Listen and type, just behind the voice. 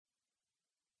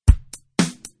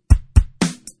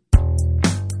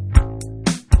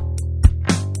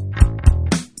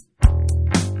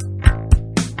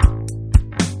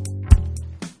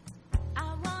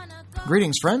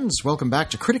Greetings, friends. Welcome back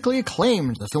to Critically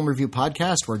Acclaimed, the film review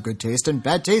podcast where good taste and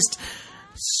bad taste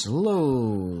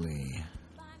slowly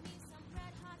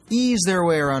ease their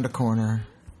way around a corner,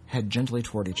 head gently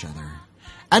toward each other,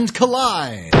 and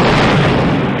collide.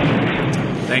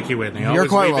 Thank you, Whitney. You're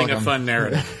quite welcome. A fun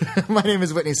narrative. My name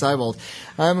is Whitney Seibold.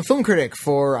 I'm a film critic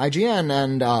for IGN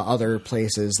and other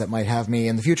places that might have me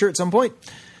in the future at some point.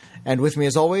 And with me,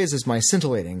 as always, is my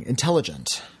scintillating,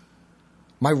 intelligent,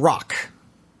 my rock,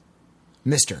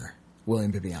 Mr.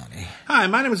 William Bibbiani. Hi,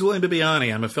 my name is William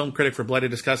Bibbiani. I'm a film critic for Bloody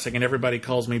Disgusting, and everybody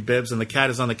calls me Bibbs, and the cat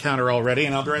is on the counter already,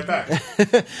 and I'll be right back.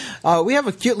 We have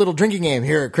a cute little drinking game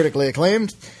here at Critically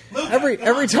Acclaimed.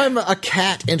 Every time a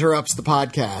cat interrupts the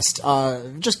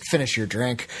podcast, just finish your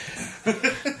drink.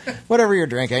 Whatever you're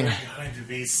drinking. You're going to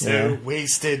be so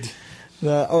wasted.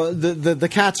 The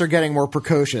cats are getting more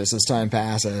precocious as time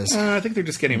passes. I think they're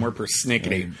just getting more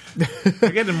persnickety.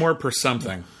 They're getting more per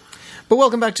something. But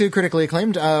welcome back to Critically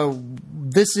Acclaimed.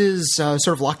 This is sort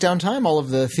of lockdown time. All of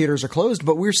the theaters are closed,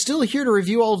 but we're still here to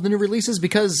review all of the new releases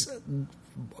because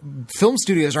film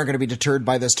studios aren't going to be deterred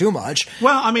by this too much.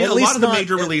 Well, I mean, a lot of the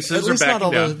major releases are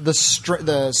backing down.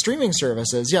 The streaming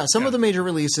services. Yeah, some of the major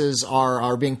releases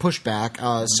are being pushed back.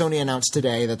 Sony announced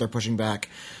today that they're pushing back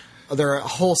their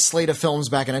whole slate of films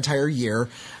back an entire year.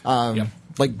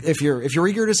 Like if you're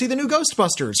eager to see the new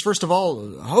Ghostbusters, first of all,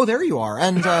 there you are,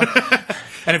 and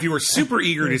and if you were super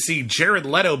eager to see Jared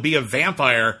Leto be a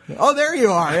vampire, there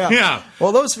you are. Yeah. Yeah.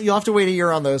 Well, those you'll have to wait a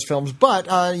year on those films, but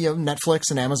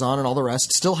Netflix and Amazon and all the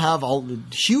rest still have all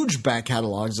huge back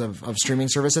catalogs of streaming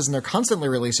services, and they're constantly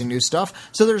releasing new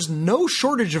stuff. So there's no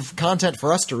shortage of content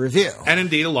for us to review. And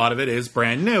indeed, a lot of it is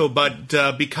brand new.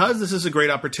 But because this is a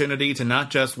great opportunity to not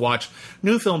just watch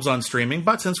new films on streaming,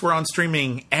 but since we're on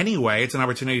streaming anyway, it's an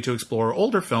opportunity to explore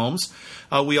older films.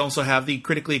 We also have the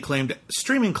critically acclaimed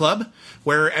Streaming Club,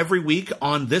 where every week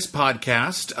on this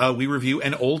podcast, we review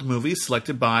an old movie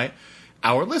selected by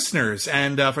our listeners.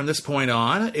 And from this point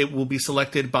on, it will be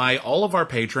selected by all of our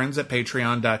patrons at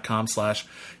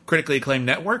patreon.com/critically acclaimed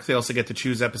network. They also get to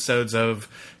choose episodes of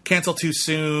Cancel Too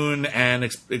Soon and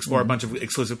explore a bunch of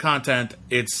exclusive content.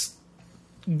 It's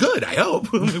good, I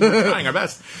hope. We're trying our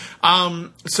best.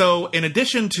 So in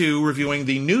addition to reviewing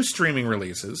the new streaming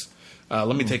releases,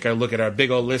 let me take a look at our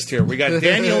big old list here. We got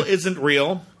Daniel Isn't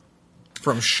Real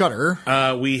from Shudder.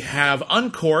 We have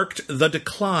Uncorked, The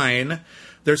Decline,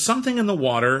 There's Something in the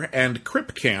Water, and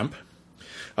Crip Camp.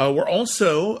 We're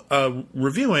also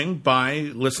reviewing,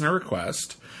 by listener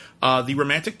request, the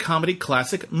romantic comedy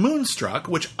classic Moonstruck,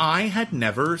 which I had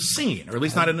never seen, or at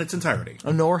least not in its entirety.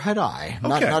 Nor had I.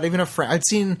 Okay. Not even a friend. I'd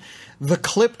seen the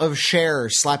clip of Cher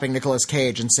slapping Nicolas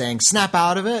Cage and saying, "Snap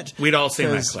out of it." We'd all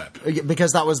seen that clip.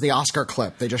 Because that was the Oscar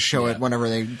clip. They just show it whenever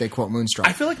they quote Moonstruck.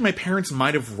 I feel like my parents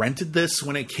might have rented this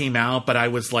when it came out, but I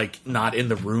was not in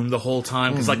the room the whole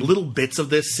time, because little bits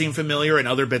of this seem familiar, and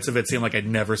other bits of it seem like I'd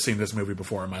never seen this movie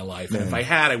before in my life. And if I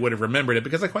had, I would have remembered it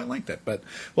because I quite liked it. But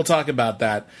we'll talk about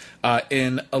that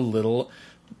in a little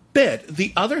bit.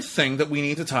 The other thing that we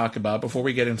need to talk about before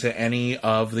we get into any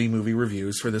of the movie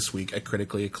reviews for this week at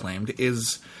Critically Acclaimed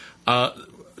is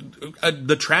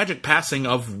the tragic passing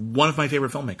of one of my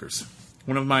favorite filmmakers.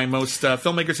 One of my most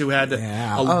filmmakers who had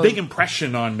a big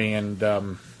impression on me, and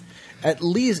at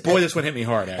least this one hit me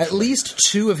hard, actually. At least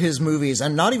two of his movies,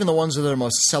 and not even the ones that are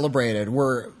most celebrated,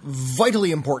 were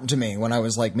vitally important to me when I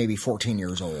was maybe 14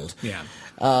 years old. Yeah.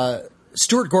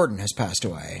 Stuart Gordon has passed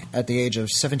away at the age of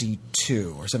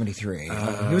 72 or 73.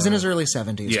 He was in his early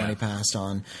 70s when he passed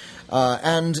on.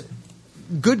 And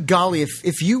good golly,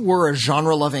 if you were a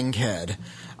genre-loving kid,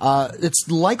 it's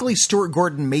likely Stuart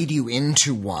Gordon made you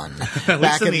into one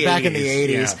back in the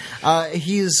 80s. Yeah.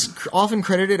 He's often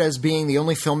credited as being the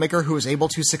only filmmaker who was able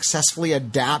to successfully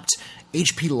adapt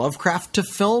H.P. Lovecraft to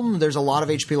film. There's a lot of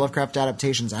H.P. Lovecraft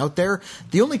adaptations out there.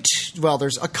 The only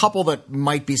there's a couple that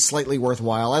might be slightly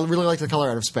worthwhile. I really like The Color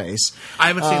Out of Space. I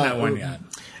haven't seen that one yet.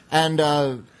 And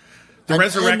The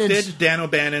Resurrected, Dan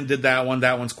O'Bannon did that one.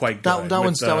 That one's quite good. That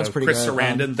one's pretty Chris good. Chris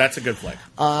Sarandon, that's a good flick.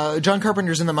 John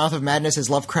Carpenter's In the Mouth of Madness is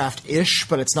Lovecraft-ish,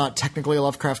 but it's not technically a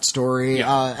Lovecraft story.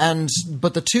 Yeah.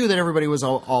 But the two that everybody was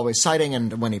always citing,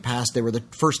 and when he passed, they were the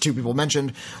first two people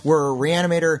mentioned, were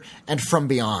Reanimator and From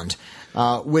Beyond,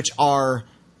 which are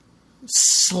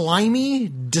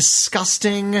slimy,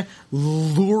 disgusting,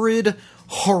 lurid,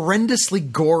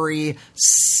 horrendously gory,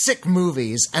 sick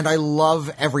movies, and I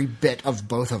love every bit of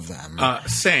both of them.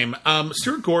 Same.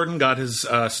 Stuart Gordon got his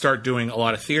start doing a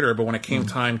lot of theater, but when it came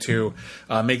time to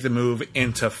make the move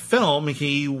into film,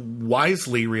 he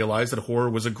wisely realized that horror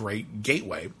was a great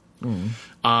gateway.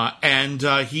 And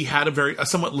he had a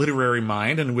somewhat literary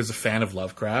mind and was a fan of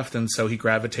Lovecraft, and so he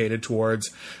gravitated towards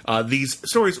these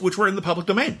stories, which were in the public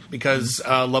domain, because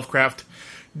Lovecraft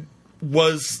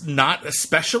was not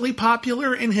especially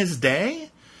popular in his day.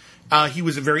 He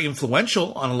was very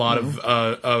influential on a lot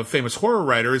of famous horror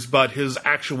writers, but his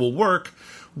actual work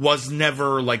was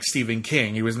never like Stephen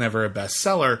King. He was never a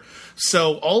bestseller.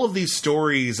 So all of these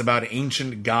stories about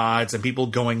ancient gods and people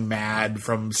going mad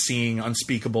from seeing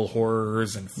unspeakable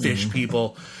horrors and fish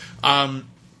people,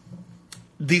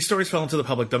 these stories fell into the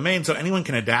public domain, so anyone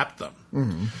can adapt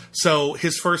them. So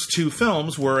his first two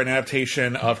films were an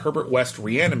adaptation of Herbert West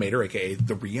Reanimator, aka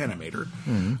The Reanimator,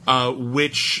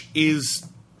 which is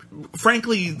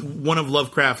frankly one of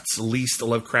Lovecraft's least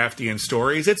Lovecraftian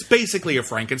stories. It's basically a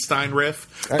Frankenstein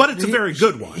riff, but it's a very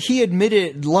good one.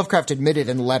 Lovecraft admitted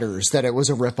in letters that it was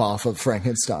a ripoff of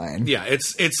Frankenstein. Yeah,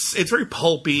 it's very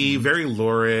pulpy, very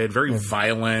lurid, very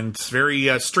violent,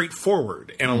 very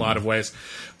straightforward in a lot of ways.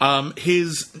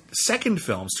 His second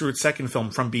film, Stuart's second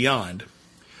film, From Beyond,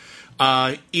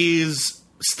 is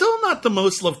still not the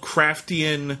most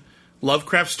Lovecraftian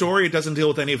Lovecraft story. It doesn't deal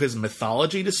with any of his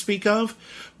mythology to speak of,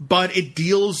 but it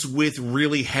deals with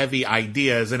really heavy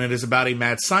ideas, and it is about a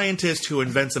mad scientist who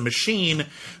invents a machine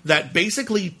that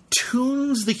basically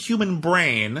tunes the human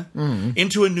brain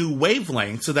into a new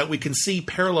wavelength so that we can see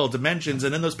parallel dimensions,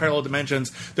 and in those parallel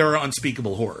dimensions there are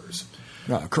unspeakable horrors.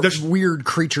 There's weird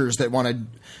creatures that want to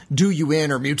do you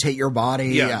in or mutate your body.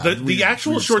 Yeah, the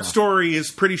actual short story is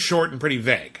pretty short and pretty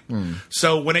vague.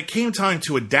 So when it came time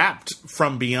to adapt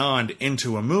From Beyond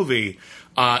into a movie,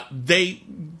 they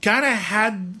kind of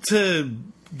had to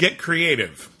get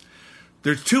creative.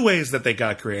 There's two ways that they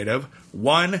got creative.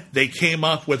 One, they came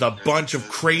up with a bunch of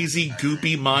crazy,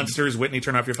 goopy monsters. Whitney,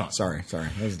 turn off your phone. Sorry.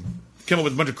 Came up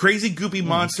with a bunch of crazy, goopy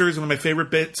monsters. One of my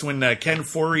favorite bits when Ken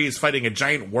Foree is fighting a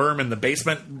giant worm in the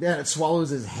basement. Yeah, it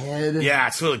swallows his head. Yeah,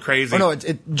 it's really crazy. Oh, no,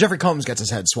 Jeffrey Combs gets his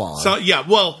head swallowed. So, yeah,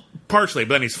 well, partially,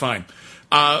 but then he's fine.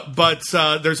 But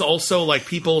there's also, like,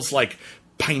 people's, like,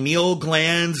 pineal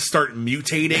glands start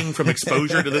mutating from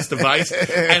exposure to this device,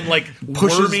 and, like,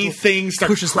 wormy things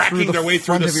start cracking their way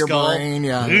through the skull. Brain,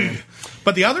 yeah.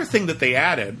 But the other thing that they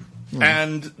added,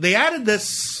 and they added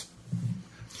this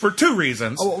for two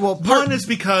reasons. One is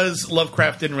because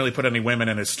Lovecraft didn't really put any women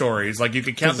in his stories. Like, you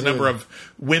could count the number of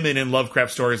women in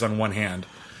Lovecraft stories on one hand.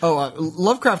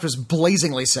 Lovecraft was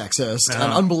blazingly sexist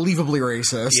and unbelievably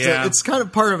racist. Yeah. It's kind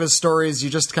of part of his stories you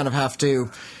just kind of have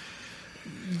to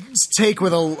take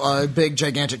with a big,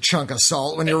 gigantic chunk of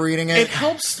salt when you're reading it. It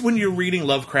helps when you're reading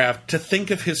Lovecraft to think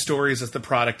of his stories as the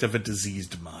product of a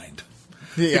diseased mind.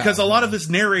 Yeah. Because a lot of his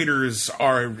narrators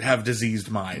have diseased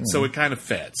minds, so it kind of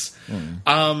fits.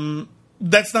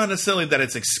 That's not necessarily that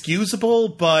it's excusable,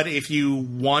 but if you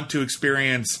want to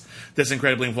experience this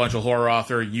incredibly influential horror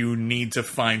author, you need to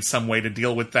find some way to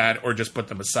deal with that or just put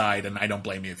them aside, and I don't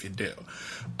blame you if you do.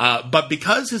 But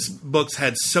because his books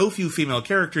had so few female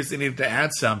characters, they needed to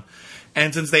add some.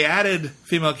 And since they added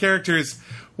female characters,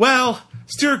 well,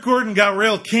 Stuart Gordon got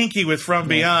real kinky with From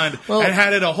Beyond and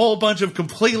added a whole bunch of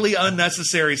completely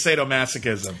unnecessary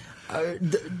sadomasochism.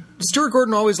 Stuart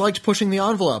Gordon always liked pushing the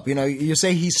envelope. You know, you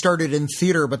say he started in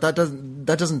theater, but that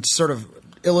doesn't sort of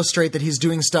illustrate that he's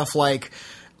doing stuff like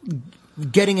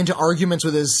getting into arguments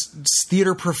with his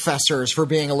theater professors for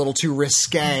being a little too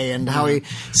risque, and how he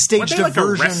staged a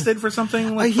version. Arrested for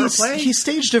something like for a play? He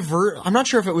staged I'm not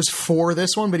sure if it was for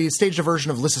this one, but he staged a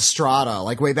version of Lysistrata,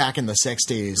 like way back in the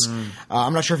 60s.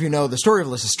 I'm not sure if you know the story of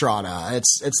Lysistrata.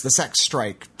 It's the sex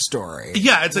strike story.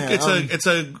 Yeah, it's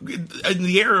in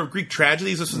the era of Greek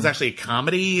tragedies. This was actually a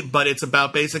comedy, but it's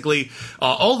about basically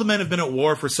all the men have been at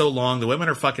war for so long, the women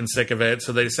are fucking sick of it,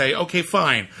 so they say, okay,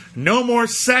 fine, no more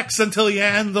sex until you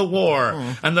end the war.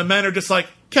 And the men are just like,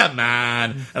 come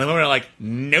on. And the women are like,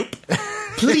 nope.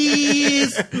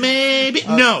 Please, maybe.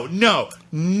 No.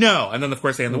 And then, of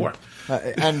course, they end the war.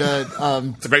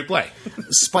 It's a great play.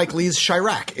 Spike Lee's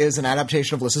Chirac is an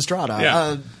adaptation of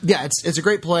Lysistrata. It's a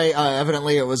great play.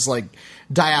 Evidently, it was like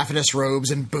diaphanous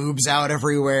robes and boobs out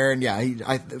everywhere.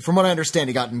 And from what I understand,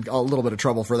 he got in a little bit of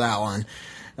trouble for that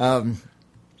one.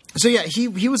 So yeah,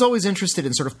 he was always interested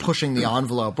in sort of pushing the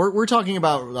envelope. We're talking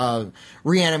about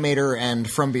Reanimator and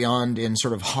From Beyond in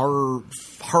sort of horror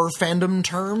fandom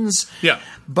terms. Yeah.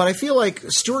 But I feel like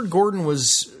Stuart Gordon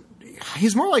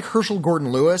he's more like Herschel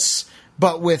Gordon Lewis,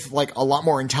 but with like a lot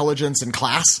more intelligence and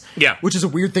class. Yeah. Which is a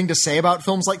weird thing to say about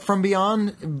films like From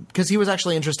Beyond, because he was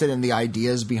actually interested in the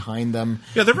ideas behind them.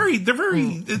 Yeah, they're very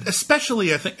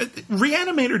especially I think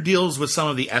Reanimator deals with some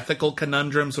of the ethical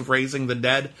conundrums of raising the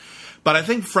dead. But I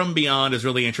think From Beyond is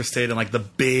really interested in like the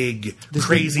big, This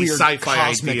crazy big, weird sci-fi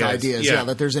cosmic ideas. Yeah.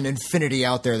 That there's an infinity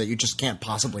out there that you just can't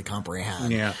possibly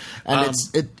comprehend. Yeah. And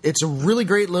it's a really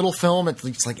great little film.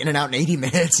 It's like in and out in 80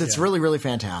 minutes. It's really, really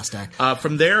fantastic.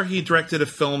 From there, he directed a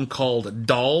film called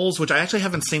Dolls, which I actually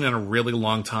haven't seen in a really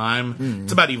long time.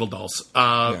 It's about evil dolls.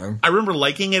 I remember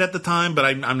liking it at the time, but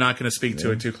I'm not going to speak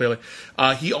to it too clearly.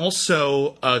 He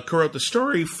also co-wrote the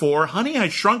story for Honey, I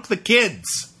Shrunk the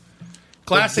Kids.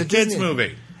 Classic The kids Disney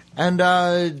movie. And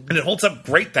it holds up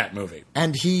great, that movie.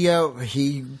 And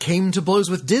he came to blows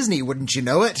with Disney, wouldn't you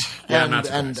know it? Yeah, and, not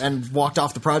surprised. and walked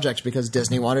off the project because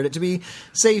Disney wanted it to be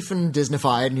safe and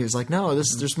Disneyfied, and he was like, "No,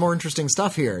 there's more interesting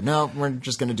stuff here. No, we're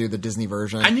just going to do the Disney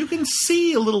version." And you can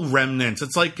see a little remnants.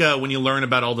 It's like when you learn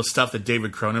about all the stuff that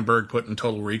David Cronenberg put in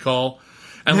Total Recall.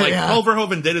 And, like, Paul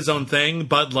Verhoeven did his own thing,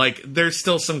 but, like, there's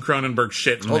still some Cronenberg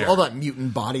shit in there. All that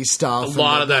mutant body stuff. A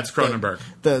lot of that's Cronenberg.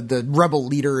 The rebel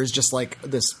leader is just, like,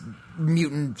 this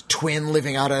mutant twin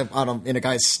living in a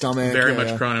guy's stomach. Very much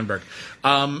Cronenberg.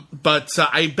 But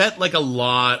I bet, like, a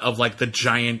lot of, like, the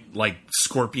giant, like,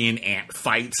 scorpion ant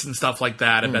fights and stuff like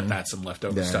that. I bet that's some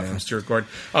leftover stuff from Stuart Gordon.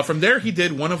 From there, he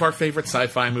did one of our favorite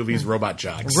sci-fi movies, Robot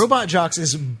Jox. Robot Jox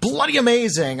is bloody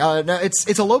amazing. Now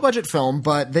it's a low-budget film,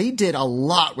 but they did a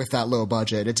lot with that low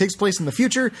budget. It takes place in the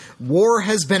future. War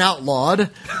has been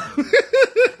outlawed.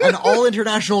 And all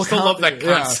international... I love that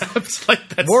concept. Like,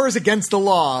 that's... War is against the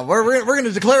law. We're going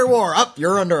to declare war. Up,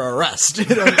 you're under arrest.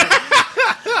 You know?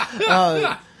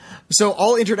 So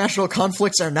all international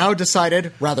conflicts are now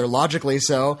decided, rather logically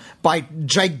so, by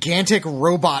gigantic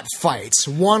robot fights.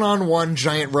 One-on-one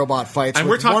giant robot fights and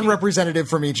with one representative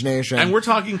from each nation. And we're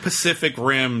talking Pacific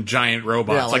Rim giant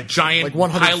robots. Yeah, like giant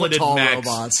 100 piloted foot tall mechs.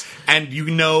 robots. And you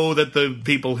know that the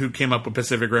people who came up with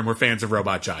Pacific Rim were fans of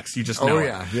Robot Jox. You just know it.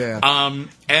 Yeah.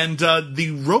 And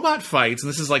the robot fights, and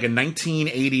this is like a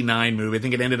 1989 movie. I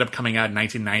think it ended up coming out in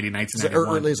 1990,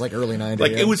 1991. It was like early 90s.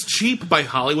 Like, it was cheap by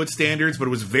Hollywood standards, but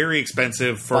it was very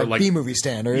expensive for like B-movie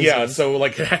standards. Yeah, so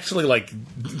like it actually like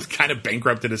kind of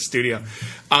bankrupted a studio.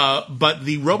 But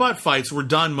the robot fights were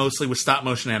done mostly with stop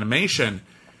motion animation.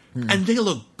 And they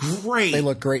look great. They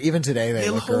look great. Even today, they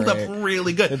look hold great. up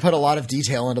really good. They put a lot of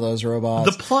detail into those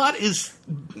robots. The plot is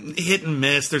hit and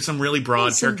miss. There's some really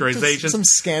broad characterization. Some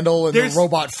scandal in the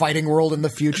robot fighting world in the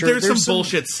future. There's some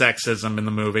bullshit sexism in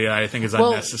the movie I think is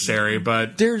unnecessary.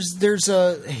 But there's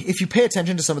if you pay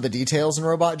attention to some of the details in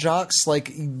Robot Jox,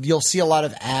 like you'll see a lot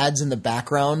of ads in the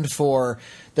background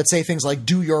that say things like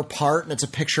 "do your part," and it's a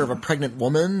picture of a pregnant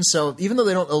woman. So even though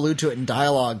they don't allude to it in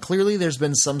dialogue, clearly there's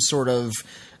been some sort of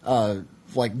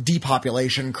like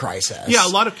depopulation crisis. Yeah,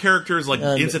 a lot of characters, like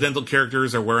incidental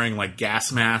characters, are wearing like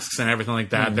gas masks and everything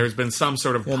like that. There's been some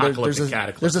sort of apocalyptic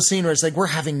cataclysm. There's a scene where it's like, we're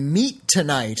having meat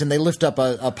tonight, and they lift up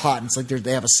a pot, and it's like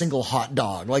they have a single hot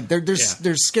dog. Like there's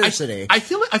scarcity. I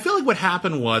feel like what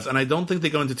happened was, and I don't think they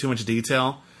go into too much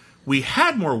detail, we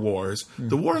had more wars.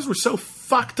 The wars were so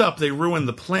fucked up they ruined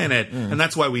the planet, and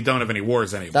that's why we don't have any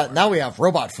wars anymore. Now we have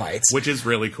robot fights. Which is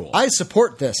really cool. I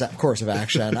support this course of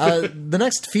action. The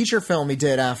next feature film he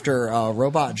did after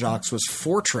Robot Jox was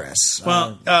Fortress.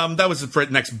 Well, that was the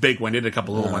next big one. He did a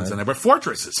couple little ones in there, but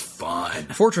Fortress is fun.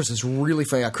 Fortress is really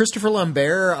fun. Yeah, Christopher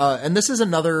Lambert, and this is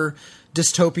another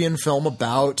dystopian film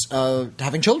about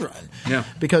having children. Yeah.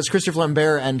 Because Christopher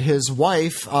Lambert and his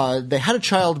wife, they had a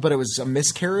child, but it was a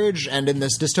miscarriage, and in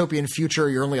this dystopian future,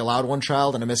 you're only allowed one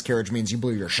child, and a miscarriage means you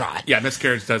blew your shot. Yeah,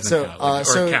 miscarriage doesn't count. Or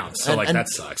it counts, so that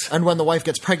sucks. And when the wife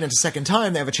gets pregnant a second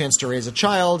time, they have a chance to raise a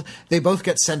child. They both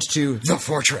get sent to the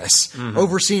Fortress,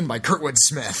 overseen by Kurtwood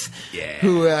Smith,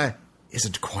 who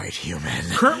isn't quite human.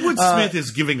 Kurtwood Smith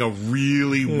is giving a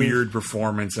really weird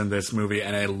performance in this movie,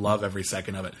 and I love every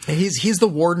second of it. He's the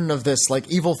warden of this like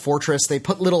evil fortress. They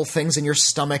put little things in your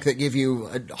stomach that give you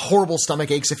horrible stomach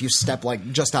aches if you step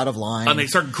like just out of line. And they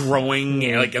start growing,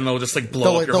 and they'll just like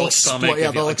blow up your whole stomach.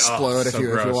 Yeah, they'll explode if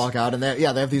you walk out. And they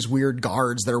have these weird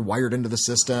guards that are wired into the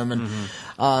system.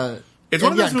 And it's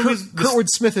one of those movies. Kurtwood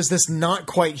Smith is this not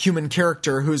quite human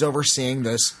character who's overseeing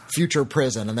this future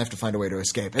prison, and they have to find a way to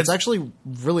escape. It's actually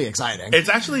really exciting. It's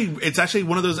actually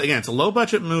one of those. Again, it's a low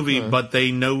budget movie, but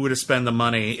they know where to spend the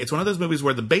money. It's one of those movies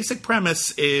where the basic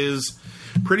premise is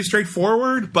pretty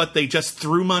straightforward, but they just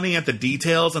threw money at the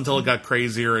details until it got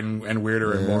crazier and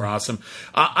weirder and more awesome.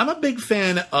 I'm a big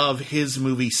fan of his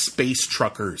movie Space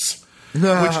Truckers.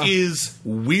 Which is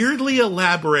weirdly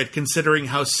elaborate considering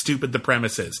how stupid the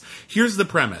premise is. Here's the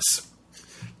premise.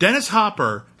 Dennis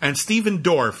Hopper and Stephen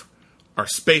Dorff are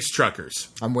space truckers.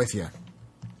 I'm with you.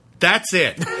 That's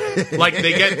it. Like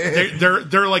they get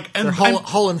they're like they're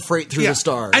hauling freight through the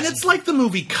stars, and it's like the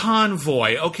movie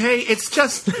Convoy. Okay, it's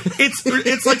just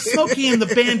it's like Smokey and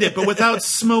the Bandit, but without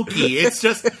Smokey. It's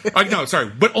just no, sorry,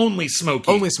 but only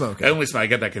Smokey. Only Smokey. I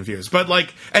get that confused. But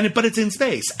like, but it's in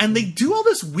space, and they do all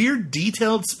this weird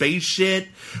detailed space shit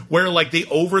where like they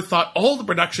overthought all the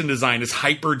production design is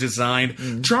hyper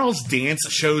designed. Charles Dance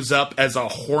shows up as a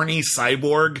horny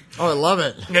cyborg. Oh, I love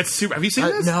it. That's super. Have you seen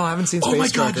this? No, I haven't seen Space Oh my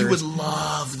Truckers. God, you would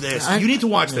love this. You need to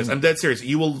watch this. I'm dead serious.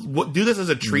 You will do this as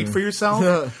a treat for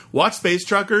yourself. Watch Space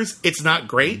Truckers. It's not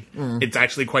great. It's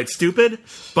actually quite stupid,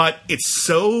 but it's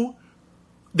so...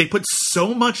 They put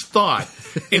so much thought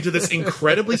into this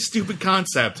incredibly stupid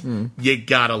concept. You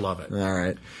gotta love it. All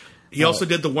right. He also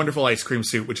did The Wonderful Ice Cream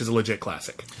Suit, which is a legit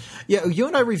classic. Yeah, you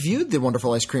and I reviewed The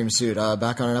Wonderful Ice Cream Suit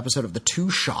back on an episode of The Two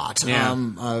Shot. Yeah.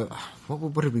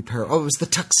 What did we pair? Oh, it was The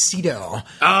Tuxedo.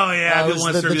 Oh, yeah. It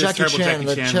was the Jackie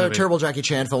Chan, terrible Jackie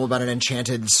Chan film about an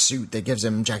enchanted suit that gives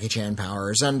him Jackie Chan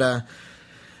powers. And,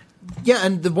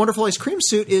 and The Wonderful Ice Cream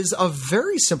Suit is a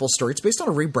very simple story. It's based on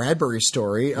a Ray Bradbury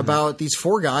story about these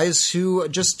four guys who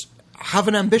just have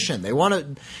an ambition.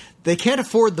 They can't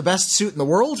afford the best suit in the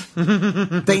world.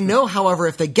 They know, however,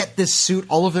 if they get this suit,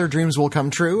 all of their dreams will come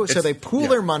true. So they pool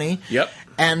their money. Yep.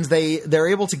 And they're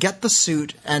able to get the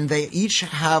suit, and they each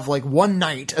have like one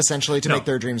night essentially to make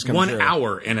their dreams come true. 1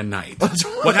 hour in a night.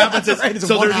 What happens is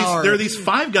there are these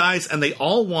five guys, and they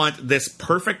all want this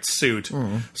perfect suit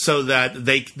so that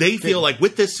they feel like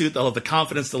with this suit they'll have the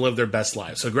confidence to live their best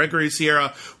lives. So Gregory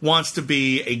Sierra wants to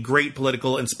be a great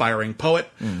political inspiring poet.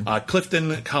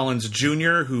 Clifton Collins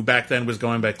Jr., who back then was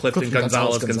going by Clifton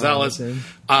Gonzalez.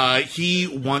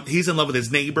 He's in love with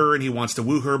his neighbor, and he wants to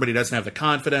woo her, but he doesn't have the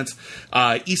confidence.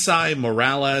 Isai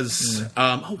Morales.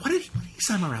 What did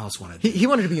Isai Morales want? He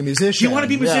wanted to be a musician. He wanted to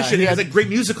be a musician. He has a great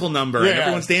musical number, and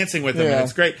everyone's dancing with him, and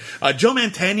it's great. Joe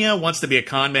Mantegna wants to be a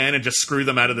con man and just screw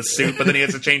them out of the suit, but then he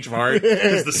has a change of heart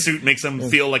because the suit makes him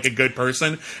feel like a good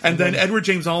person. And then Edward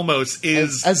James Olmos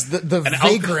is as the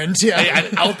vagrant,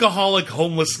 an alcoholic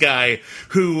homeless guy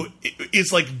who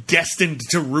is like destined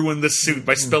to ruin the suit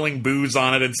by spilling booze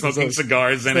on it and smoking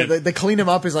cigars in it. They clean him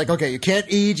up. He's like, okay, you can't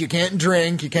eat, you can't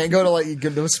drink, you can't go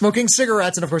to smoking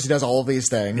cigarettes, and of course he does all of these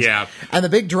things. Yeah. And the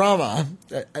big drama,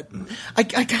 I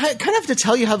kind of have to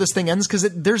tell you how this thing ends because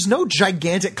there's no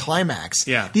gigantic climax.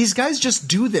 Yeah. These guys just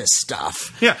do this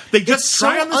stuff. Yeah, they just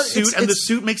try on the suit, and the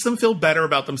suit makes them feel better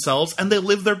about themselves, and they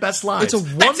live their best lives.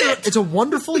 It's a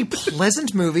wonderfully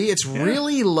pleasant movie. It's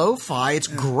really lo-fi. It's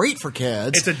great for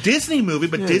kids. It's a Disney movie,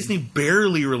 but Disney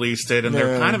barely released it, and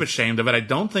they're kind of ashamed of it. I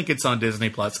don't think it's on Disney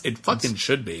Plus. It fucking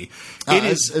should be.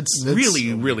 It's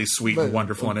really, really sweet and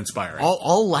wonderful and inspiring.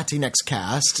 All Latinx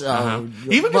cast.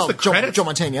 Even just the credits. Joe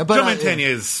Mantegna. Joe Mantegna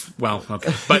is,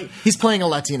 okay. But he's playing a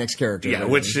Latinx character. Yeah,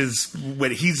 which is,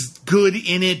 he's good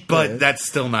in it, but that's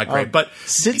still not great. But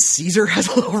Sid Caesar has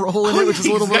a little role in it, which is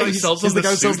a little bit... He's the guy who sells them the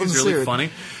suit. He's really funny.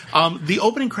 The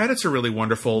opening credits are really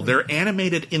wonderful. They're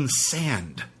animated in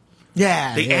sand.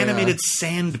 Yeah, they animated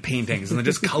sand paintings, and they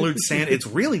just colored sand. It's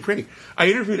really pretty. I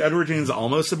interviewed Edward James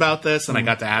Olmos about this, and I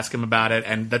got to ask him about it,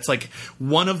 and that's like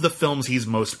one of the films he's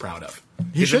most proud of.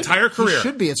 His entire career. He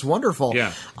should be. It's wonderful.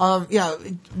 Yeah.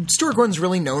 Stuart Gordon's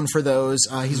really known for those.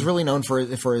 He's really known for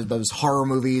those horror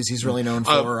movies. He's really known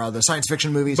for the science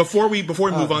fiction movies. Before we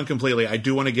move on completely, I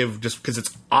do want to give, just because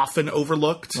it's often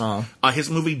overlooked, his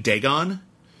movie Dagon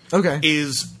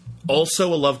is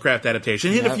also a Lovecraft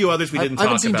adaptation. He had a few others we didn't talk about.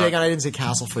 I haven't seen Dagon. I didn't see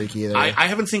Castle Freak either. I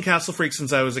haven't seen Castle Freak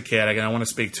since I was a kid. I want to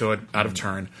speak to it out of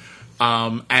turn.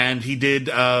 And he did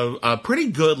a pretty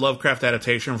good Lovecraft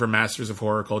adaptation for Masters of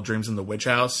Horror called Dreams in the Witch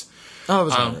House. Oh,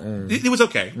 it was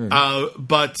okay.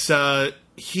 But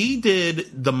he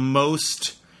did the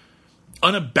most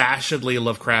unabashedly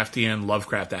Lovecraftian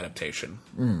Lovecraft adaptation.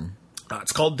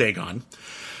 It's called Dagon.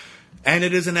 And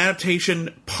it is an adaptation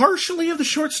partially of the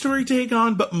short story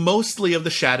Dagon, but mostly of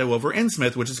The Shadow over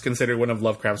Innsmouth, which is considered one of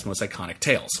Lovecraft's most iconic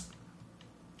tales.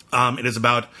 It is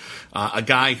about a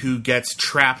guy who gets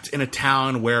trapped in a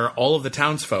town where all of the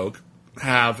townsfolk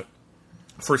have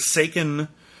forsaken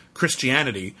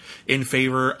Christianity in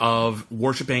favor of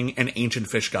worshiping an ancient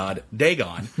fish god,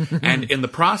 Dagon. And in the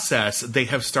process, they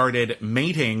have started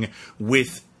mating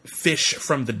with fish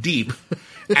from the deep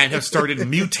and have started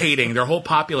mutating. Their whole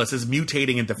populace is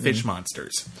mutating into fish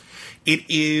monsters. It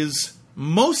is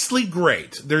mostly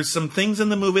great. There's some things in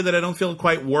the movie that I don't feel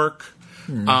quite work.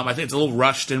 I think it's a little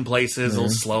rushed in places, a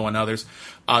little slow in others.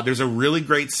 There's a really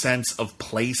great sense of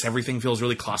place. Everything feels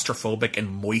really claustrophobic and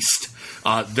moist.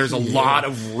 There's a lot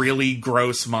of really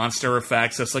gross monster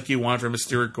effects, just like you want from a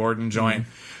Stuart Gordon joint.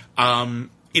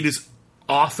 It is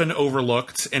often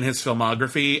overlooked in his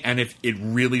filmography, and if it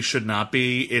really should not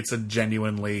be, it's a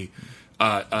genuinely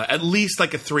at least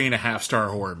like a 3.5-star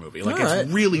horror movie. Like, it's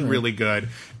really, really good,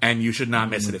 and you should not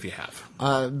miss it if you have.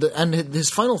 And his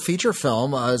final feature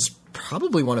film is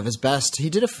probably one of his best. He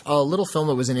did a little film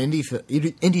that was in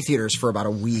indie theaters for about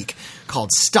a week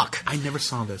called Stuck. I never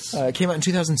saw this. It came out in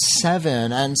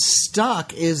 2007, and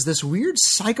Stuck is this weird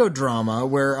psychodrama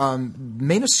where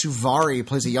Mena Suvari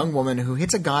plays a young woman who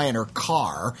hits a guy in her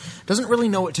car, doesn't really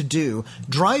know what to do,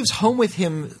 drives home with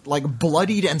him like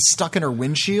bloodied and stuck in her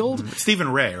windshield.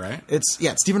 Stephen Ray, right? It's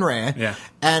Stephen Ray. Yeah.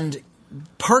 And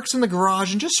parks in the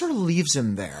garage and just sort of leaves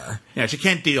him there. Yeah, she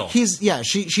can't deal.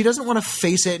 She doesn't want to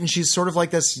face it, and she's sort of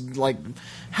like this like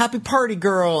happy party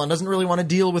girl and doesn't really want to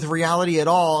deal with reality at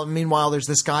all. Meanwhile, there's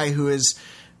this guy who is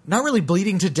not really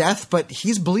bleeding to death, but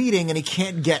he's bleeding and he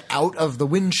can't get out of the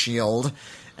windshield.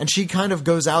 And she kind of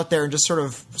goes out there and just sort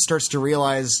of starts to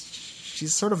realize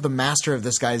she's sort of the master of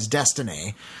this guy's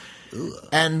destiny. Ugh.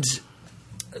 And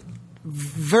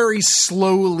very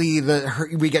slowly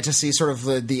we get to see sort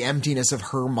of the emptiness of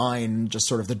her mind, just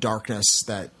sort of the darkness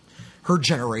that her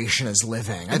generation is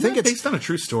living. I think it's based on a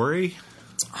true story.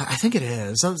 I think it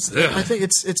is. I think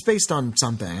it's based on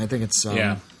something. I think it's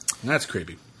that's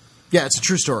creepy. Yeah, it's a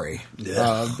true story.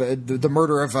 The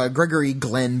murder of Gregory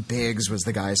Glenn Biggs was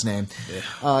the guy's name.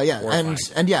 And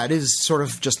it is sort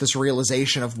of just this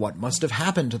realization of what must have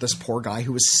happened to this poor guy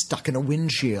who was stuck in a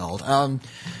windshield.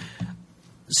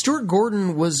 Stuart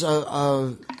Gordon was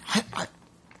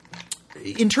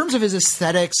in terms of his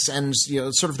aesthetics and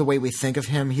sort of the way we think of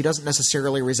him, he doesn't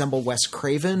necessarily resemble Wes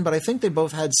Craven, but I think they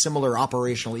both had similar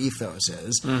operational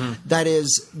ethoses. Mm-hmm. That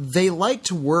is, they like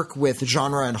to work with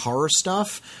genre and horror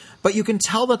stuff, but you can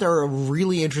tell that they're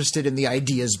really interested in the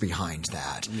ideas behind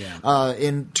that. Yeah.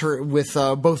 With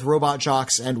both Robot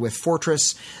Jox and with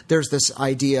Fortress, there's this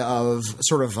idea of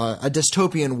sort of a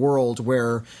dystopian world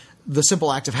where the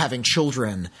simple act of having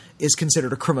children is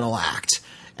considered a criminal act.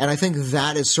 And I think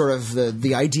that is sort of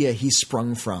the idea he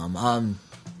sprung from.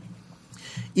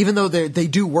 Even though they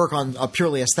do work on a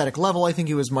purely aesthetic level, I think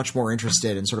he was much more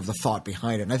interested in sort of the thought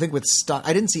behind it. And I think with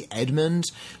I didn't see Edmund,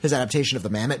 his adaptation of the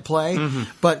Mamet play,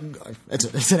 but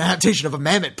it's an adaptation of a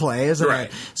Mamet play, isn't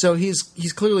it? So he's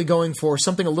clearly going for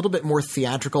something a little bit more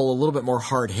theatrical, a little bit more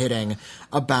hard-hitting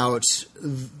about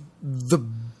the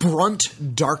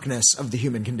brunt darkness of the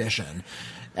human condition.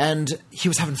 And he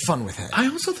was having fun with it. I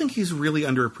also think he's really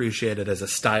underappreciated as a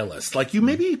stylist. Like, you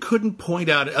couldn't point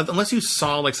out, unless you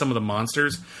saw like some of the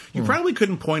monsters, you probably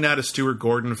couldn't point out a Stuart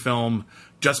Gordon film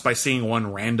just by seeing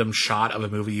one random shot of a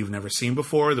movie you've never seen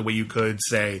before, the way you could,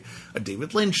 say, a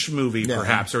David Lynch movie,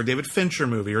 perhaps, or a David Fincher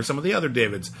movie, or some of the other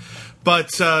Davids.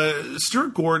 But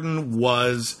Stuart Gordon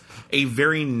was a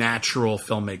very natural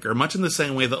filmmaker, much in the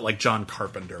same way that like John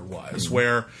Carpenter was,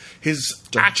 where his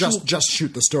just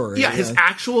shoot the story. Yeah, his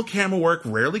actual camera work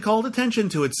rarely called attention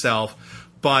to itself,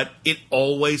 but it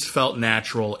always felt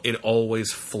natural. It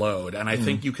always flowed, and I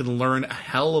think you can learn a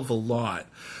hell of a lot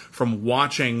from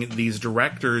watching these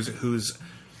directors who's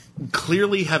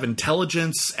clearly have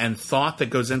intelligence and thought that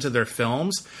goes into their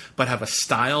films, but have a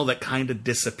style that kind of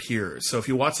disappears. So if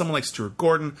you watch someone like Stuart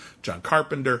Gordon, John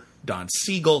Carpenter, Don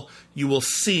Siegel, you will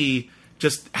see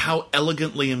just how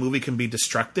elegantly a movie can be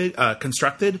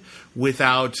constructed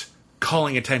without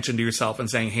calling attention to yourself and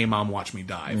saying, "Hey, Mom, watch me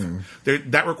dive."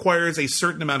 That requires a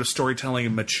certain amount of storytelling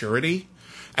and maturity,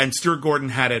 and Stuart Gordon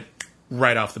had it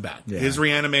right off the bat. Yeah. His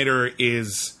Reanimator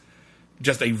is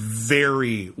just a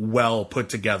very well put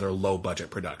together low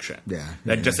budget production.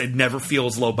 It never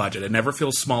feels low budget. It never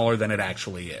feels smaller than it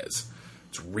actually is.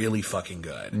 It's really fucking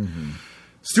good.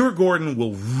 Stuart Gordon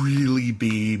will really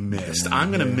be missed. I'm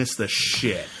going to miss the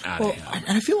shit out of him.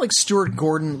 And I feel like Stuart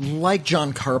Gordon, like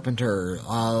John Carpenter,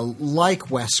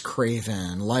 like Wes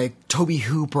Craven, like Tobe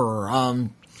Hooper,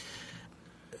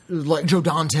 like Joe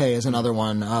Dante is another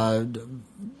one.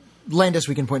 Landis,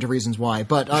 we can point to reasons why,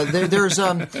 but there's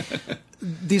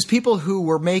these people who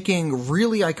were making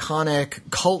really iconic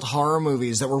cult horror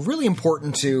movies that were really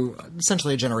important to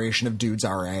essentially a generation of dudes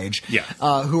our age,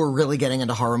 who were really getting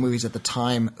into horror movies at the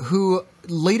time, who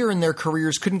later in their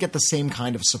careers couldn't get the same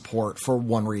kind of support for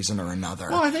one reason or another.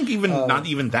 Well, I think not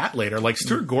even that later. Like,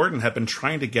 Stuart Gordon had been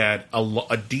trying to get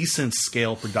a decent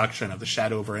scale production of The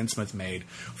Shadow over Innsmouth made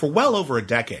for well over a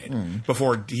decade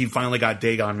before he finally got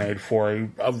Dagon made for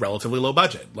a relatively low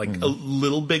budget. Like, a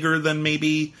little bigger than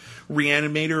maybe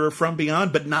Reanimator or From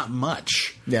Beyond, but not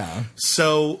much. Yeah.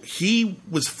 So he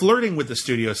was flirting with the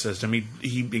studio system.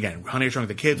 He again, Honey, I Shrunk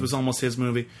the Kids was almost his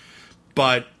movie.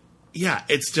 But yeah,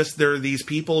 it's just there are these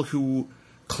people who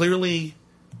clearly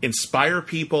inspire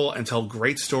people and tell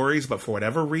great stories, but for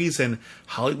whatever reason,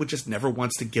 Hollywood just never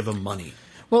wants to give them money.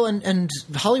 Well, and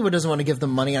Hollywood doesn't want to give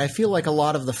them money. And I feel like a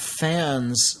lot of the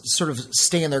fans sort of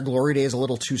stay in their glory days a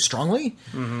little too strongly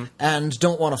and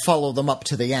don't want to follow them up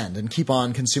to the end and keep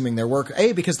on consuming their work.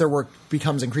 A, because their work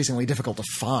becomes increasingly difficult to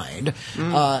find,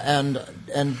 and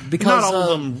because not all of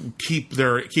them keep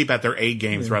at their A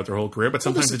game throughout their whole career, but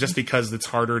sometimes it's just because it's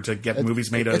harder to get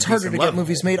movies made. It's harder to get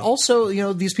movies made.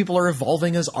 Also, these people are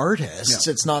evolving as artists.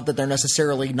 Yeah. It's not that they're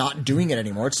necessarily not doing it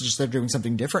anymore. It's just they're doing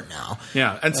something different now.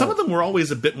 Yeah, and some of them were always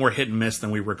a bit more hit and miss than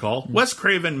we recall. Wes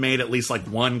Craven made at least like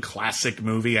one classic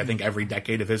movie, I think, every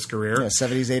decade of his career. Yeah,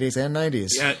 70s, 80s, and 90s.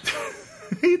 Yeah.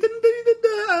 He did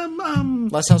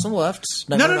Last House on the Left.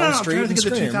 No. I'm trying to think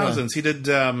of the 2000s. Yeah. He did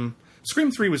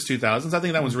Scream 3 was 2000s. I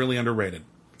think that one's really underrated.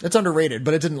 It's underrated,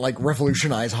 but it didn't like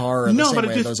revolutionize horror in the same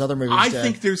way those other movies did. I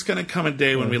think there's going to come a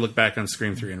day when we look back on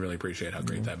Scream 3 and really appreciate how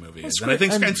great that movie is. And I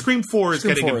think Scream 4 is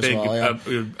getting a big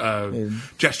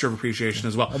gesture of appreciation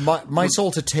as well. My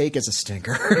Soul to Take is a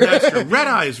stinker. That's true. Red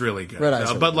Eye is really good. Red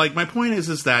Eye's but like my point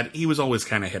is that he was always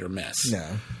kind of hit or miss.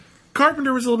 Yeah.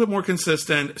 Carpenter was a little bit more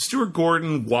consistent. Stuart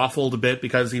Gordon waffled a bit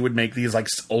because he would make these like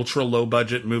ultra low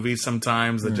budget movies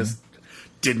sometimes that just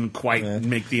didn't quite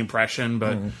make the impression,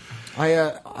 but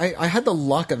I had the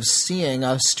luck of seeing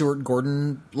a Stuart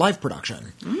Gordon live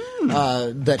production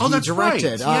that he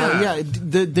directed. Right.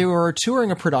 They were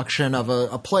touring a production of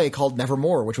a play called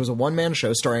Nevermore, which was a one-man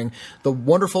show starring the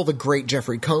wonderful, the great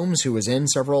Jeffrey Combs, who was in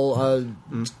several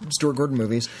Stuart Gordon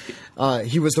movies.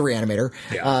 He was the Reanimator.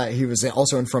 Yeah. He was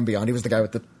also in From Beyond. He was the guy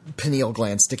with the pineal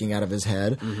gland sticking out of his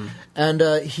head. And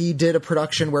he did a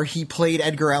production where he played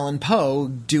Edgar Allan Poe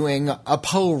doing a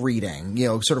Poe reading,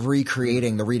 sort of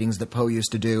recreating the readings that Poe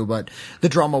used to do, but the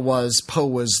drama was Poe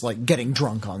was like getting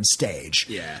drunk on stage.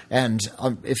 Yeah. And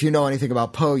if you know anything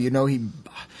about Poe,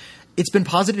 it's been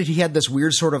posited he had this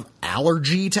weird sort of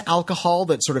allergy to alcohol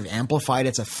that sort of amplified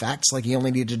its effects. Like he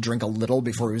only needed to drink a little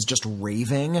before he was just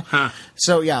raving. Huh.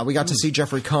 So yeah, we got to see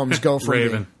Jeffrey Combs go from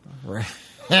Raven.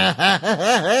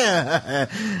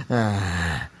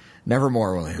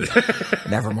 Nevermore, William.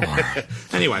 Nevermore.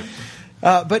 Anyway.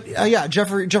 But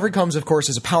Jeffrey Combs, of course,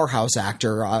 is a powerhouse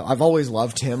actor. I've always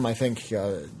loved him. I think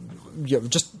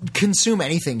just consume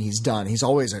anything he's done. He's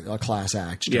always a class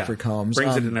act. Jeffrey Combs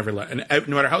brings it in every and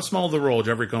no matter how small the role,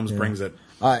 Jeffrey Combs brings it.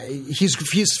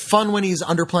 He's fun when he's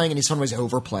underplaying, and he's fun when he's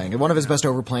overplaying. And one of his best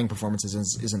overplaying performances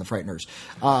is in The Frighteners.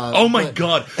 Oh my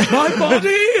God, my body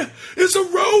is a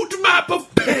roadmap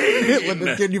of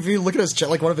pain. If you look at his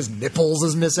chest, like one of his nipples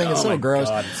is missing. It's so gross.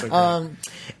 God, it's so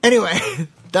anyway.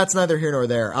 That's neither here nor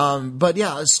there. But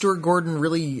yeah, Stuart Gordon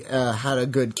really had a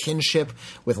good kinship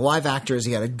with live actors.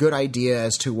 He had a good idea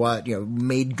as to what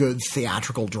made good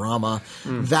theatrical drama.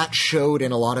 That showed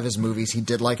in a lot of his movies. He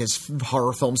did like his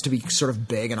horror films to be sort of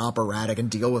big and operatic and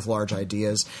deal with large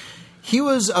ideas. He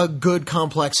was a good,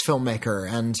 complex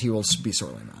filmmaker, and he will be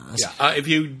sorely missed. Yeah, if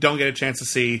you don't get a chance to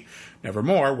see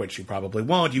Nevermore, which you probably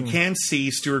won't, you can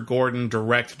see Stuart Gordon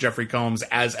direct Jeffrey Combs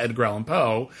as Edgar Allan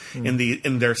Poe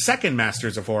in their second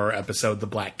Masters of Horror episode, The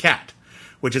Black Cat,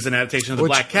 which is an adaptation of The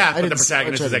Black Cat, but the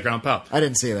protagonist is Edgar Allan Poe. I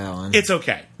didn't see that one. It's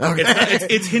okay.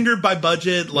 It's hindered by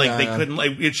budget. They couldn't.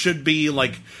 It should be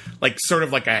like sort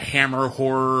of like a Hammer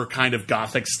horror kind of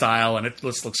gothic style, and it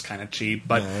just looks kind of cheap,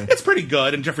 but it's pretty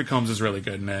good. And Jeffrey Combs is really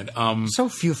good in it. So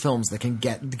few films that can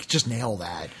just nail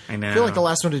that. I know. I feel like the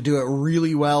last one to do it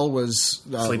really well was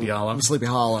Sleepy Hollow. Sleepy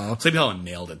Hollow. Sleepy Hollow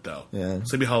nailed it though. Yeah.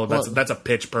 Sleepy Hollow. That's a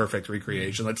pitch perfect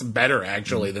recreation. That's better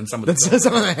actually than some of the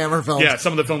some of the Hammer films. Yeah,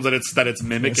 some of the films that it's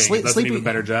mimicking. It does an even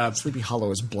better job. Sleepy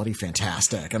Hollow is bloody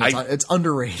fantastic, and it's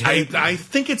underrated. I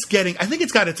think it's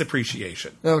got its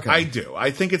appreciation. Okay. I do.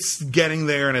 I think it's getting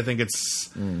there, and I think it's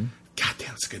God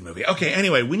damn, it's a good movie. Okay,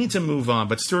 anyway, we need to move on.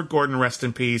 But Stuart Gordon, rest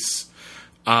in peace.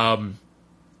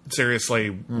 Seriously,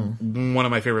 one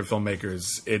of my favorite filmmakers.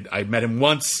 I met him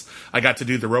once. I got to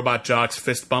do the Robot Jocks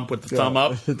fist bump with the thumb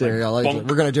up. There you go.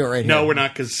 We're going to do it right here. No, we're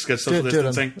not because social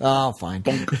distancing. Oh, fine.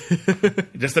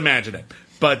 Just imagine it.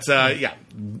 But yeah,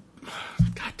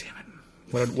 God damn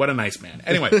it. What a nice man.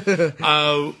 Anyway,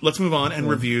 let's move on and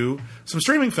review some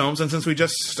streaming films. And since we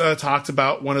just talked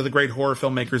about one of the great horror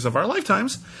filmmakers of our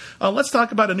lifetimes, let's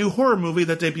talk about a new horror movie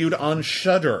that debuted on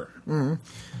Shudder.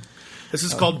 This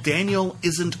is called Daniel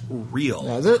Isn't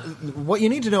Real. What you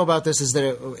need to know about this is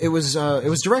that it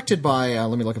was directed by,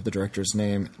 let me look up the director's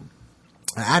name,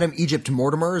 Adam Egypt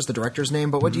Mortimer is the director's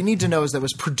name, but what you need to know is that it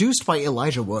was produced by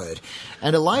Elijah Wood.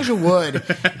 And Elijah Wood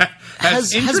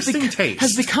has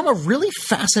become a really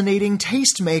fascinating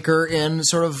tastemaker in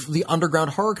sort of the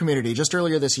underground horror community. Just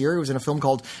earlier this year, he was in a film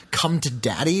called Come to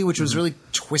Daddy, which was really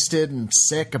twisted and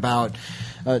sick about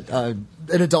an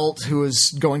adult who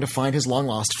was going to find his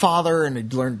long-lost father, and he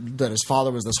learned that his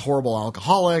father was this horrible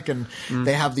alcoholic, and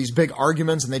they have these big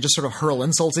arguments, and they just sort of hurl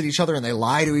insults at each other, and they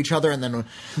lie to each other, and then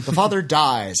the father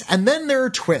dies. And then there are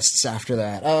twists after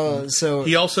that. So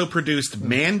he also produced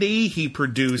Mandy. He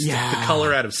produced The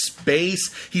Color Out of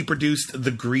Space. He produced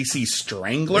The Greasy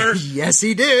Strangler. Yes,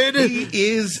 he did. He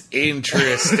is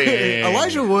interesting.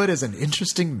 Elijah Wood is an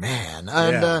interesting man.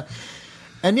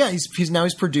 And he's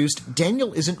produced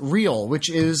Daniel Isn't Real, which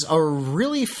is a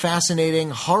really fascinating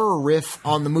horror riff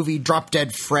on the movie Drop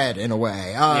Dead Fred in a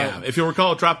way. If you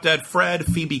recall Drop Dead Fred,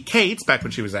 Phoebe Cates, back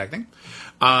when she was acting,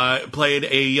 played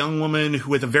a young woman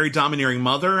with a very domineering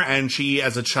mother, and she,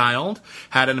 as a child,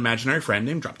 had an imaginary friend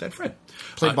named Drop Dead Fred.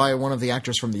 Played by one of the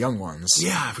actors from The Young Ones.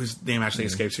 Yeah, whose name actually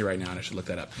escapes you right now, and I should look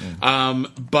that up.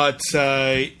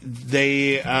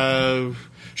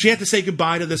 She had to say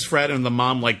goodbye to this Fred, and the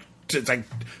mom,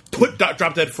 put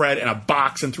Drop Dead Fred in a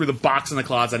box and threw the box in the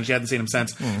closet, and she hadn't seen him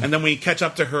since. And then we catch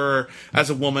up to her as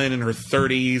a woman in her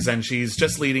 30s, and she's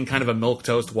just leading kind of a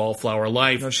milquetoast wallflower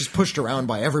life. She's pushed around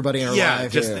by everybody in her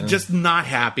life. Just not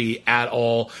happy at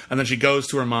all. And then she goes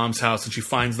to her mom's house, and she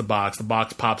finds the box. The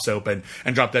box pops open,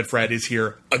 and Drop Dead Fred is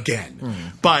here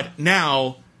again. But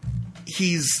now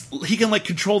he can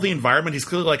control the environment. He's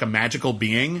clearly like a magical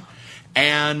being,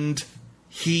 and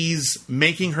he's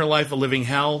making her life a living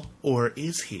hell, or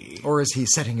is he? Or is he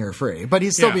setting her free? But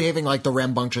he's still behaving like the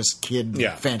rambunctious kid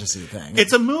fantasy thing.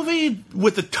 It's a movie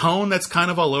with a tone that's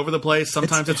kind of all over the place.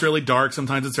 Sometimes it's really dark.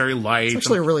 Sometimes it's very light. It's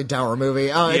actually a really dour movie.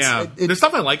 There's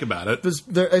stuff I like about it.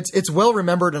 It's well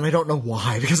remembered, and I don't know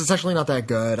why, because it's actually not that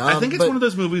good. I think it's one of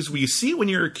those movies where you see it when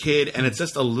you're a kid, and it's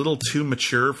just a little too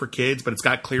mature for kids, but it's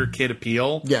got clear kid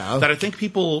appeal. Yeah. That I think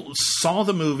people saw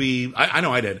the movie. I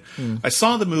know I did. I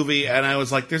saw the movie, and I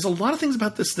was like, there's a lot of things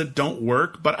about this that don't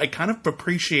work, but I kind of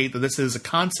appreciate that this is a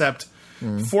concept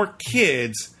for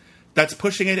kids that's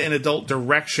pushing it in adult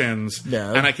directions,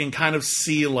 and I can kind of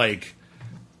see like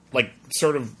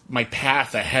sort of my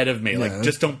path ahead of me.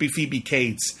 Just don't be Phoebe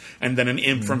Cates, and then an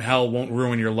imp from hell won't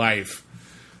ruin your life.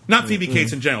 Not Phoebe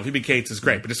Cates in general. Phoebe Cates is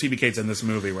great, but just Phoebe Cates in this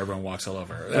movie where everyone walks all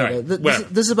over her.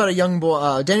 This is about a young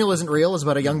boy. Daniel Isn't Real is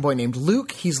about a young boy named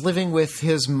Luke. He's living with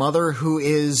his mother, who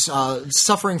is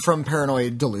suffering from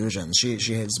paranoid delusions. She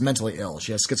is mentally ill.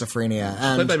 She has schizophrenia.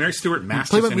 And played by Mary Stuart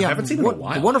Masterson. I haven't seen her in a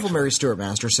while. The wonderful Mary Stuart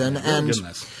Masterson.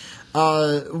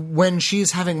 When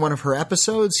she's having one of her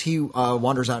episodes, he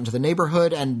wanders out into the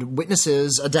neighborhood and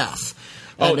witnesses a death.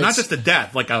 Oh, not just a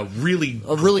death, like a really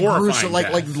gruesome,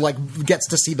 death. like gets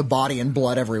to see the body and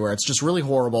blood everywhere. It's just really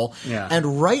horrible. Yeah.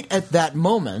 And right at that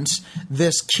moment,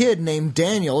 this kid named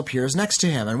Daniel appears next to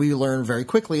him, and we learn very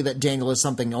quickly that Daniel is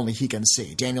something only he can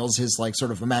see. Daniel's his sort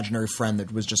of imaginary friend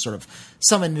that was just sort of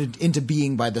summoned into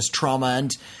being by this trauma,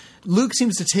 and Luke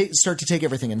seems to start to take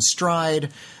everything in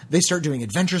stride. They start doing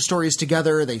adventure stories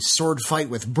together. They sword fight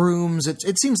with brooms.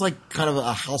 It seems like kind of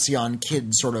a halcyon kid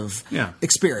sort of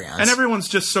experience. And everyone's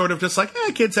just sort of just like,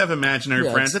 kids have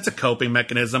imaginary friends. It's a coping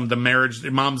mechanism. The marriage,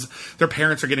 their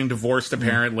parents are getting divorced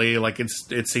apparently.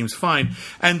 It seems fine.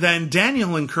 And then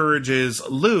Daniel encourages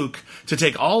Luke to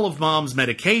take all of mom's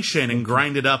medication and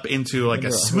grind it up into a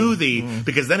smoothie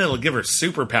because then it'll give her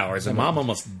superpowers. And mom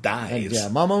almost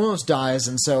dies. Mom almost dies.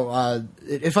 And so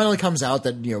it finally comes out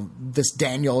that this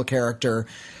Daniel character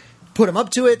put him up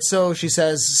to it. So she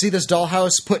says, "See this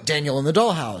dollhouse? Put Daniel in the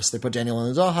dollhouse." They put Daniel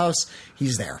in the dollhouse.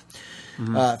 He's there.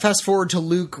 Fast forward to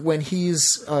Luke when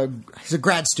he's a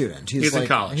grad student. He's in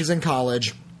college. He's in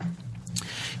college.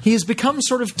 He's become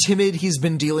sort of timid. He's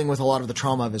been dealing with a lot of the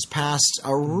trauma of his past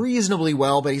reasonably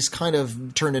well, but he's kind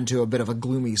of turned into a bit of a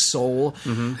gloomy soul.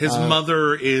 His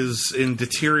mother is in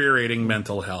deteriorating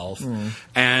mental health,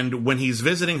 and when he's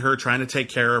visiting her, trying to take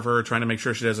care of her, trying to make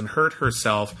sure she doesn't hurt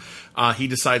herself, he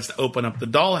decides to open up the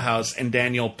dollhouse, and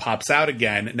Daniel pops out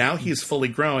again. Now he's fully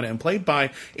grown and played by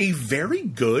a very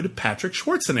good Patrick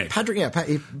Schwarzenegger.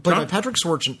 Played by Patrick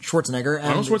Schwarzenegger.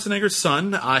 Arnold Schwarzenegger's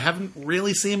son. I haven't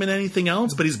really seen him in anything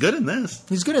else, but he's good in this.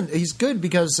 He's good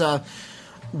because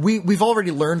we've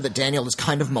already learned that Daniel is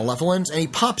kind of malevolent, and he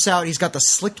pops out. He's got the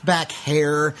slicked back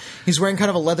hair. He's wearing kind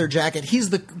of a leather jacket. He's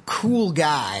the cool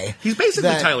guy. He's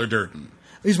basically Tyler Durden.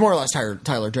 He's more or less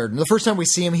Tyler Durden. The first time we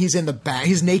see him, he's in the bath.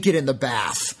 He's naked in the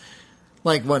bath,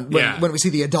 like when we see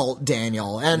the adult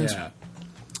Daniel. And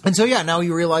so now he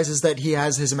realizes that he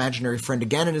has his imaginary friend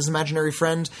again, and his imaginary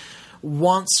friend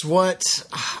wants what...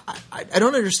 I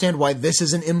don't understand why this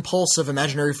is an impulse of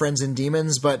imaginary friends and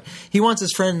demons, but he wants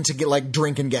his friend to get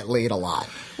drink and get laid a lot.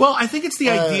 Well, I think it's the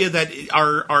idea that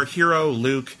our hero,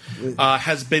 Luke,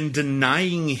 has been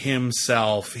denying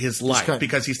himself his life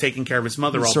because he's taking care of his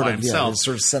mother all by himself. His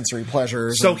sort of sensory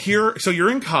pleasures. So you're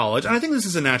in college, and I think this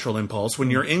is a natural impulse. When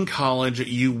you're in college,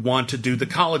 you want to do the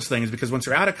college things, because once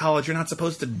you're out of college, you're not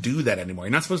supposed to do that anymore.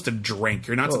 You're not supposed to drink.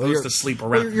 You're not supposed to sleep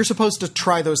around. You're supposed to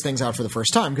try those things out for the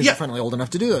first time, because you're finally old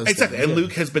enough to do those Exactly. things. And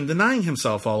Luke has been denying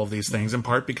himself all of these things, in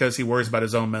part because he worries about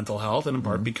his own mental health, and in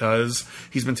part because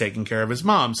he's been taking care of his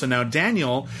mom. So now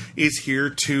Daniel is here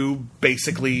to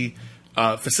basically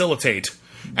facilitate,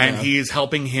 and he is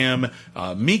helping him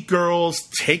meet girls,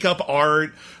 take up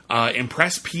art,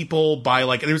 impress people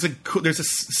by there's a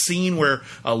scene where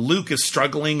Luke is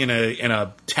struggling in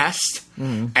a test,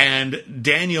 and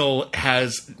Daniel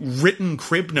has written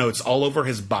crib notes all over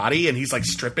his body, and he's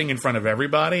stripping in front of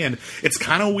everybody, and it's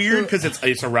kind of weird because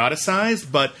it's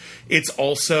eroticized, but it's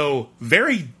also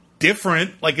very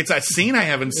different. It's a scene I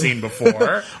haven't seen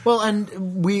before. Well,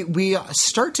 and we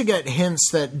start to get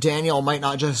hints that Daniel might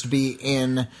not just be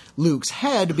in Luke's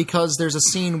head, because there's a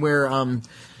scene where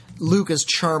Luke is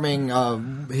charming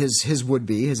his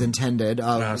would-be, his intended.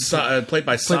 Played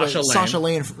by Sasha Lane. Sasha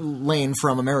Lane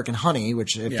from American Honey,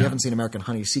 which if you haven't seen American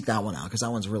Honey, seek that one out, because that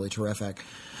one's really terrific.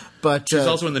 But she's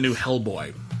also in the new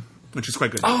Hellboy, which is quite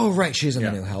good. Oh, right, she's in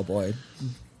the new Hellboy.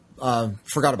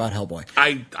 Forgot about Hellboy.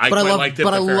 I liked it.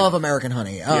 But I love American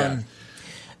Honey.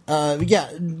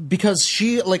 Because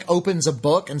she opens a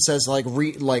book and says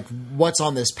what's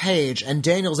on this page, and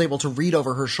Daniel's able to read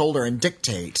over her shoulder and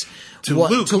dictate to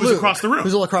Luke, who's across the room.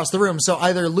 Who's across the room. So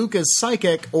either Luke is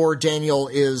psychic, or Daniel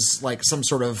is some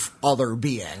sort of other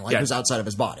being, who's outside of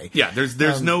his body. Yeah,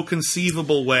 there's no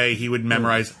conceivable way he would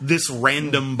memorize this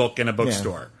random book in a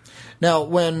bookstore. Now,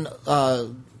 when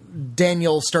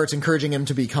Daniel starts encouraging him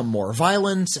to become more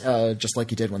violent, just like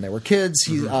he did when they were kids.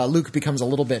 Luke becomes a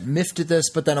little bit miffed at this,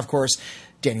 but then, of course,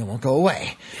 Daniel won't go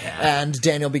away. Yeah. And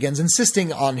Daniel begins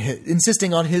insisting on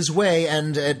his way,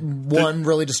 and at one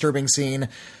really disturbing scene,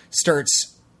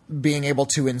 starts being able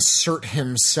to insert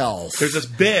himself. There's this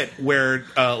bit where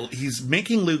he's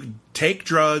making Luke take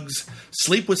drugs,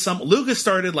 sleep with some... Luke has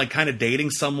started, kind of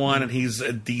dating someone, and he's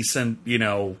a decent,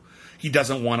 he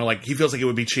doesn't want to, he feels like it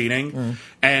would be cheating.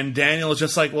 And Daniel is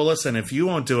just well, listen, if you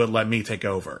won't do it, let me take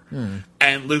over.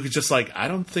 And Luke is just I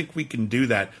don't think we can do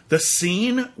that. The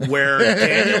scene where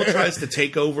Daniel tries to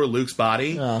take over Luke's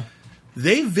body,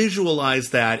 they visualize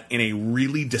that in a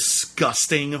really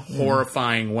disgusting,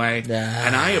 horrifying way.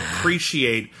 And I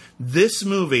appreciate this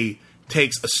movie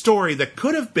takes a story that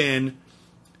could have been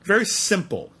very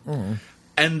simple.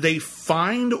 And they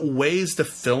find ways to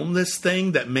film this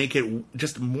thing that make it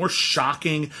just more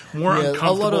shocking, more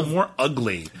uncomfortable, more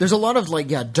ugly. There's a lot of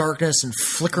darkness and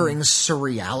flickering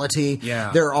surreality.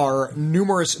 Yeah. There are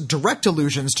numerous direct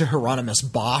allusions to Hieronymus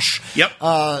Bosch. Yep.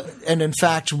 And in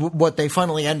fact, what they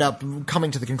finally end up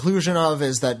coming to the conclusion of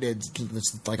is that it's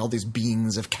all these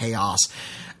beings of chaos.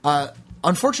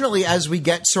 Unfortunately, as we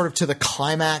get sort of to the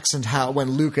climax and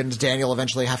when Luke and Daniel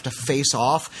eventually have to face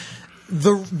off,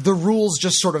 the rules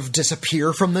just sort of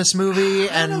disappear from this movie,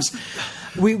 and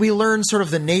we learn sort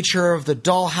of the nature of the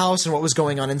dollhouse and what was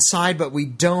going on inside, but we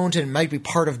don't, and it might be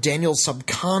part of Daniel's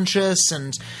subconscious,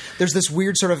 and there's this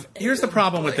weird sort of... Here's the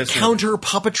problem with this counter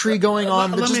puppetry going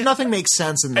on. Nothing makes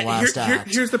sense in the last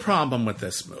act. Here's the problem with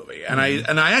this movie, and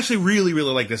I actually really,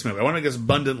 really like this movie. I want to make this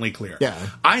abundantly clear. Yeah.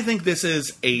 I think this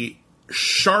is a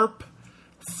sharp,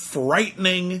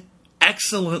 frightening,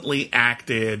 excellently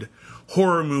acted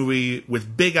horror movie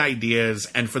with big ideas,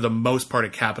 and for the most part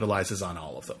it capitalizes on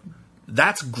all of them.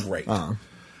 That's great.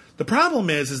 The problem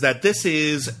is that this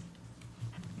is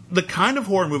the kind of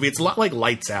horror movie, it's a lot like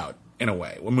Lights Out in a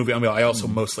way, a movie I also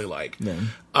mostly like.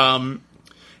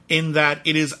 In that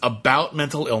it is about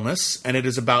mental illness, and it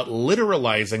is about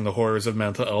literalizing the horrors of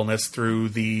mental illness through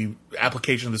the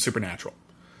application of the supernatural.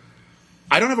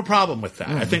 I don't have a problem with that.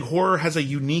 I think horror has a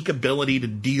unique ability to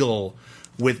deal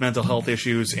with mental health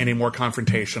issues in a more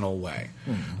confrontational way.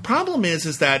 Problem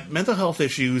is that mental health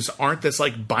issues aren't this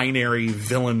binary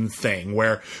villain thing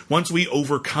where once we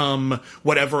overcome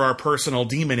whatever our personal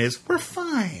demon is, we're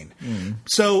fine.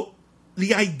 So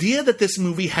the idea that this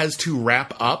movie has to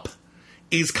wrap up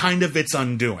is kind of its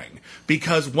undoing,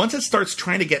 because once it starts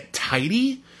trying to get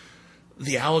tidy,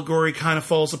 the allegory kind of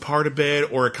falls apart a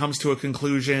bit, or it comes to a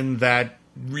conclusion that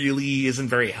really isn't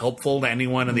very helpful to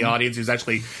anyone in the audience who's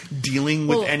actually dealing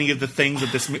with any of the things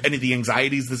that any of the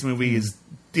anxieties this movie is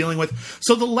dealing with.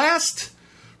 So the last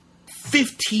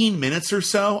 15 minutes or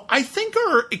so, I think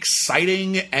are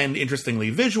exciting and interestingly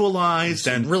visualized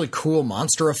and really cool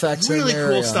monster effects. Really in there,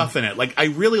 cool stuff in it. Like, I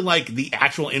really like the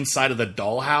actual inside of the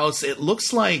dollhouse. It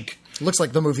looks like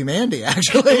the movie Mandy,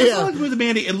 actually. It looks like the movie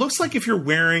Mandy. It looks like if you're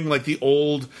wearing like the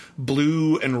old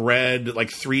blue and red like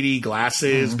 3D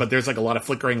glasses, but there's like a lot of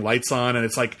flickering lights on, and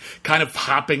it's like kind of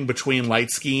hopping between light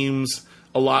schemes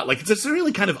a lot. Like, it's just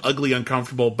really kind of ugly,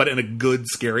 uncomfortable, but in a good,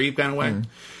 scary kind of way.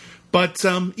 But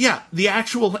the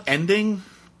actual ending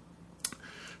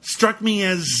struck me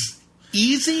as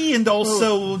easy and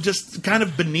also just kind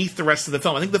of beneath the rest of the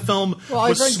film. I think the film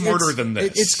was smarter than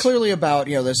this. It's clearly about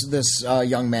this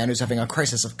young man who's having a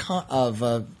crisis of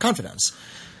confidence,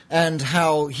 and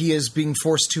how he is being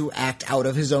forced to act out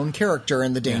of his own character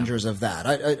and the dangers of that.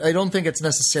 I don't think it's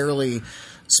necessarily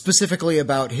specifically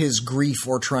about his grief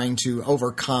or trying to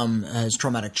overcome his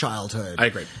traumatic childhood. I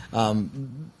agree.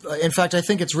 In fact, I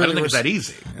think it's really... I don't think it's that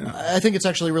easy. I think it's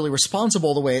actually really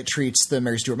responsible the way it treats the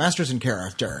Mary Stuart Masterson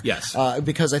character. Yes.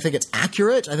 Because I think it's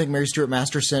accurate. I think Mary Stuart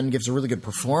Masterson gives a really good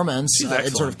performance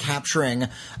in sort of capturing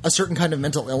a certain kind of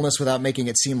mental illness without making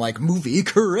it seem like movie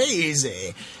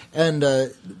crazy. And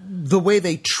the way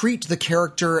they treat the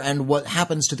character and what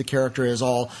happens to the character is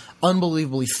all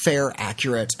unbelievably fair,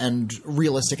 accurate, and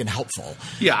realistic and helpful.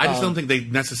 Yeah, I just don't think they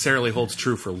necessarily holds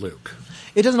true for Luke.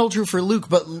 It doesn't hold true for Luke,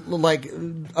 but, like,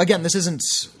 again, this isn't...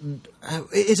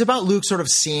 It's about Luke sort of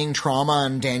seeing trauma,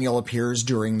 and Daniel appears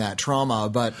during that trauma,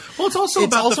 but... Well, it's also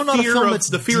about also the not fear a film of, that's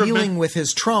the fear dealing with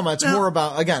his trauma. It's more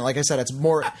about, again, like I said, it's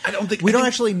more... We don't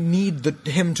actually need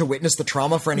him to witness the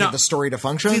trauma for any of the story to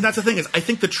function. See, that's the thing, is I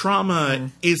think the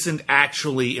trauma isn't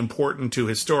actually important to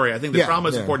his story. I think the trauma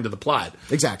is important to the plot.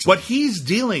 Exactly. What he's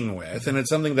dealing with, and it's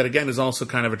something that, again, is also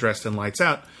kind of addressed in Lights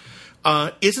Out,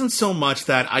 isn't so much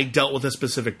that I dealt with a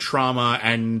specific trauma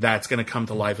and that's going to come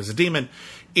to life as a demon.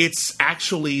 It's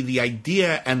actually the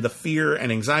idea and the fear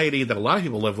and anxiety that a lot of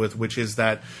people live with, which is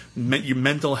that your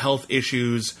mental health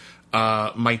issues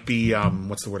might be,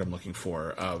 what's the word I'm looking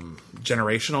for?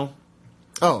 Generational?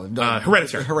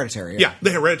 Hereditary. Hereditary. Yeah,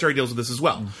 the Hereditary deals with this as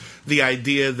well. The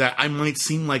idea that I might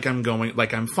seem like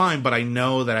I'm fine, but I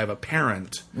know that I have a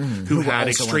parent who had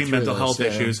extreme mental health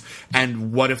issues,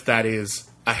 and what if that is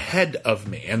ahead of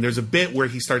me? And there's a bit where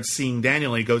he starts seeing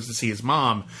Daniel, and he goes to see his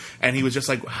mom, and he was just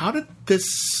like, how did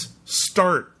this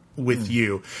start with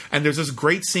you? And there's this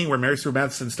great scene where Mary Stuart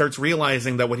Masterson starts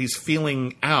realizing that what he's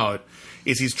feeling out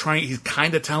is he's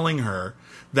kind of telling her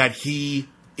that he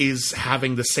is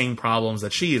having the same problems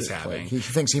that she is having. He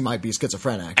thinks he might be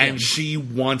schizophrenic. And she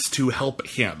wants to help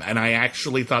him. And I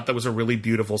actually thought that was a really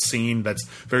beautiful scene that's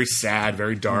very sad,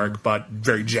 very dark, but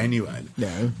very genuine.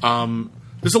 Yeah.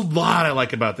 There's a lot I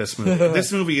like about this movie.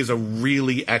 This movie is a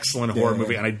really excellent horror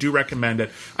movie, and I do recommend it.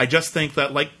 I just think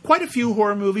that, like quite a few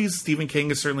horror movies, Stephen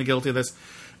King is certainly guilty of this.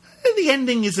 The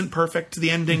ending isn't perfect. The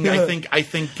ending, I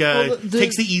think,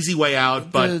 takes the easy way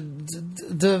out. But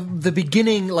the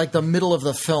beginning, like the middle of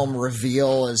the film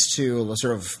reveal as to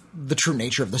sort of the true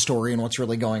nature of the story and what's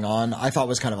really going on, I thought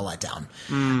was kind of a letdown.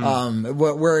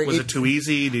 Was it too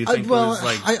easy? Do you think?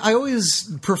 I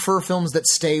always prefer films that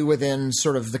stay within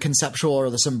sort of the conceptual or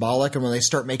the symbolic, and when they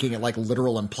start making it like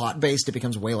literal and plot based, it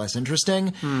becomes way less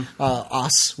interesting.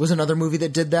 Us was another movie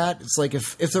that did that. It's like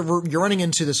if you're running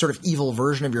into this sort of evil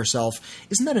version of yourself,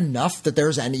 isn't that enough that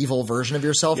there's an evil version of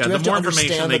yourself? Yeah, Do we have the more to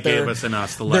information understand they that gave us in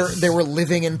Us, the less they were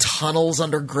living in tunnels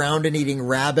underground and eating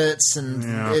rabbits,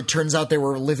 and it turns out they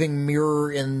were living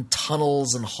mirror in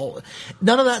tunnels and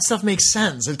none of that stuff makes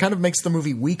sense. It kind of makes the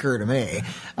movie weaker to me.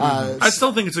 I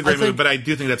still think it's a great movie, but I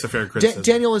do think that's a fair criticism.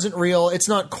 Daniel isn't real. It's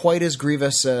not quite as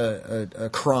grievous a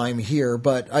crime here,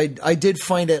 but I did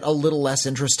find it a little less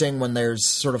interesting when there's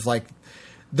sort of like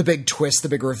the big twist, the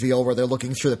big reveal where they're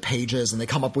looking through the pages and they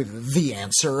come up with the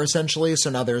answer, essentially. So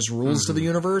now there's rules to the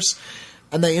universe.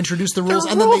 And they introduce the rules,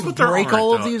 and then they break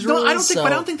all of these rules. I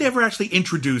don't think they ever actually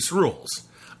introduce rules.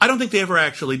 I don't think they ever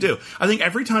actually do. I think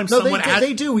every time someone adds...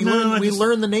 they do. We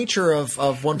learn the nature of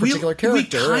one particular character. We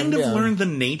kind of learn the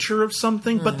nature of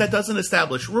something, but that doesn't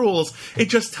establish rules. It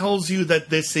just tells you that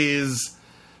this is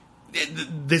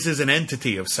an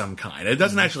entity of some kind. It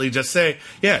doesn't actually just say,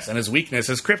 yes, and his weakness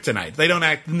is kryptonite. They don't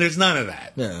act... There's none of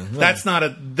that. That's not a...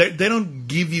 They don't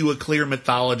give you a clear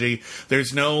mythology.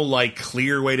 There's no, like,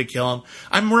 clear way to kill him.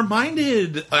 I'm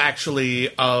reminded,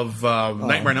 actually, of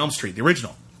Nightmare on Elm Street, the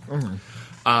original.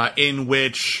 In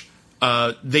which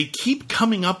they keep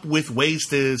coming up with ways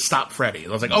to stop Freddy. I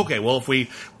was like, okay, well, if we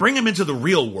bring him into the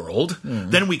real world,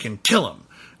 then we can kill him.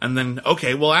 And then,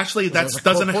 okay, well, actually, that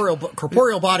doesn't...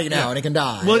 corporeal body now, and he can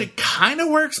die. Well, it kind of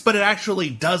works, but it actually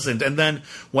doesn't. And then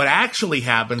what actually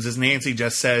happens is Nancy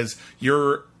just says,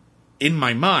 you're in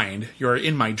my mind, you're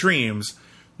in my dreams,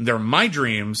 they're my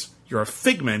dreams, you're a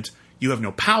figment, you have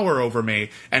no power over me,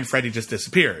 and Freddy just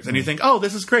disappears. And you think, oh,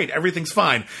 this is great, everything's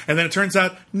fine. And then it turns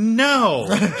out, no,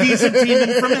 he's a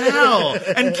demon from hell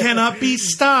and cannot be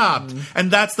stopped.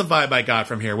 And that's the vibe I got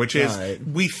from here, which is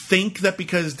we think that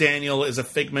because Daniel is a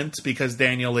figment, because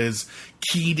Daniel is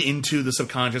keyed into the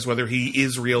subconscious, whether he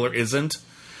is real or isn't,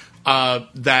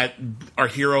 that our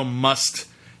hero must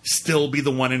still be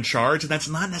the one in charge, and that's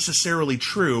not necessarily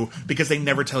true because they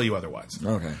never tell you otherwise.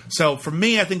 Okay. So for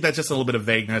me, I think that's just a little bit of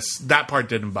vagueness. That part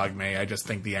didn't bug me. I just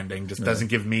think the ending just doesn't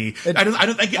give me. I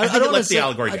think it lets the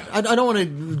allegory down. I don't want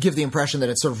to give the impression that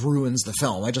it sort of ruins the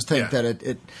film. I just think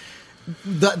that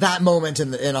that moment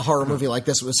in a horror movie like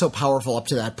this was so powerful up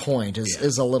to that point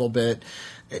is a little bit.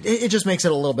 It just makes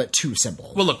it a little bit too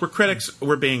simple. Well, look, we're critics.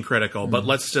 We're being critical, but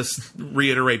let's just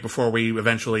reiterate before we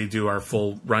eventually do our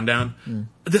full rundown.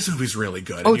 This movie's really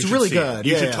good. Oh, it's really good.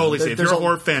 You should totally see it. If you're a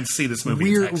horror fan, see this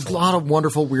movie. A lot of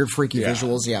wonderful, weird, freaky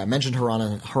visuals. Yeah, I mentioned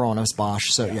Hieronymus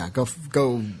Bosch. So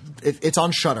go. It's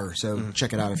on Shudder, so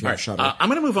check it out if you have Shudder. I'm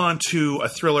going to move on to a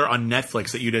thriller on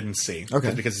Netflix that you didn't see.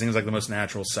 Okay. Because it seems like the most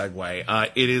natural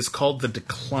segue. It is called The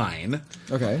Decline.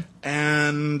 Okay.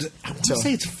 And I want to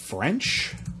say it's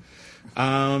French.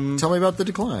 Tell me about The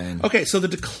Decline. Okay, so The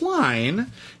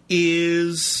Decline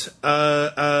is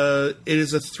it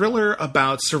is a thriller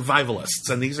about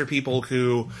survivalists, and these are people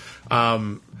who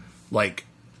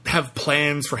have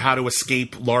plans for how to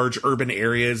escape large urban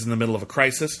areas in the middle of a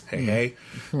crisis.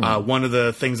 One of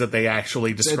the things that they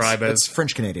actually describe it's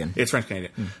French Canadian. It's French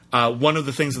Canadian. One of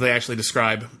the things that they actually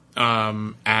describe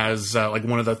as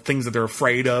one of the things that they're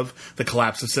afraid of, the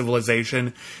collapse of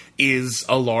civilization, is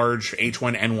a large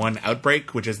H1N1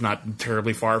 outbreak, which is not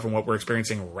terribly far from what we're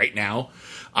experiencing right now.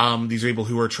 These are people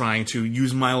who are trying to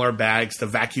use Mylar bags to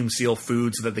vacuum seal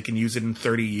food so that they can use it in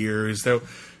 30 years.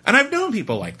 And I've known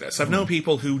people like this. I've known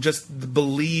people who just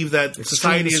believe that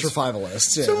society is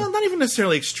survivalists. Yeah. So not even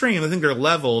necessarily extreme. I think there are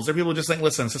levels. There are people who just think,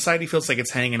 listen, society feels like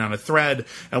it's hanging on a thread,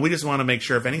 and we just want to make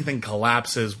sure if anything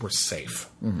collapses, we're safe.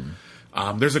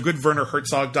 There's a good Werner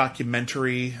Herzog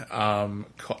documentary.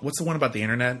 What's the one about the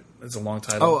internet? It's a long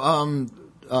title.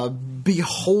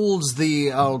 Beholds the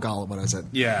what is it?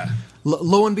 Yeah.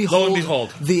 Lo and behold,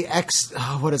 the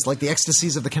the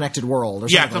ecstasies of the connected world, or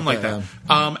something like that.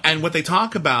 And what they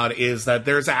talk about is that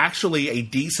there's actually a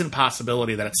decent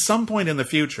possibility that at some point in the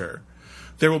future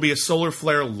there will be a solar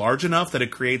flare large enough that it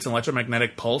creates an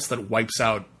electromagnetic pulse that wipes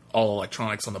out all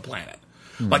electronics on the planet.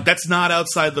 Like, that's not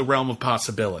outside the realm of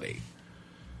possibility.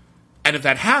 And if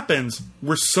that happens,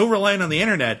 we're so reliant on the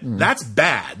internet, that's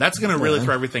bad. That's going to really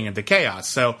throw everything into chaos.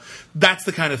 So that's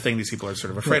the kind of thing these people are sort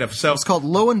of afraid of. So it's called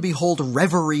Lo and Behold,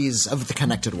 Reveries of the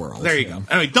Connected World. There you go.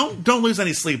 Anyway, don't lose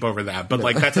any sleep over that. But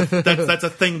that's a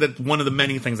thing that one of the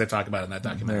many things I talk about in that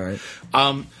documentary.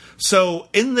 Right. So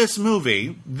in this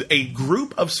movie, a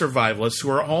group of survivalists who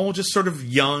are all just sort of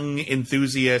young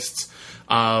enthusiasts,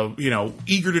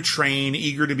 eager to train,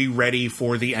 eager to be ready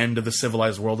for the end of the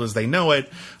civilized world as they know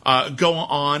it, go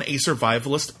on a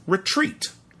survivalist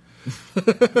retreat.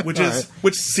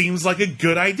 Which seems like a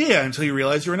good idea until you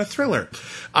realize you're in a thriller.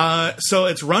 So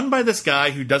it's run by this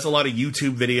guy who does a lot of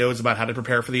YouTube videos about how to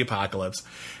prepare for the apocalypse,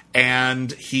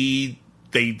 and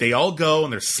They all go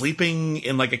and they're sleeping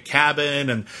in like a cabin,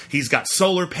 and he's got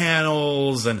solar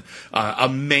panels and a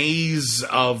maze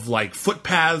of like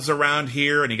footpaths around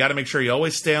here, and you got to make sure you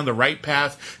always stay on the right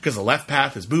path because the left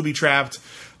path is booby trapped.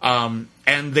 And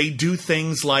they do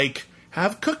things like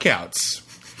have cookouts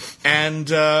and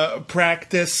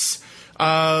practice.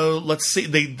 Let's see.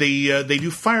 They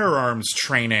do firearms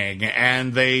training,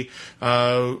 and they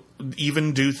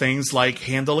even do things like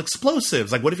handle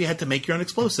explosives. Like, what if you had to make your own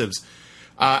explosives?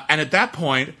 And at that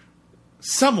point,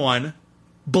 someone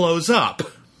blows up.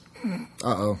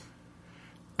 Uh-oh.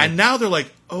 And now they're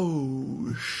like,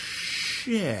 oh,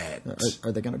 shit.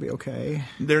 Are they going to be okay?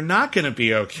 They're not going to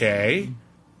be okay.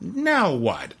 Now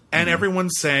what? And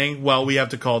everyone's saying, well, we have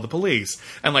to call the police.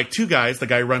 And like two guys, the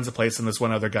guy who runs the place and this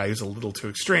one other guy who's a little too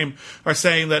extreme, are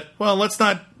saying that, well, let's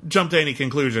not jump to any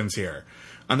conclusions here.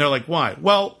 And they're like, why?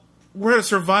 Well, we're at a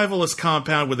survivalist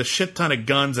compound with a shit ton of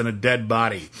guns and a dead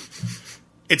body.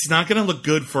 It's not going to look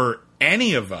good for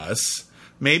any of us.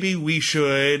 Maybe we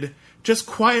should just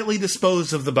quietly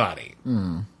dispose of the body.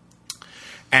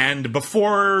 And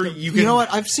before you can... You know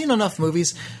what? I've seen enough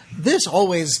movies. This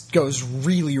always goes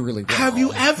really, really well. Have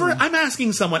you ever... I'm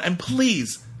asking someone, and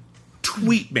please,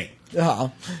 tweet me.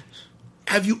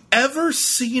 Have you ever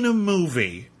seen a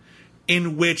movie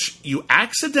in which you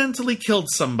accidentally killed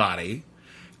somebody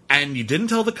and you didn't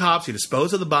tell the cops, you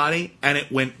disposed of the body, and it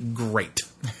went great.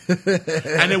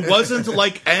 And it wasn't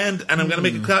like, and I'm going to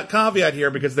make a caveat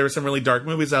here because there are some really dark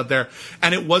movies out there,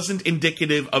 and it wasn't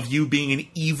indicative of you being an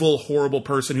evil, horrible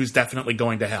person who's definitely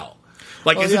going to hell.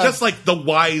 Like, is it just like the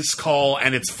wise call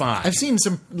and it's fine? I've seen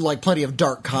some, like, plenty of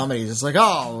dark comedies. It's like,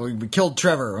 oh, we killed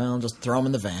Trevor. Well, just throw him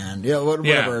in the van.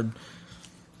 Whatever.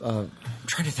 I'm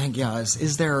trying to think,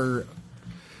 is there...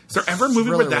 Is there ever a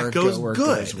movie where that goes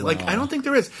good? Well. Like, I don't think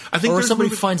there is. I think or somebody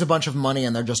finds a bunch of money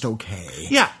and they're just okay.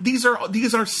 Yeah, these are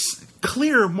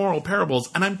clear moral parables,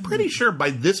 and I'm pretty sure by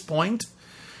this point,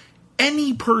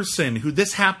 any person who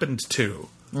this happened to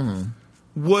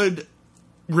would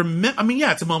remember. I mean,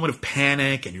 yeah, it's a moment of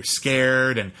panic, and you're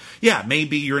scared, and yeah,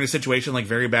 maybe you're in a situation like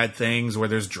Very Bad Things where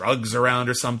there's drugs around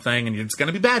or something, and it's going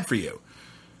to be bad for you.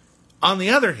 On the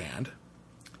other hand,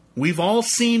 we've all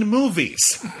seen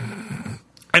movies.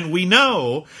 And we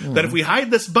know that if we hide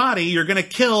this body, you're going to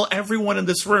kill everyone in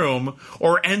this room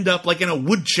or end up like in a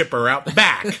wood chipper out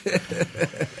back.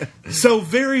 So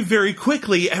very, very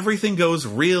quickly, everything goes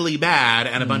really bad,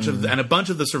 and a bunch of the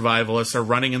survivalists are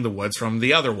running in the woods from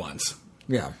the other ones.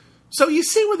 Yeah. So you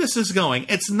see where this is going.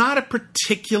 It's not a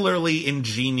particularly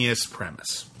ingenious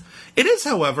premise. It is,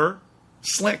 however,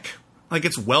 slick. Like,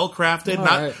 it's well crafted,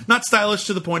 not stylish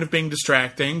to the point of being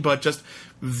distracting, but just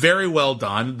very well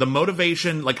done. The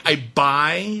motivation, like, I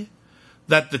buy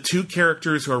that the two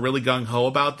characters who are really gung-ho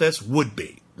about this would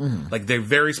be. Like, they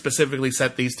very specifically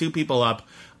set these two people up.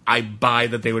 I buy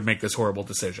that they would make this horrible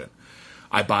decision.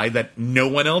 I buy that no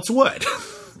one else would.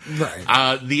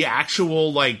 Right. The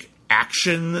actual, like,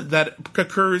 action that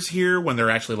occurs here when they're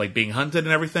actually like being hunted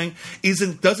and everything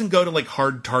doesn't go to like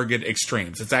hard target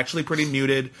extremes. It's actually pretty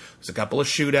muted. There's a couple of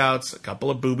shootouts, a couple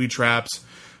of booby traps,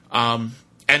 and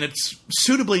it's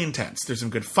suitably intense. There's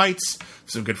some good fights,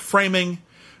 some good framing.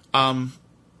 I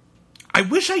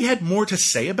wish I had more to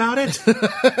say about it.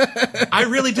 I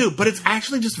really do, but it's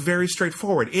actually just very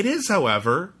straightforward. It is,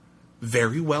 however,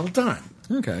 very well done.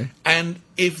 Okay. And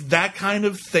if that kind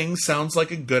of thing sounds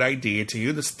like a good idea to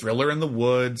you, this thriller in the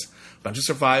woods, a bunch of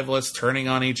survivalists turning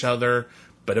on each other,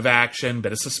 bit of action,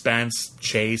 bit of suspense,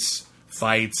 chase,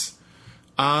 fights,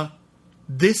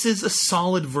 this is a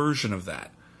solid version of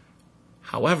that.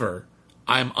 However,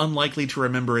 I'm unlikely to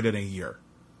remember it in a year.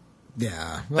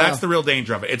 Yeah. Well, that's the real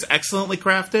danger of it. It's excellently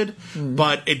crafted,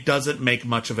 but it doesn't make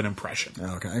much of an impression.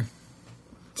 Okay.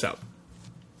 So...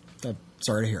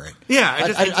 Sorry to hear it.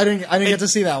 Yeah, I didn't get to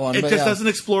see that one. It just doesn't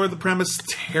explore the premise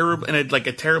in a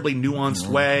terribly nuanced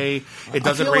way. It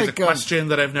doesn't raise a question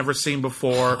that I've never seen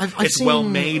before. It's well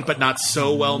made, but not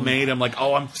so well made. I'm like,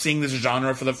 I'm seeing this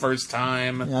genre for the first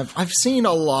time. Yeah, I've seen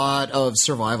a lot of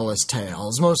survivalist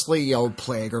tales, mostly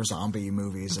plague or zombie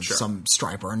movies of some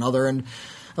stripe or another, and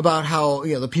about how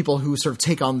the people who sort of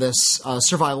take on this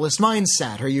survivalist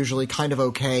mindset are usually kind of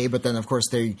okay, but then of course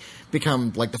they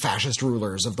become like the fascist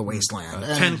rulers of the wasteland.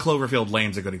 10 Cloverfield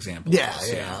Lane's a good example.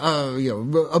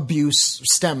 Abuse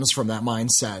stems from that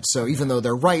mindset. So even though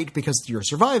they're right because you're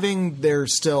surviving, they're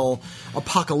still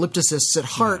apocalypticists at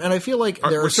heart. And I feel like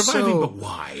we're surviving, but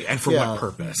why and for what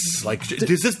purpose? Like, are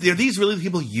these really the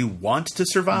people you want to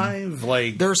survive?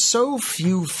 Like, there's so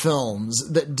few films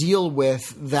that deal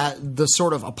with the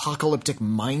sort of apocalyptic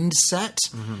mindset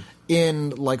in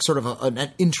like sort of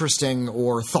an interesting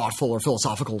or thoughtful or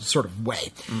philosophical sort of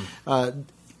way.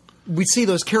 We see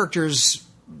those characters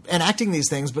enacting these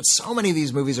things, but so many of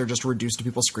these movies are just reduced to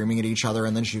people screaming at each other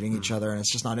and then shooting each other, and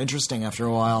it's just not interesting after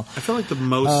a while. I feel like the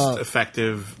most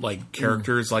effective like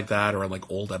characters like that are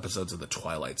like old episodes of The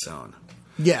Twilight Zone.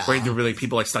 Yeah, where they're really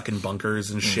people like stuck in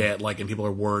bunkers and shit, like, and people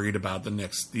are worried about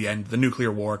the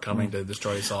nuclear war coming to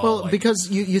destroy us all. Well, because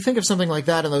you think of something like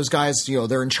that, and those guys,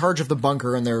 they're in charge of the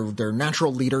bunker, and they're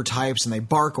natural leader types, and they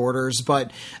bark orders, but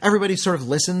everybody sort of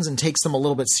listens and takes them a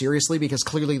little bit seriously because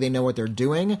clearly they know what they're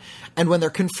doing. And when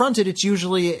they're confronted, it's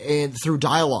usually through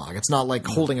dialogue. It's not like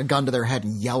holding a gun to their head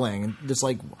and yelling. It's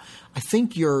like, I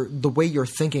think the way you're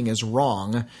thinking is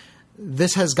wrong.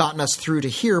 This has gotten us through to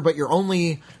here, but you're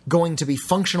only going to be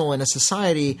functional in a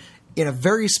society in a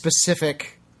very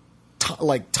specific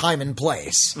time and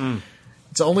place.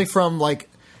 It's only from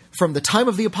the time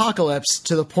of the apocalypse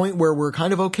to the point where we're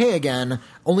kind of okay again,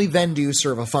 only then do you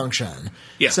serve a function.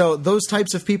 Yeah. So those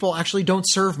types of people actually don't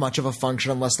serve much of a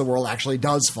function unless the world actually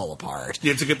does fall apart.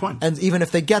 Yeah, it's a good point. And even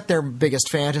if they get their biggest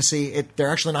fantasy,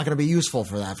 they're actually not going to be useful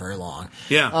for that very long.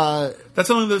 Yeah. That's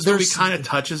something this movie kind of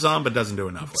touches on, but doesn't do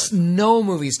enough with. No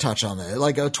movies touch on this.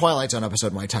 Like a Twilight Zone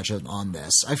episode might touch on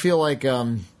this. I feel like,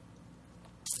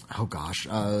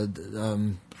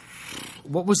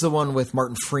 what was the one with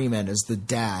Martin Freeman as the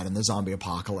dad in the zombie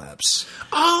apocalypse?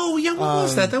 Oh, yeah, what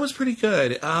was that? That was pretty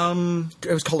good. It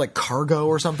was called like Cargo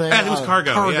or something. Yeah, it was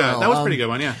Cargo. Yeah, that was a pretty good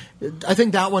one, yeah. I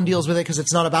think that one deals with it because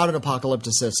it's not about an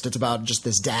apocalypticist. It's about just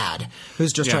this dad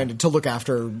who's just trying to look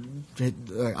after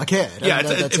a kid. Yeah,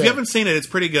 if you haven't seen it, it's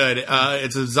pretty good.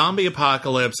 It's a zombie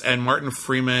apocalypse, and Martin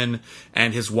Freeman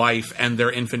and his wife and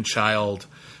their infant child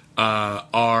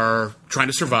are trying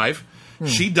to survive.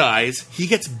 She dies. He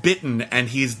gets bitten, and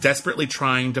he's desperately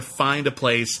trying to find a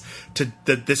place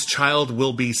that this child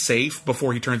will be safe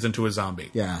before he turns into a zombie.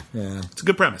 Yeah. It's a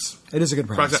good premise. It is a good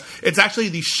premise. It's actually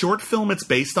the short film it's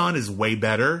based on is way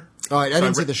better. Oh, I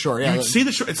didn't see the short. Yeah, you see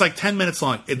the short. It's like 10 minutes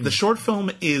long. The short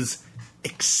film is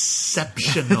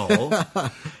exceptional,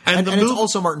 and it's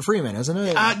also Martin Freeman, isn't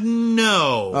it?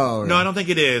 No, no, I don't think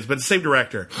it is, but it's the same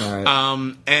director. All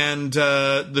right. And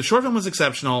the short film was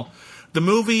exceptional. The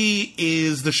movie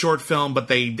is the short film, but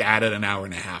they added an hour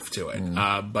and a half to it.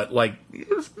 But like,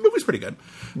 the movie's pretty good.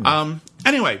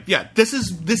 Anyway, yeah, this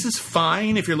is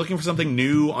fine if you're looking for something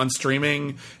new on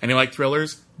streaming and you like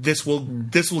thrillers. This will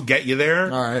get you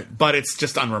there. All right, but it's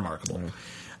just unremarkable.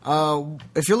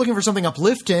 If you're looking for something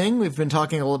uplifting, we've been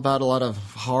talking about a lot of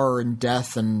horror and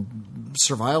death and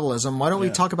survivalism. Why don't we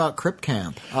talk about Crypt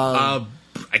Camp?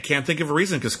 I can't think of a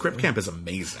reason because Crypt Camp is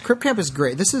amazing. Crypt Camp is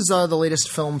great. This is the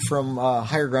latest film from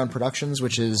Higher Ground Productions,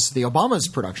 which is the Obama's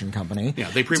production company.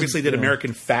 Yeah, they previously did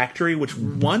American Factory, which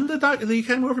won the Academy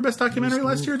Award for Best Documentary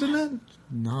last year, didn't it?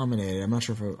 Nominated. I'm not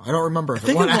sure if I don't remember if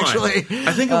it won, actually.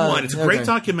 I think it won. It's a great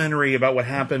documentary about what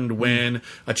happened when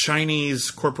a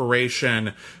Chinese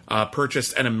corporation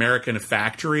purchased an American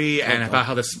factory and about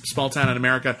how this small town in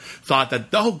America thought that,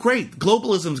 oh, great,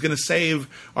 globalism is going to save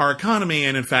our economy.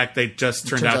 And in fact, they just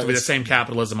turned out to be the same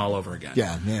capitalism all over again.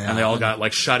 Yeah. And they all got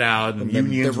like shut out and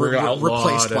unions were outlawed.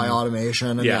 Replaced by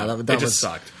automation. And that just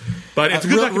sucked. But it's a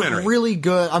good documentary. Really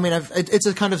good. I mean, it's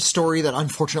a kind of story that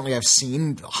unfortunately I've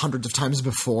seen hundreds of times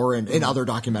before in other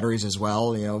documentaries as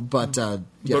well. But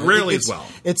rarely as well.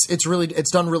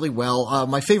 It's done really well.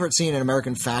 My favorite scene in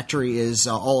American Factory is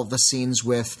all of the scenes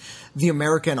with the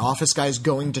American office guys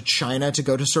going to China to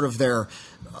go to sort of their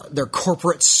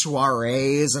corporate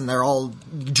soirees, and they're all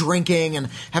drinking and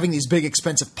having these big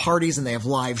expensive parties, and they have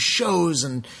live shows,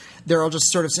 and they're all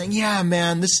just sort of saying, yeah,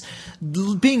 man, this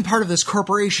being part of this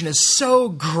corporation is so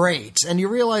great. And you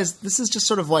realize this is just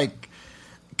sort of like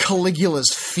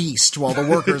Caligula's feast while the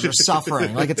workers are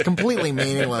suffering. Like, it's completely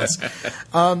meaningless.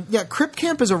 Crypt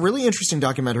Camp is a really interesting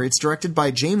documentary. It's directed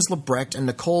by James Lebrecht and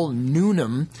Nicole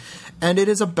Newnham, and it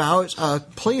is about a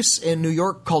place in New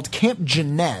York called Camp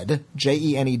Jened,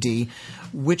 Jened,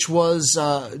 which was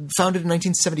founded in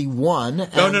 1971. No,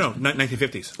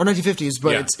 1950s. Or 1950s,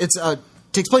 but it's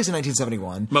takes place in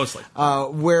 1971. Mostly.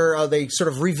 Where they sort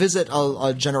of revisit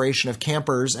a generation of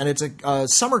campers, and it's a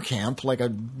summer camp, like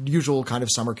a usual kind of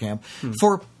summer camp,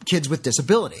 for kids with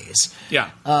disabilities.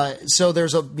 Yeah. So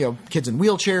there's kids in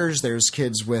wheelchairs, there's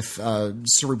kids with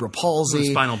cerebral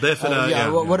palsy. Spinal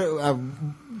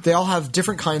bifida. They all have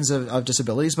different kinds of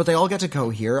disabilities, but they all get to go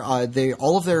here.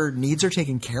 All of their needs are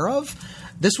taken care of.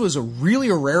 This was really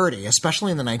a rarity,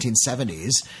 especially in the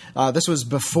 1970s. This was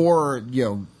before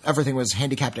everything was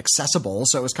handicapped accessible,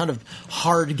 so it was kind of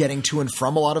hard getting to and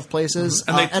from a lot of places.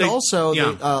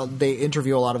 They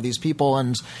interview a lot of these people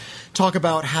and talk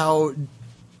about how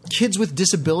kids with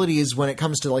disabilities, when it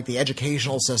comes to like the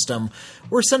educational system,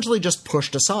 were essentially just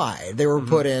pushed aside. They were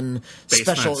put in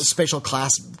special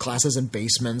classes in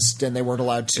basements, and they weren't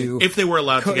allowed to, if they were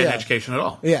allowed to get an education at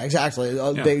all. Yeah, exactly.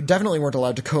 They definitely weren't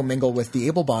allowed to commingle with the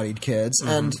able-bodied kids,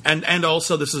 and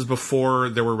also this is before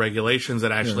there were regulations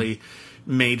that actually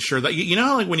made sure that you know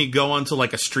how, like, when you go onto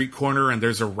like a street corner and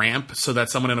there's a ramp so that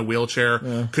someone in a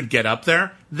wheelchair could get up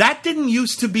there. That didn't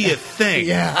used to be a thing.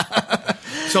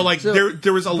 So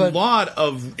there was a lot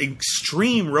of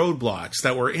extreme roadblocks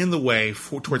that were in the way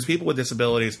towards people with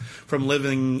disabilities from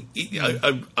living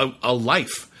a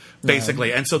life.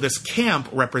 Basically. And so this camp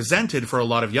represented for a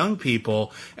lot of young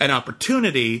people an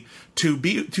opportunity to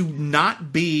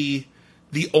not be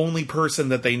the only person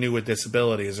that they knew with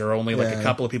disabilities, or only like a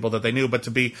couple of people that they knew, but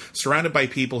to be surrounded by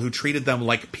people who treated them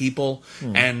like people,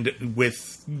 and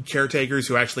with caretakers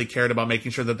who actually cared about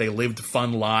making sure that they lived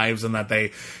fun lives, and that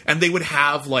they would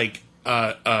have like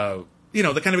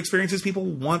the kind of experiences people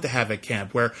want to have at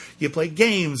camp, where you play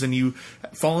games and you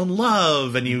fall in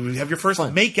love and you have your first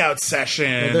makeout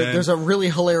session. There's a really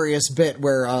hilarious bit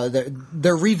where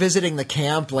they're revisiting the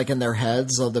camp, like in their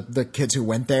heads, the kids who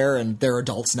went there, and they're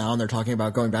adults now, and they're talking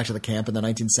about going back to the camp in the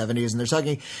 1970s, and they're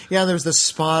talking, there's this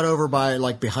spot over by,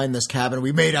 like, behind this cabin,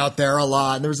 we made out there a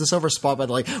lot, and there was this over spot by,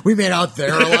 like, we made out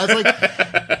there a lot.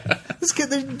 It's like,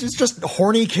 they're just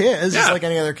horny kids, just like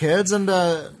any other kids, and.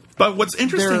 But what's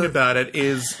interesting about it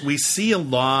is we see a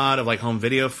lot of like home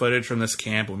video footage from this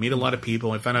camp. We meet a lot of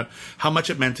people. We find out how much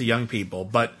it meant to young people.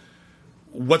 But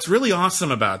what's really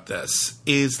awesome about this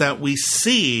is that we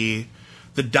see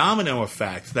the domino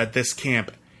effect that this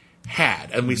camp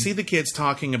had. And we see the kids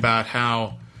talking about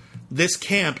how this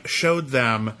camp showed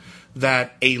them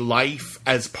that a life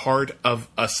as part of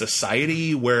a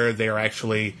society where they're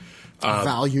actually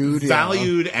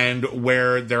valued and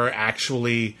where there are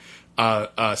actually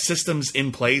systems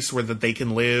in place where that they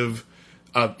can live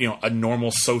a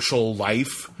normal social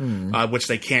life, which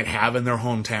they can't have in their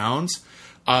hometowns.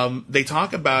 They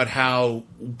talk about how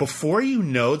before you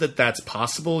know that that's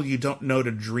possible, you don't know to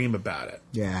dream about it.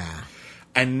 Yeah.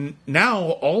 And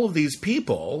now all of these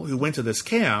people who went to this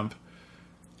camp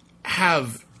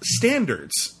have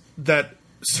standards that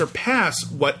surpass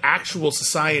what actual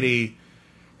society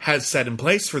has set in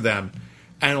place for them.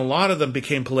 And a lot of them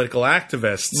became political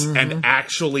activists and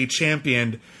actually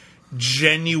championed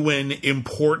genuine,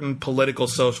 important political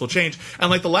social change.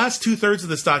 And like the last 2/3 of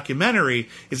this documentary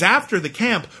is after the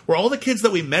camp, where all the kids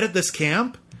that we met at this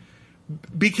camp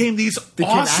became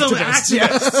awesome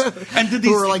activists. And did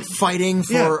these, who were like fighting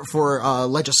for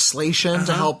legislation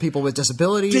to help people with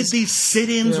disabilities. Did these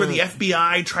sit-ins where the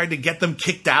FBI tried to get them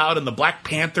kicked out, and the Black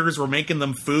Panthers were making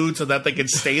them food so that they could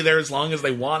stay there as long as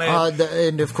they wanted.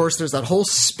 And of course, there's that whole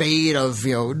spate of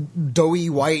doughy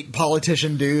white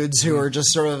politician dudes who are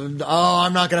just sort of,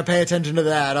 I'm not going to pay attention to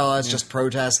that. It's just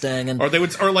protesting. And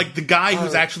or like the guy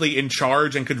who's actually in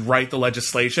charge and could write the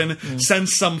legislation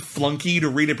sends some flunky to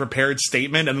read a prepared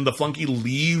statement, and then the flunky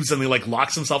leaves and he like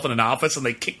locks himself in an office and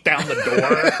they kick down the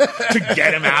door to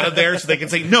get him out of there so they can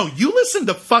say, no, you listen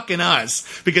to fucking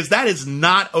us, because that is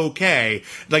not okay.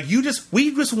 Like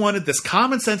we just wanted this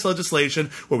common sense legislation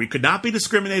where we could not be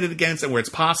discriminated against and where it's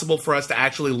possible for us to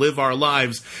actually live our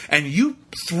lives, and you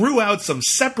threw out some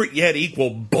separate yet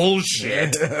equal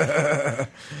bullshit.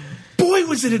 Boy,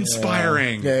 was it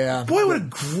inspiring. Yeah. Boy, what a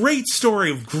great story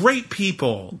of great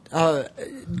people.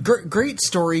 Great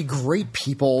story, great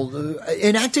people,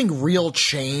 enacting real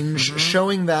change,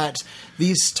 showing that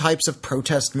these types of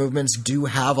protest movements do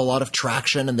have a lot of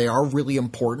traction and they are really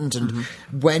important. And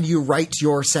when you write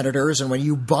your senators and when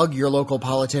you bug your local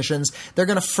politicians, they're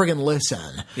going to friggin'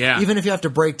 listen. Yeah. Even if you have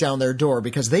to break down their door,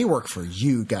 because they work for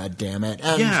you, goddammit.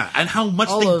 And how much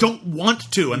they don't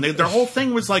want to. And their whole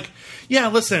thing was like,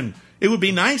 listen, it would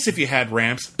be nice if you had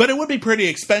ramps, but it would be pretty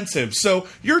expensive. So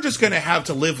you're just going to have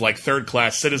to live like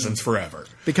third-class citizens forever.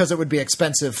 Because it would be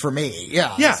expensive for me.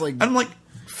 Yeah. Yeah. I'm like,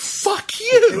 fuck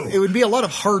you. It would be a lot of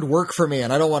hard work for me,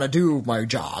 and I don't want to do my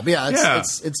job.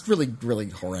 It's really, really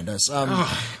horrendous.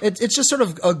 It's just sort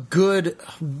of a good,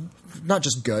 not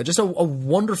just good, just a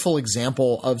wonderful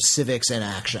example of civics in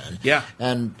action. Yeah.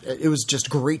 And it was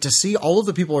just great to see. All of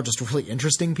the people are just really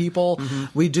interesting people.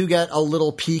 We do get a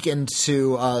little peek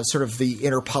into sort of the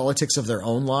inner politics of their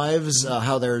own lives,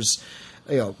 how there's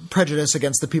prejudice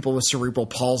against the people with cerebral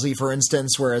palsy, for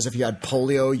instance, whereas if you had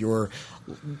polio, you were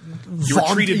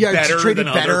treated better than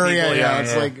other people.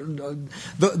 It's like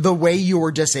the way you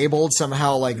were disabled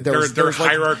somehow, like there was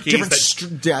hierarchies,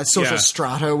 different social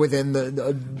strata within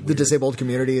the disabled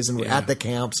communities and at the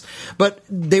camps, but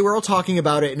they were all talking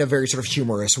about it in a very sort of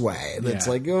humorous way. It's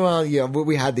like,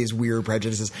 we had these weird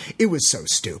prejudices. It was so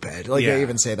stupid. They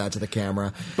even say that to the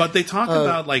camera. But they talk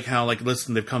about how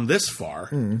listen, they've come this far.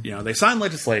 They signed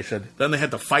legislation, then they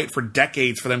had to fight for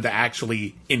decades for them to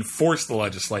actually enforce the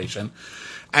legislation.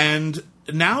 And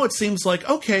now it seems like,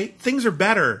 okay, things are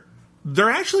better. They're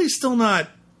actually still not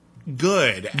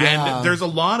good. Yeah. And there's a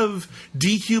lot of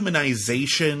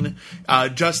dehumanization,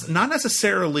 just not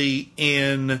necessarily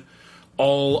in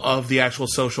all of the actual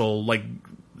social,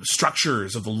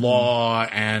 structures of the law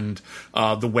and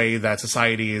the way that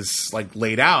society is,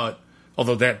 laid out.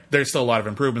 Although there's still a lot of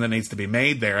improvement that needs to be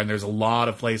made there. And there's a lot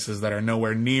of places that are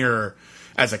nowhere near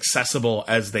as accessible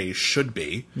as they should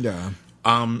be. Yeah.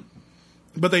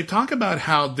 But they talk about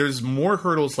how there's more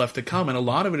hurdles left to come, and a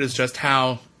lot of it is just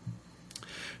how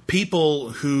people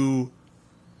who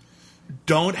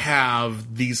don't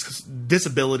have these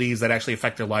disabilities that actually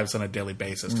affect their lives on a daily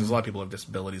basis, because a lot of people have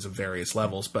disabilities of various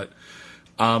levels, but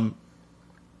one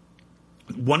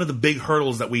of the big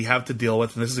hurdles that we have to deal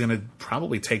with, and this is going to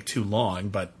probably take too long,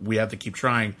 but we have to keep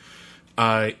trying,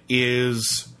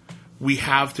 is we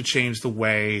have to change the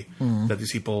way that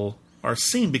these people are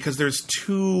seen, because there's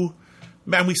too...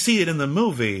 And we see it in the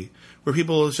movie where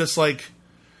people is just like,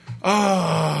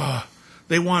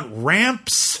 they want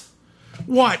ramps?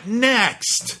 What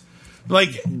next? I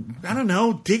don't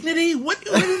know, dignity? What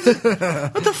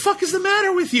the fuck is the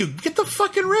matter with you? Get the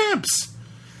fucking ramps.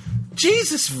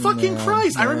 Jesus fucking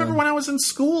Christ. I remember when I was in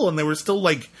school and they were still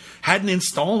hadn't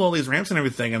installed all these ramps and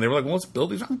everything, and they were like, well, let's build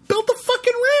these. Build the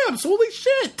fucking ramps. Holy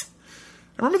shit.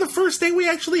 I remember the first day we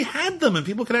actually had them and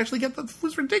people could actually get them. It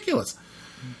was ridiculous.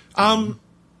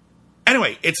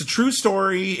 Anyway, it's a true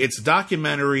story. It's a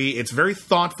documentary. It's very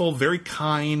thoughtful, very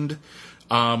kind,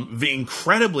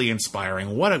 incredibly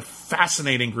inspiring. What a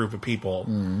fascinating group of people.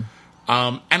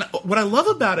 And what I love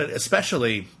about it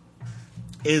especially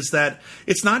is that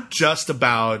it's not just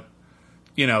about,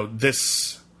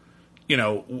 this,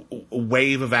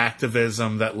 wave of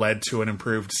activism that led to an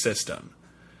improved system.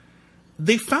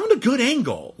 They found a good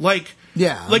angle. We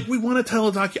want to tell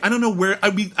a I don't know where,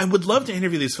 I would love to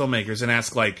interview these filmmakers and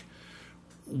ask,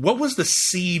 what was the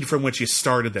seed from which you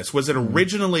started this? Was it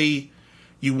originally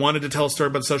you wanted to tell a story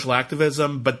about social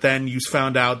activism, but then you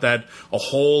found out that a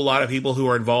whole lot of people who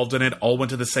are involved in it all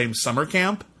went to the same summer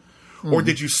camp? Or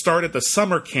did you start at the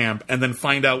summer camp and then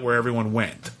find out where everyone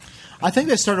went? I think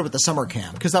they started with the summer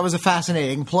camp because that was a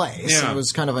fascinating place. Yeah. It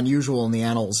was kind of unusual in the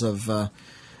annals of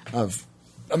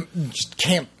just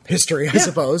camp history, I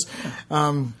suppose.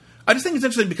 I just think it's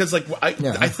interesting because, I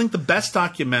think the best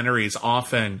documentaries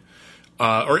often,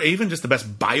 or even just the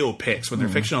best biopics when they're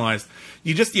fictionalized,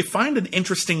 you find an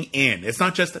interesting in. It's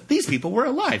not just that these people were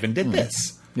alive and did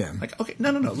this. Yeah. Okay,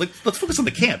 no. Let's focus on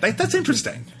the camp. That's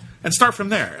interesting. And start from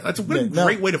there. That's a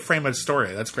great way to frame a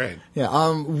story. That's great.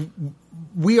 Yeah.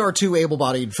 We are two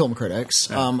able-bodied film critics.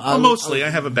 Yeah. Mostly. I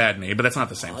have a bad knee, but that's not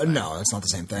the same thing. No, that's not the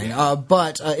same thing.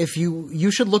 But if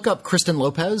you should look up Kristen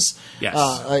Lopez. Yes.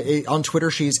 On Twitter,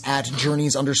 she's at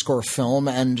Journeys_film,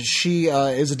 and she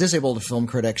is a disabled film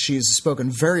critic. She's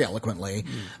spoken very eloquently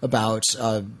about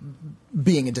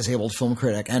being a disabled film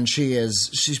critic, and she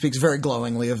speaks very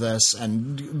glowingly of this.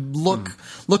 And look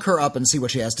her up and see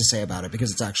what she has to say about it,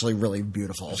 because it's actually really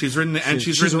beautiful. She's written,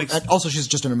 she's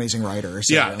just an amazing writer.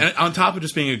 So, and on top of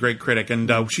just being a great critic,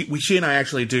 and she and I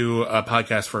actually do a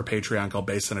podcast for a Patreon called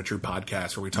Based on a True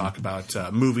Podcast, where we talk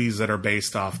about movies that are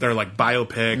based off, they're like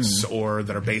biopics or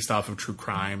that are based off of true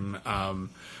crime.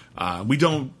 We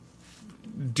don't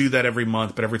do that every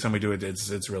month, but every time we do it,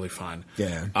 it's really fun.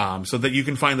 Yeah. So that you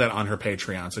can find that on her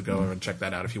Patreon. So go and check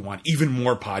that out if you want even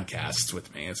more podcasts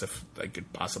with me, as if I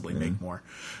could possibly make more.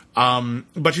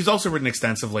 But she's also written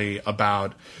extensively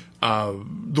about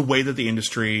the way that the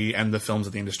industry and the films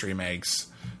that the industry makes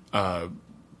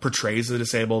portrays the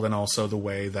disabled, and also the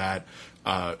way that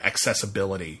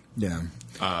accessibility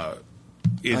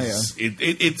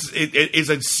is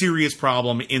a serious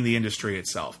problem in the industry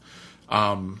itself.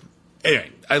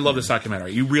 Anyway, I love this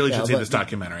documentary. You really should see this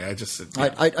documentary. I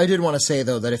did want to say,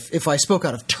 though, that if I spoke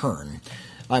out of turn,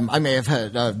 I may have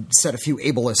said a few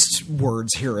ableist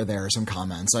words here or there, some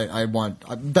comments that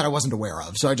I wasn't aware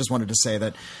of. So I just wanted to say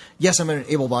that, yes, I'm an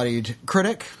able-bodied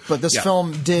critic, but this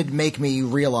film did make me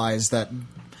realize that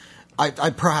I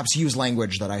perhaps use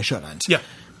language that I shouldn't. Yeah.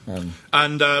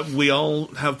 And we all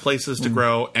have places to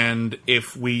grow, and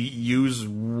if we use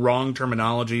wrong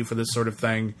terminology for this sort of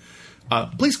thing,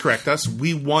 please correct us.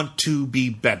 We want to be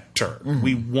better.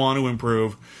 We want to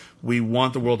improve. We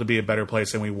want the world to be a better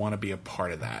place, and we want to be a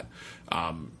part of that.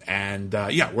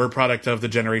 We're a product of the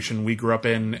generation we grew up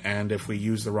in, and if we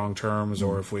use the wrong terms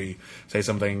or if we say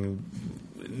something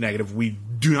negative, we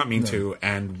do not mean to,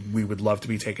 and we would love to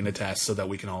be taken to task so that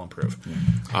we can all improve.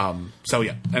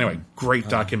 Anyway, great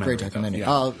documentary. Great documentary.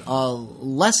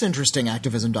 Less interesting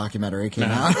activism documentary came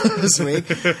out this week.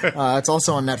 It's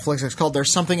also on Netflix. It's called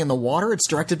There's Something in the Water. It's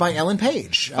directed by Ellen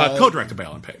Page. Co-directed by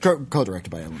Ellen Page. Co-directed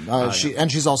by Ellen.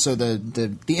 And she's also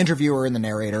the interviewer and the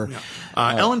narrator.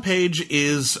 Ellen Page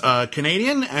is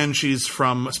Canadian, and she's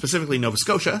from specifically Nova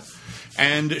Scotia,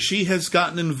 and she has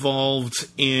gotten involved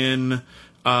in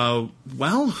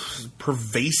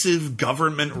pervasive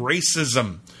government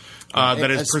racism.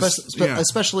 That is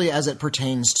especially as it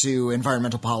pertains to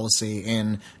environmental policy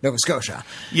in Nova Scotia.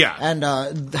 Yeah. And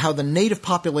how the native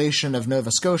population of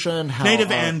Nova Scotia and how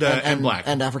Native and Black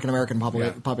and African American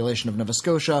population of Nova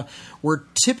Scotia were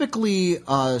typically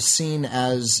seen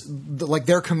as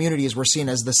their communities were seen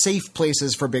as the safe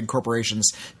places for big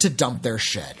corporations to dump their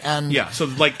shit. And so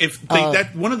if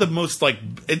that one of the most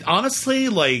honestly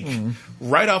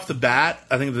right off the bat,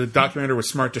 I think the documentary was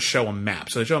smart to show a map.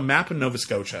 So they show a map of Nova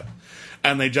Scotia.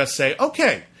 And they just say,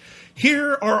 okay,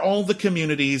 here are all the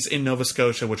communities in Nova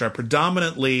Scotia which are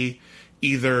predominantly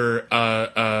either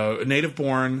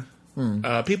native-born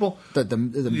people,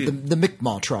 the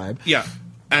Mi'kmaq tribe,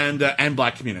 and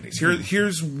Black communities.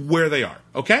 Here's where they are.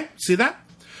 Okay, see that?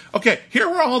 okay, here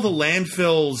where all the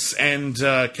landfills and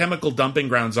chemical dumping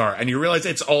grounds are, and you realize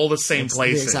it's all the same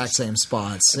places. The exact same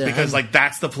spots. Yeah. Because, like,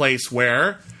 that's the place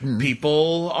where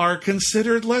people are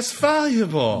considered less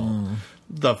valuable.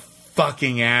 The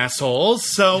fucking assholes.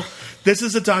 So, this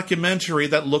is a documentary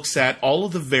that looks at all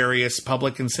of the various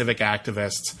public and civic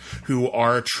activists who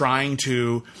are trying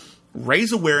to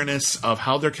raise awareness of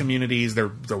how their communities, their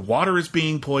water is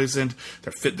being poisoned,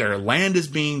 their land is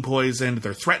being poisoned,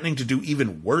 they're threatening to do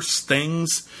even worse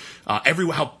things. There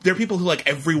are people who, like,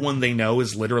 everyone they know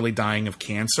is literally dying of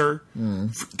cancer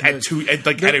at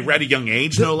a young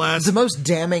age, no less. The most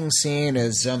damning scene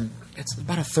is it's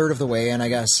about a third of the way in, I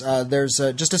guess. There's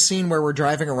just a scene where we're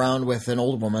driving around with an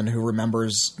old woman who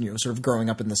remembers, sort of growing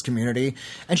up in this community,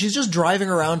 and she's just driving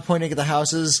around pointing at the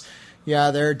houses.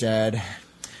 Yeah, they're dead.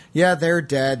 Yeah, they're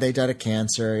dead. They died of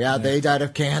cancer. Yeah, they died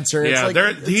of cancer. Yeah,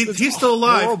 it's he's still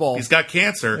alive. Horrible. He's got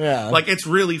cancer. Yeah. Like, it's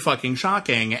really fucking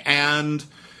shocking. And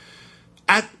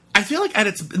I feel like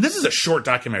this is a short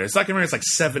documentary. This documentary is like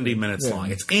 70 minutes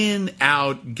long. It's in,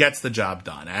 out, gets the job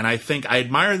done. And I think I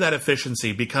admire that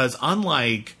efficiency because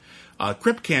unlike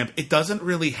Crip Camp, it doesn't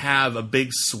really have a big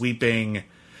sweeping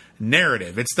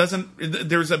narrative.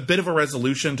 There's a bit of a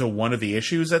resolution to one of the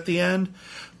issues at the end,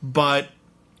 but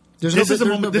There's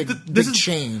no big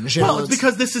change. It's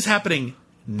because this is happening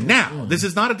now. This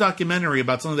is not a documentary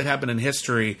about something that happened in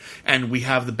history and we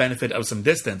have the benefit of some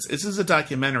distance. This is a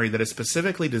documentary that is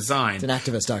specifically designed... It's an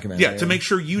activist documentary. Yeah, to make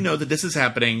sure you know that this is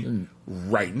happening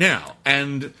right now.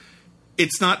 And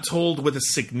it's not told with a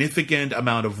significant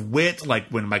amount of wit, like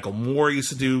when Michael Moore used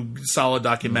to do solid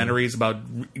documentaries about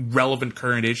relevant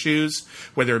current issues,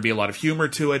 where there would be a lot of humor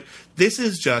to it. This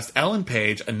is just Ellen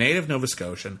Page, a native Nova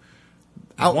Scotian,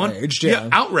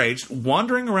 outraged,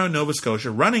 wandering around Nova Scotia,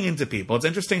 running into people. It's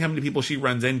interesting how many people she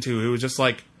runs into who is just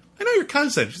like, I know your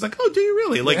cousin. She's like, oh, do you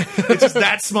really? Like, it's just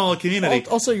that small a community.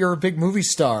 Also, you're a big movie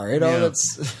star.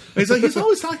 That's... He's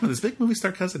always talking about this big movie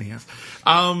star cousin he has.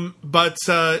 But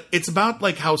it's about,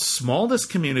 like, how small this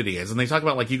community is. And they talk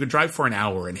about, like, you could drive for an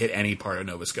hour and hit any part of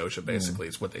Nova Scotia, basically,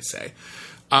 is what they say.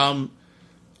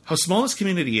 How small this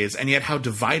community is, and yet how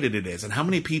divided it is, and how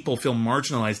many people feel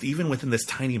marginalized even within this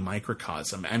tiny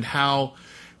microcosm, and how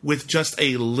with just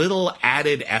a little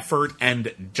added effort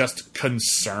and just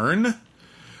concern,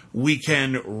 we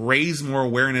can raise more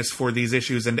awareness for these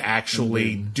issues and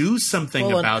actually do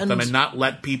something about them and not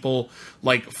let people,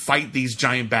 like, fight these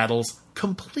giant battles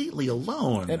completely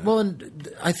alone. And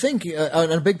I think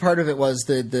a big part of it was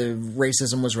the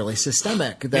racism was really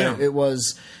systemic. That it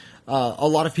was... a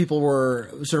lot of people were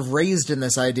sort of raised in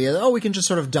this idea that, we can just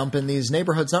sort of dump in these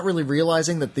neighborhoods, not really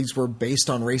realizing that these were based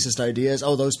on racist ideas.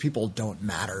 Those people don't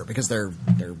matter because they're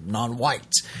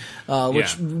non-white,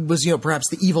 which was, perhaps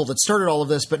the evil that started all of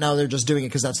this, but now they're just doing it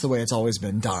because that's the way it's always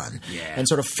been done. Yeah. And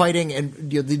sort of fighting, and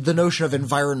the notion of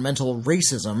environmental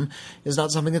racism is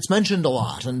not something that's mentioned a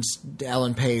lot, and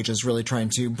Ellen Page is really trying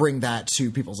to bring that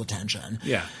to people's attention.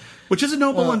 Yeah. Which is a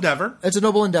noble endeavor. It's a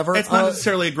noble endeavor. It's not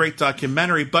necessarily a great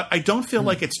documentary, but I don't feel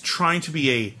like it's trying to be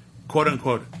a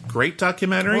quote-unquote great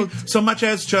documentary so much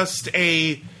as just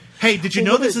a, hey, did you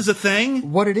know this is a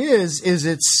thing? What it is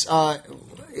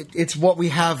it's what we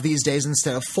have these days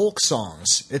instead of folk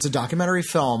songs. It's a documentary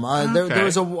film. There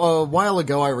was a while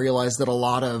ago I realized that a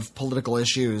lot of political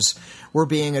issues were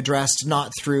being addressed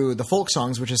not through the folk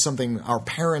songs, which is something our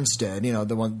parents did, the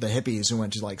hippies who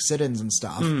went to, like, sit-ins and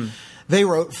stuff. They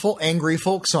wrote angry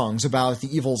folk songs about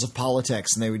the evils of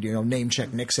politics, and they would,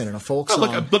 name-check Nixon in a folk song.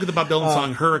 Look at the Bob Dylan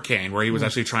song Hurricane, where he was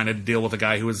actually trying to deal with a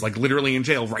guy who was, like, literally in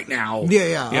jail right now.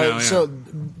 So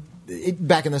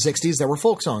back in the 60s, there were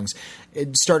folk songs.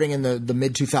 Starting in the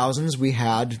mid-2000s, we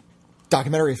had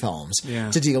documentary films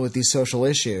to deal with these social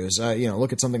issues.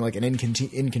 Look at something like An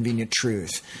Inconvenient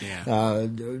Truth.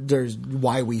 There's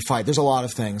Why We Fight. There's a lot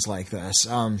of things like this.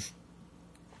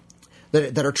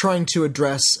 That are trying to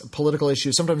address political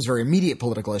issues, sometimes very immediate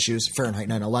political issues, Fahrenheit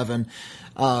 9/11,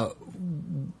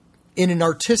 in an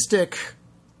artistic,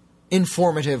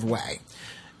 informative way.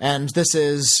 And this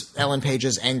is Ellen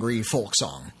Page's Angry Folk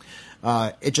Song.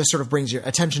 It just sort of brings your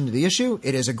attention to the issue.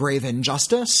 It is a grave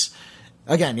injustice.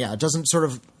 Again, it doesn't sort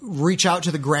of reach out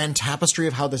to the grand tapestry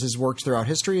of how this has worked throughout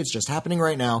history. It's just happening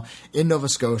right now in Nova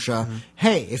Scotia.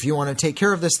 Hey, if you want to take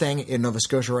care of this thing in Nova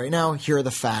Scotia right now, here are the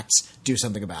facts. Do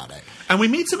something about it. And we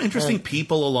meet some interesting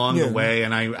people along the way,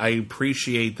 and I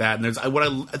appreciate that. And what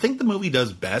I think the movie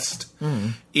does best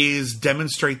is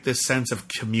demonstrate this sense of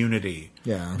community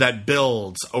that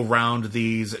builds around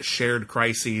these shared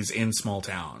crises in small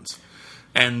towns.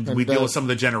 And we deal with some of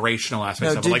the generational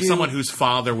aspects of it. Like someone whose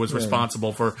father was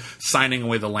responsible for signing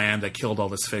away the land that killed all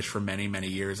this fish for many, many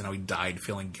years, and how he died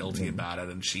feeling guilty about it,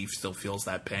 and she still feels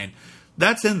that pain.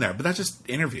 That's in there, but that's just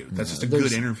interview. That's just a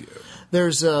good interview.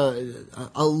 There's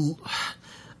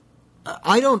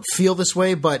I don't feel this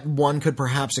way, but one could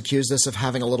perhaps accuse this of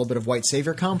having a little bit of white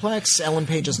savior complex. Ellen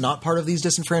Page is not part of these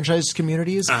disenfranchised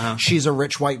communities. She's a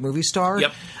rich white movie star.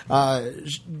 Yep.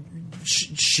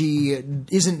 She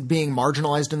isn't being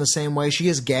marginalized in the same way. She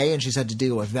is gay, and she's had to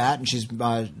deal with that, and she's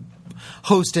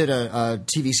hosted a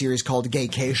TV series called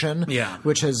Gaycation,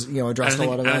 which has addressed a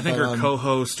lot of that. And I think her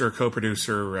co-host or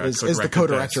co-producer is the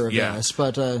co-director of this.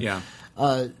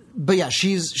 But yeah,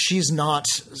 she's not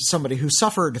somebody who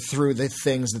suffered through the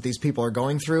things that these people are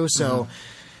going through. So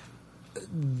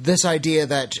this idea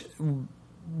that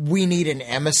we need an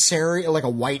emissary, like a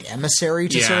white emissary,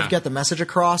 to sort of get the message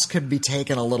across, could be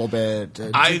taken a little bit.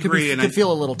 I agree. Could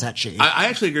feel a little touchy. I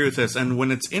actually agree with this. And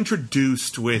when it's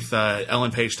introduced with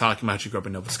Ellen Page talking about she grew up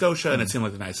in Nova Scotia and it seemed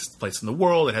like the nicest place in the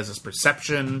world, it has this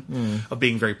perception of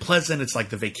being very pleasant. It's like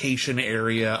the vacation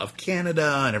area of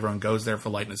Canada, and everyone goes there for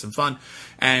lightness and fun.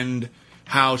 And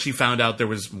how she found out there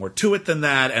was more to it than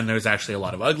that, and there's actually a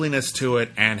lot of ugliness to it,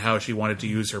 and how she wanted to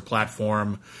use her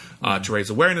platform to raise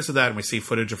awareness of that. And we see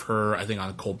footage of her, I think,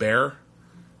 on Colbert.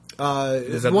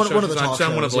 Is that one of the talk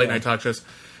shows, one of the late night talk shows.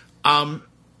 All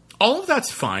of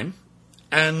that's fine,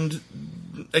 and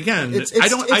again, I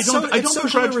don't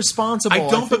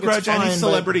begrudge any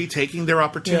celebrity taking their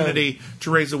opportunity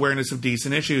to raise awareness of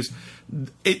decent issues.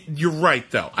 You're right,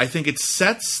 though. I think it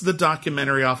sets the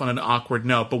documentary off on an awkward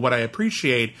note, but what I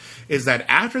appreciate is that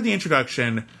after the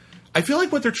introduction, I feel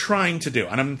like what they're trying to do,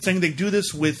 and I'm saying they do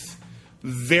this with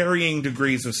varying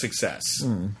degrees of success.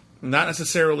 Not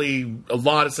necessarily a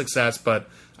lot of success, but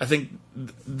I think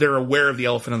they're aware of the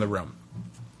elephant in the room.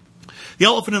 The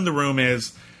elephant in the room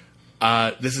is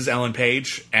this is Ellen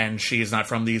Page, and she is not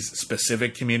from these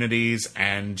specific communities,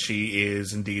 and she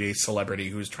is indeed a celebrity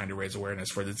who's trying to raise awareness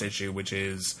for this issue, which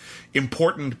is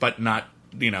important but not,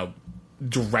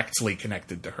 directly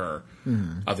connected to her,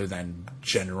 other than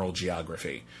general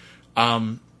geography.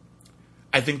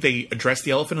 I think they address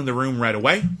the elephant in the room right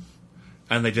away,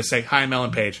 and they just say, "Hi, I'm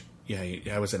Ellen Page. Yeah,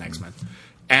 I was an X-Men,"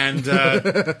 and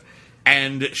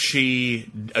and she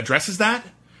addresses that.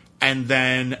 And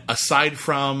then, aside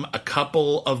from a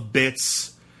couple of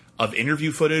bits of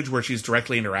interview footage where she's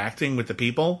directly interacting with the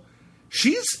people,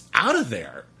 she's out of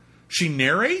there. She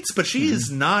narrates, but she is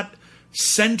not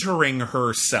centering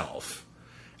herself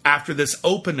after this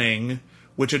opening,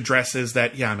 which addresses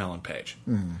that, I'm Ellen Page.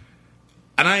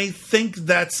 And I think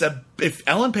that's if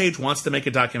Ellen Page wants to make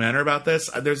a documentary about this,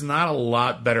 there's not a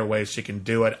lot better ways she can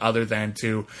do it other than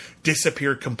to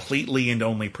disappear completely and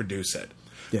only produce it.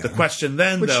 Yeah. The question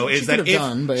then, though, is that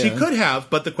if she could have,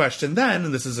 but the question then,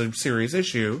 and this is a serious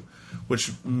issue,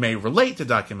 which may relate to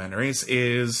documentaries,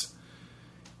 is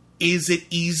it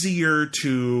easier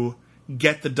to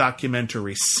get the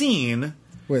documentary scene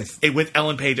with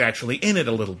Ellen Page actually in it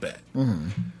a little bit?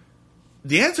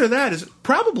 The answer to that is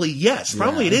probably yes.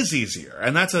 Probably it is easier,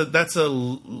 and that's a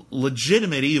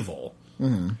legitimate evil.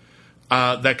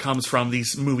 That comes from the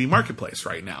movie marketplace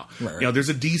right now. Right. There's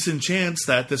a decent chance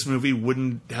that this movie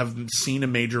wouldn't have seen a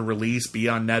major release, be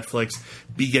on Netflix,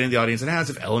 be getting the audience it has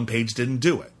if Ellen Page didn't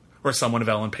do it, or someone of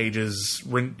Ellen Page's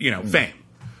fame.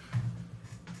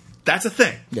 That's a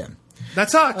thing. Yeah, that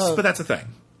sucks, but that's a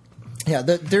thing. Yeah,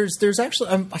 there's actually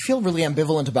I feel really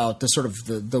ambivalent about the sort of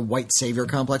the white savior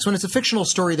complex. When it's a fictional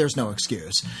story, there's no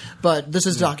excuse. But this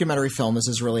is documentary film. This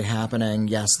is really happening.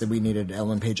 Yes, that we needed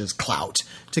Ellen Page's clout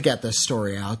to get this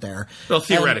story out there. Well,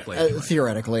 theoretically,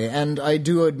 theoretically, and I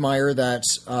do admire that.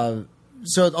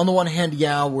 So on the one hand,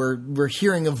 we're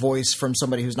hearing a voice from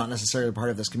somebody who's not necessarily part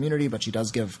of this community, but she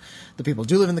does give the people who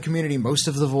do live in the community most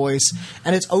of the voice.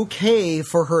 And it's okay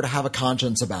for her to have a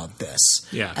conscience about this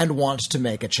and want to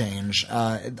make a change.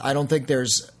 I don't think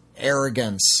there's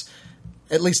arrogance,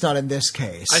 at least not in this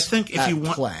case. I think if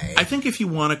you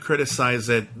want to criticize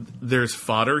it, there's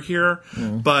fodder here.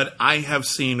 But I have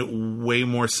seen way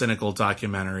more cynical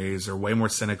documentaries or way more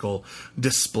cynical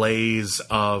displays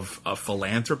of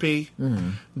philanthropy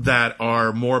that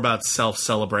are more about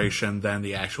self-celebration than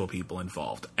the actual people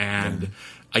involved. And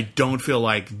I don't feel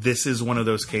like this is one of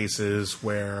those cases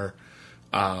where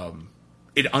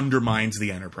it undermines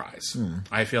the enterprise.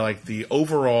 I feel like the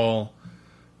overall,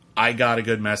 I got a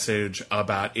good message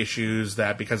about issues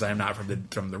that, because I'm not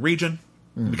from the region,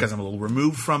 because I'm a little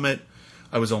removed from it,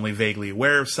 I was only vaguely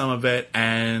aware of some of it,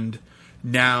 and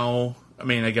now, I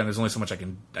mean, again, there's only so much I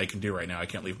can do right now. I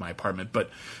can't leave my apartment, but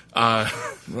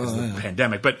because of the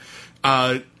pandemic. But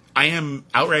I am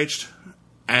outraged,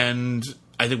 and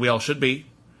I think we all should be.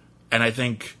 And I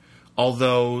think,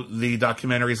 although the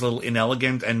documentary is a little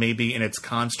inelegant and maybe in its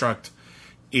construct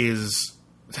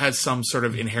has some sort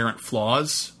of inherent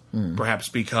flaws, perhaps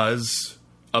because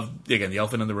of, again, the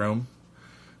elephant in the room,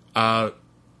 the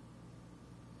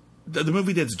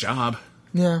movie did its job.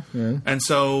 Yeah. And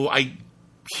so I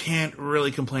can't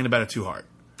really complain about it too hard.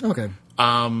 Okay.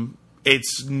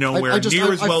 It's nowhere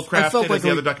near as well crafted as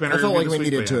the other documentary. I felt like we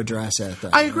needed to address it.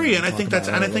 I agree, and I think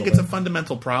it's a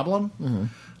fundamental problem.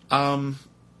 Mm-hmm.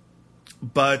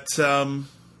 But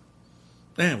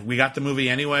we got the movie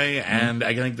anyway, and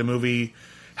I think the movie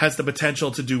has the potential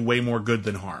to do way more good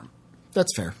than harm.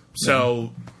 That's fair.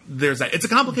 So there's that. It's a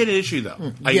complicated issue,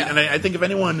 though. I think if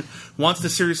anyone wants to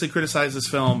seriously criticize this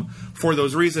film for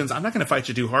those reasons, I'm not going to fight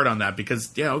you too hard on that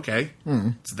because,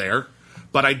 it's there.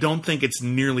 But I don't think it's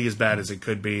nearly as bad as it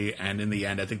could be. And in the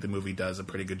end, I think the movie does a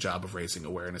pretty good job of raising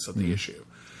awareness of the issue.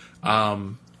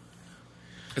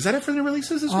 Is that it for the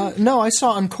releases this week? No, I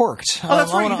saw Uncorked. Oh,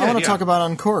 that's right. I want to talk about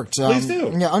Uncorked. Please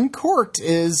do. Yeah, Uncorked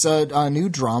is a new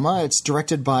drama. It's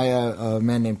directed by a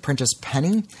man named Prentice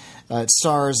Penny. It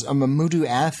stars Mahmoudou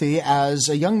Athie as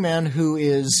a young man who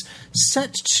is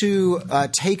set to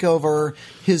take over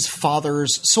his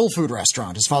father's soul food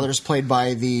restaurant. His father is played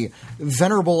by the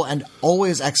venerable and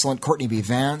always excellent Courtney B.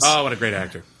 Vance. Oh, what a great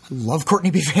actor. Love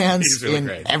Courtney B. Vance He's really in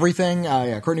great. Everything.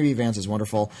 Courtney B. Vance is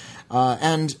wonderful.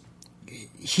 And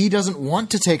he doesn't want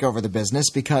to take over the business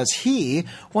because he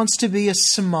wants to be a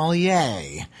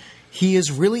sommelier. He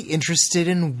is really interested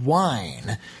in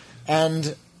wine.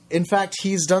 And in fact,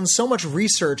 he's done so much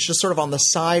research just sort of on the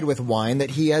side with wine that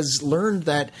he has learned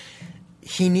that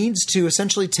he needs to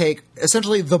essentially take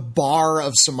the bar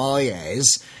of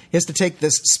sommeliers. He has to take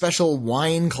this special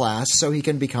wine class so he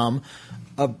can become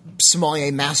a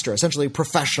sommelier master, essentially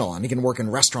professional, and he can work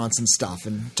in restaurants and stuff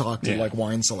and talk to like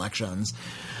wine selections.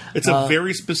 It's a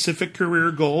very specific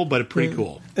career goal, but pretty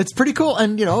cool. It's pretty cool,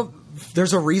 and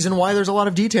there's a reason why there's a lot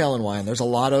of detail in wine. There's a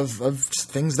lot of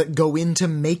things that go into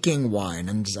making wine,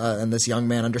 and this young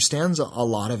man understands a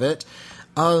lot of it.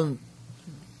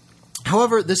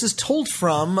 However, this is told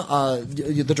from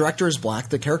the director is black,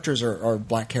 the characters are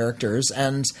black characters,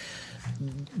 and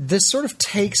this sort of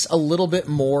takes a little bit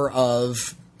more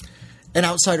of an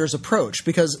outsider's approach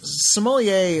because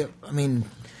sommelier,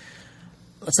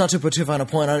 let's not to put too fine a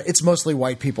point on it. It's mostly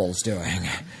white people's doing.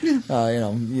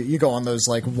 Yeah. You go on those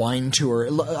like wine tour.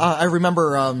 I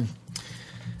remember.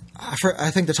 I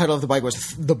think the title of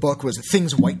the book was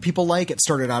 "Things White People Like." It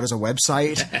started out as a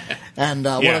website, and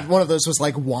one of those was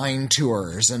like wine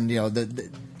tours, and the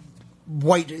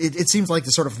white. It seems like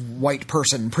the sort of white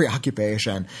person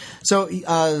preoccupation. So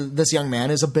this young man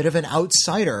is a bit of an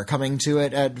outsider coming to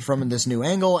it from this new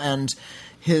angle, and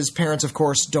his parents, of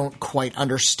course, don't quite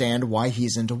understand why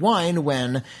he's into wine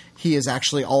when he is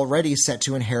actually already set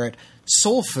to inherit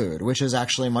soul food, which is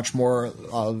actually much more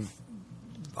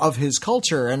of his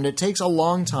culture, and it takes a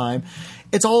long time.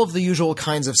 It's all of the usual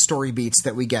kinds of story beats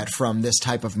that we get from this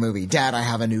type of movie. Dad, I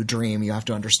have a new dream. You have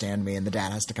to understand me, and the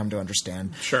dad has to come to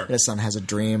understand that his son has a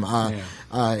dream.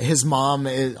 His mom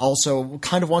also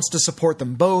kind of wants to support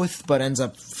them both, but ends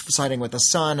up siding with the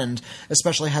son, and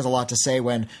especially has a lot to say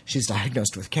when she's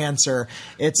diagnosed with cancer.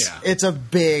 It's a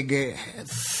big,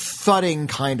 thudding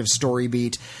kind of story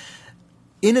beat.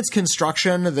 In its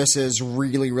construction, this is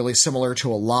really, really similar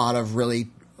to a lot of really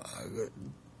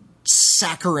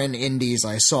saccharine indies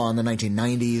I saw in the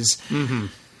 1990s. Mm-hmm.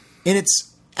 In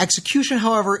its execution,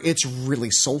 however, it's really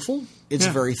soulful. It's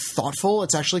very thoughtful.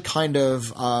 It's actually kind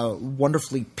of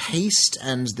wonderfully paced,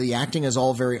 and the acting is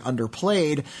all very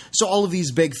underplayed. So all of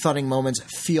these big thudding moments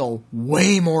feel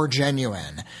way more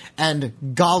genuine. And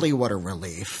golly, what a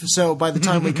relief. So by the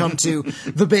time we come to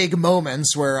the big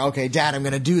moments where, okay, Dad, I'm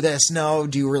going to do this. No,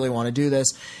 do you really want to do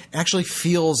this? It actually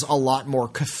feels a lot more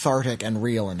cathartic and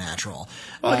real and natural.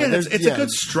 Well, again, it's a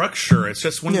good structure. It's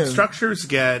just when structures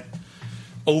get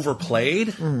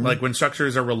overplayed, like when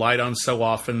structures are relied on so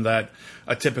often that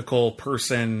a typical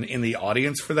person in the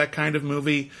audience for that kind of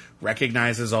movie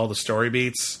recognizes all the story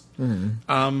beats,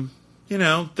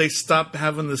 they stop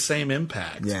having the same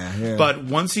impact. But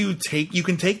once you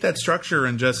can take that structure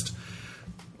and just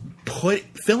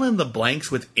fill in the blanks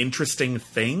with interesting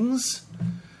things,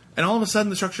 and all of a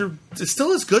sudden the structure is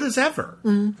still as good as ever.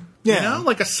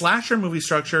 Like a slasher movie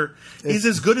structure is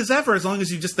as good as ever as long as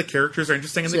the characters are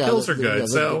interesting and the kills are good.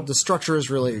 The structure is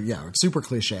really it's super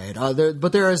cliched.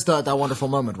 But there is that wonderful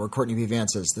moment where Courtney B.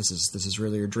 Vance says, "This is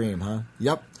really your dream, huh?"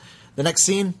 Yep. The next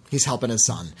scene, he's helping his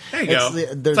son. There you go.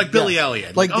 It's like Billy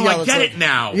Elliot. Like, I get it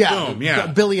now. Yeah, boom, yeah.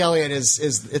 Billy Elliot it's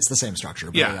the same structure.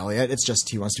 Billy Elliot. It's just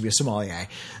he wants to be a sommelier.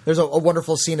 There's a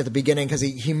wonderful scene at the beginning because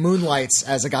he moonlights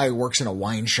as a guy who works in a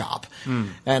wine shop,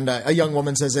 and a young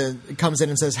woman comes in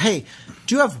and says, "Hey,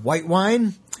 do you have white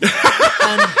wine?"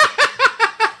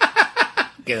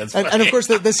 And of course,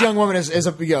 this young woman is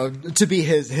to be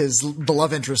the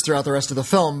love interest throughout the rest of the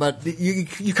film. But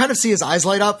you kind of see his eyes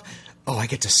light up. Oh, I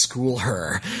get to school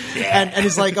her, and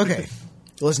he's like, okay,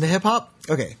 listen to hip hop.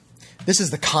 Okay, this is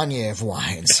the Kanye of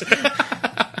wines.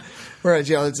 Whereas,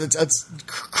 it's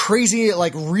crazy,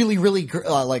 like really, really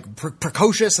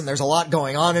precocious, and there's a lot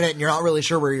going on in it, and you're not really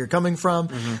sure where you're coming from.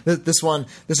 Mm-hmm.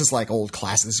 This is like old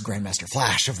classic. This is Grandmaster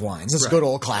Flash of wines. This is good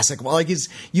old classic. Like he's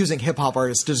using hip hop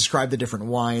artists to describe the different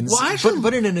wines,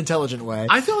 but in an intelligent way.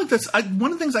 I feel like that's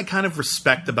one of the things I kind of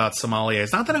respect about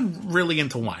sommeliers. Not that I'm really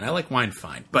into wine. I like wine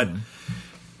fine, but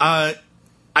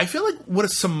I feel like what a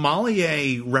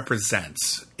sommelier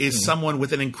represents is someone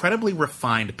with an incredibly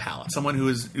refined palate, someone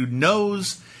who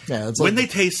knows when they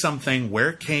taste something, where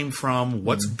it came from,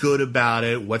 what's good about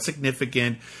it, what's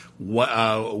significant,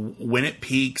 when it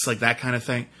peaks, like that kind of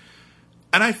thing.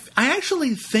 And I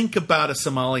actually think about a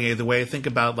sommelier the way I think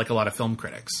about like a lot of film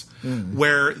critics,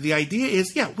 where the idea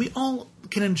is, we all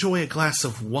can enjoy a glass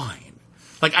of wine.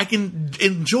 Like I can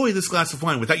enjoy this glass of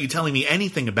wine without you telling me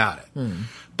anything about it.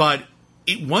 But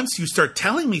once you start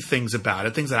telling me things about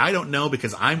it, things that I don't know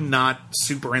because I'm not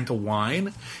super into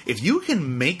wine, if you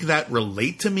can make that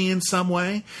relate to me in some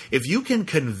way, if you can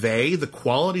convey the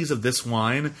qualities of this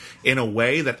wine in a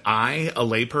way that I, a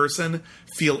layperson,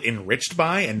 feel enriched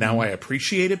by and now I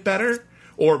appreciate it better,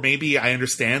 or maybe I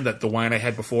understand that the wine I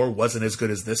had before wasn't as good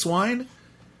as this wine,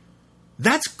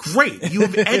 that's great. You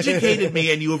have educated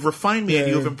me and you have refined me and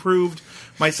you have improved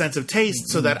my sense of taste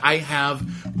so that I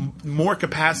have more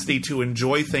capacity to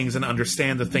enjoy things and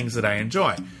understand the things that I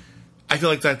enjoy. I feel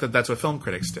like that's what film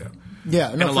critics do.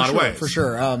 Yeah, in a lot of ways. For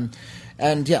sure.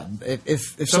 And yeah,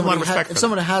 if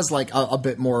someone has like a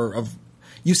bit more of,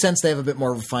 you sense they have a bit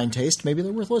more of a fine taste, maybe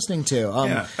they're worth listening to.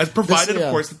 As provided,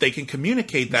 of course, that they can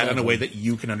communicate that in a way that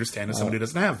you can understand as somebody who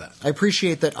doesn't have that. I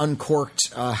appreciate that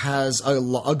Uncorked has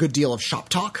a good deal of shop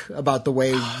talk about the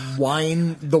way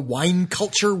the wine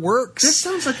culture works. This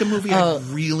sounds like a movie I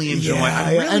really enjoy.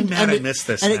 I'm really mad I missed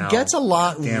this and it gets a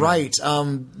lot right.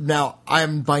 Now,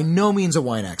 I'm by no means a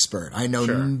wine expert. I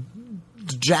know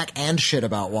jack and shit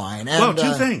about wine. And,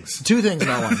 two things. Two things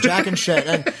about wine. Jack and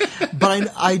shit.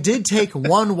 But I did take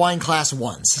one wine class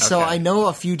once. Okay. So I know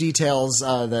a few details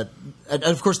that... And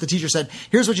of course, the teacher said,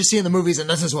 here's what you see in the movies, and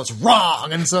this is what's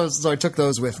wrong. And so I took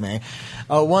those with me.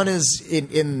 One is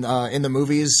in the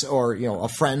movies, or a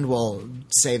friend will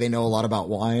say they know a lot about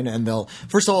wine, and they'll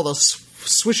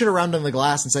swish it around in the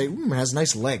glass and say, it has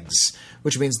nice legs,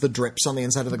 which means the drips on the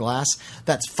inside of the glass.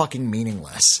 That's fucking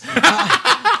meaningless.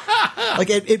 Like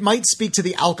it might speak to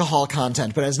the alcohol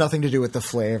content, but it has nothing to do with the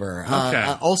flavor.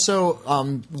 Okay. Also,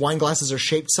 wine glasses are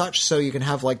shaped such so you can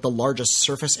have like the largest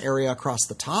surface area across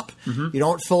the top. Mm-hmm. You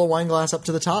don't fill a wine glass up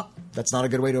to the top. That's not a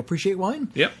good way to appreciate wine.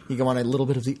 Yep. You want a little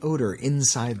bit of the odor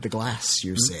inside the glass.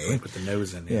 You see, put the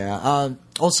nose in. Yeah.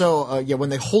 Also, when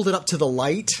they hold it up to the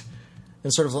light.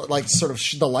 And sort of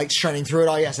the light shining through it.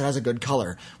 Oh yes, it has a good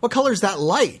color. What color is that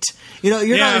light? Not.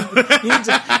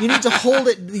 You need to hold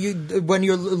it. When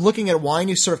you're looking at wine,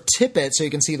 you sort of tip it so you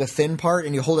can see the thin part,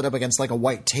 and you hold it up against like a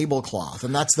white tablecloth,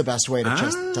 and that's the best way to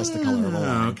test the color of a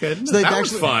wine. Okay, so that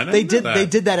was fun. They did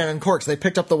that in Uncorked. They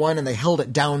picked up the wine and they held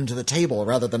it down to the table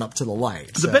rather than up to the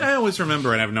light. The bit I always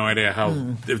remember, and I have no idea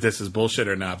if this is bullshit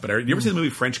or not. But you ever see the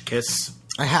movie French Kiss?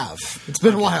 I have. It's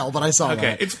been a while, but I saw that.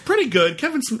 Okay, it's pretty good.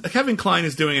 Kevin Kline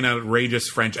is doing an outrageous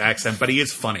French accent, but he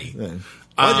is funny. Yeah.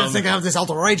 Why do you think I have this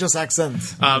outrageous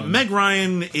accent? Meg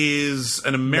Ryan is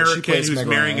an American who's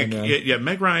marrying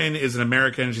Meg Ryan is an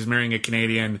American. She's marrying a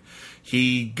Canadian.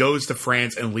 He goes to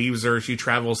France and leaves her. She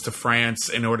travels to France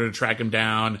in order to track him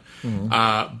down.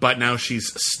 Mm-hmm. But now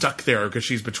she's stuck there because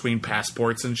she's between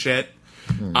passports and shit.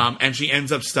 Mm-hmm. And she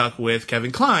ends up stuck with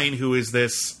Kevin Kline, who is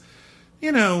this...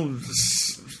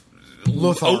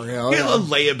 Lothario, a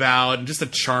layabout and just a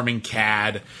charming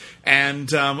cad. And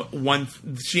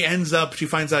she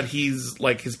finds out he's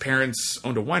like his parents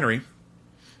owned a winery,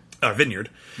 a vineyard,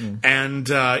 and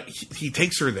he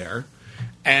takes her there.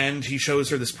 And he shows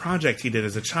her this project he did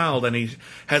as a child, and he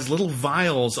has little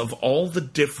vials of all the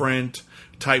different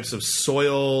types of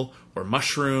soil or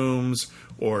mushrooms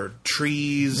or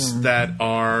trees that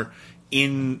are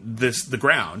in the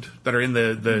ground, that are in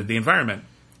the environment.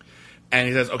 And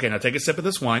he says, okay, now take a sip of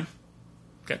this wine.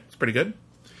 Okay, it's pretty good.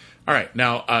 All right,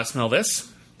 now smell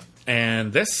this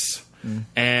and this.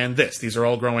 and this. These are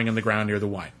all growing in the ground near the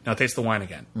wine. Now taste the wine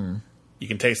again. You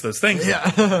can taste those things. Yeah.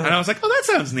 And I was like, oh, that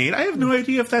sounds neat. I have no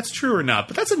idea if that's true or not,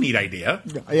 but that's a neat idea.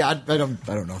 Yeah, I don't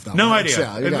know if that no works.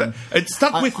 idea. Yeah, it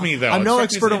stuck with me, though. I'm no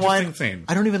expert in wine. Thing.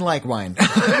 I don't even like wine.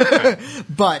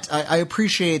 But I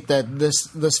appreciate that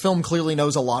this film clearly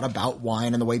knows a lot about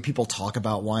wine and the way people talk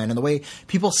about wine and the way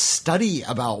people study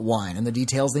about wine and the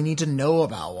details they need to know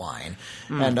about wine.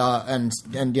 And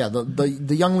yeah,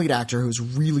 the young lead actor, who's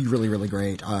really, really, really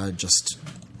great, just...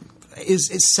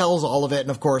 It sells all of it, and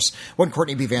of course, when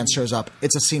Courtney B. Vance shows up,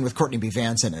 it's a scene with Courtney B.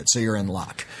 Vance in it, so you're in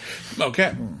luck.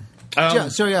 Okay.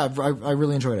 I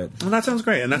really enjoyed it. Well, that sounds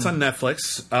great, and that's on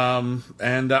Netflix,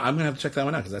 and I'm going to have to check that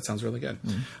one out, because that sounds really good.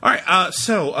 All right,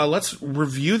 so let's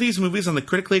review these movies on the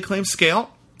critically acclaimed scale.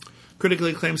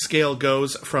 Critically acclaimed scale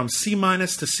goes from C-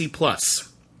 to C+.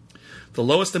 The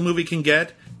lowest a movie can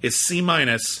get is C-,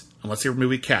 unless you're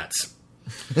movie Cats.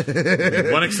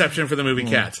 One exception for the movie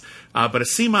Cats. But a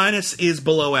C- is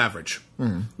below average.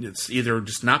 It's either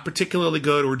just not particularly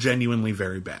good or genuinely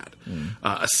very bad.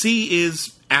 A C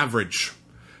is average.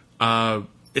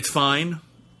 It's fine.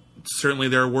 Certainly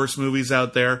there are worse movies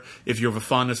out there. If you have a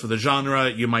fondness for the genre,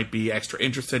 you might be extra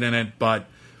interested in it, but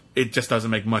it just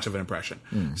doesn't make much of an impression.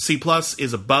 C+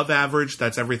 is above average.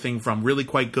 That's everything from really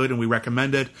quite good and we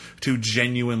recommend it to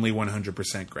genuinely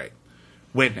 100% great.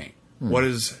 Whitney, what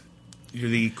is...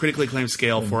 the critically acclaimed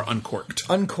scale for Uncorked.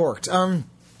 Uncorked.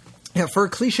 Yeah, for a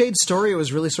cliched story, it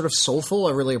was really sort of soulful.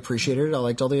 I really appreciated it. I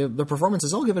liked all the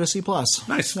performances. I'll give it a C+.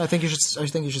 Nice. I think you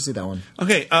should see that one.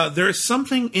 Okay, there is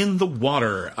something in the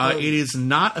water. It is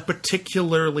not a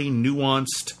particularly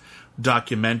nuanced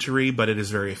documentary, but it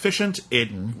is very efficient. It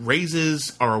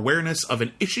raises our awareness of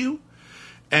an issue.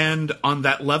 And on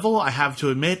that level, I have to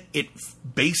admit, it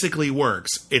basically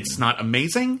works. It's not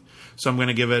amazing, so I'm going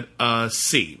to give it a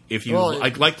C. If you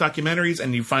like documentaries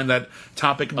and you find that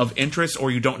topic of interest,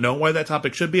 or you don't know why that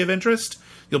topic should be of interest,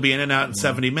 you'll be in and out in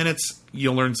 70 minutes.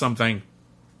 You'll learn something.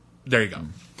 There you go.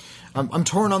 I'm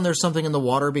torn on There's Something in the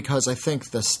Water because I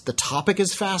think the topic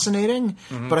is fascinating,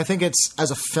 but I think it's,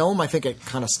 as a film, I think it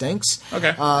kind of stinks.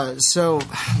 Okay. So,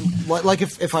 like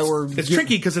if I were... It's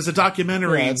tricky because it's a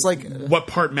documentary. Yeah, it's like... what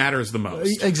part matters the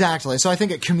most? Exactly. So I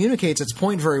think it communicates its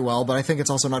point very well, but I think it's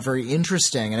also not very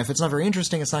interesting. And if it's not very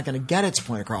interesting, it's not going to get its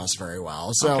point across very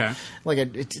well. So,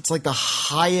 it's like the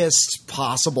highest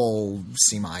possible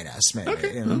C-, maybe.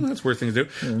 Okay. You know? Well, that's worth things to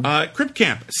do. Crip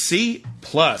Camp, C+.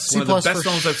 One of the best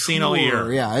films I've seen all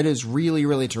year. Yeah, it is really,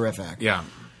 really terrific. Yeah.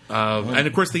 And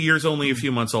of course, the year's only a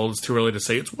few months old. It's too early to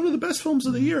say it's one of the best films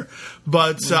of the year.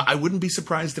 But I wouldn't be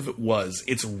surprised if it was.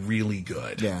 It's really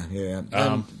good. Yeah. Yeah.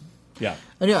 And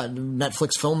yeah,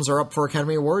 Netflix films are up for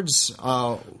Academy Awards.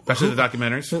 Especially the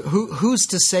documentaries. Who's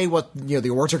to say what the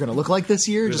awards are going to look like this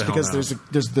year? Just because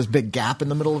there's this big gap in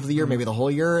the middle of the year, maybe the whole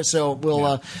year. So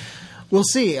we'll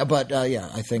see, but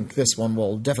I think this one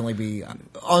will definitely be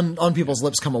on people's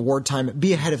lips come award time.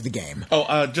 Be ahead of the game.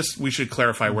 We should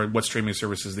clarify what streaming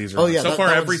services these are on. So far,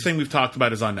 everything we've talked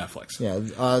about is on Netflix.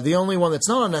 Yeah, the only one that's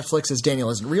not on Netflix is Daniel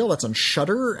Isn't Real. That's on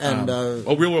Shudder. And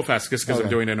real fast, just because I'm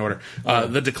doing it in order.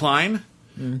 The Decline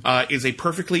is a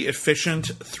perfectly efficient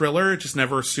thriller, just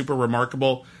never super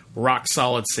remarkable, rock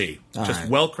solid C. Just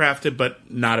well crafted,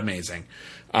 but not amazing.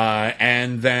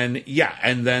 And then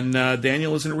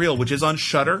Daniel Isn't Real, which is on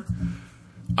Shudder.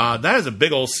 That is a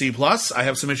big old C+. I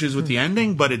have some issues with the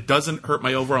ending, but it doesn't hurt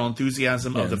my overall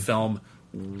enthusiasm of the film.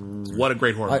 What a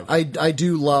great horror movie. I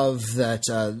do love that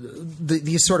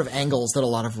these sort of angles that a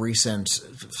lot of recent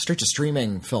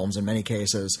straight-to-streaming films, in many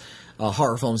cases,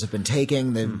 horror films have been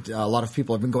taking. A lot of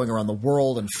people have been going around the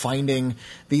world and finding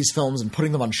these films and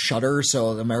putting them on Shudder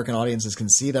so the American audiences can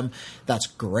see them. That's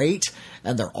great,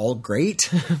 and they're all great.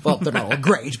 Well, they're not all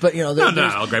great, but they're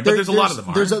not all great. But there's a lot of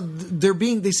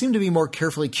them. They seem to be more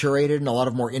carefully curated, and a lot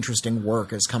of more interesting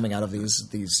work is coming out of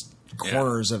these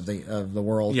corners of the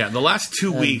world. Yeah, the last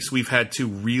 2 weeks we've had two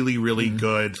really, really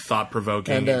good,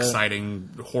 thought-provoking, exciting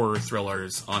horror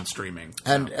thrillers on streaming.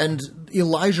 So. And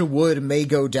Elijah Wood may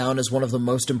go down as one of the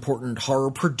most important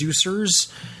horror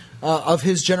producers of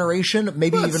his generation,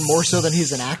 maybe even more so than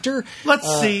he's an actor. Let's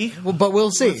see. But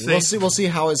we'll see. We'll see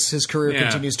how his career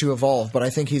continues to evolve. But I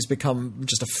think he's become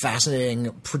just a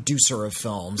fascinating producer of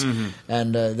films.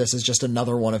 And this is just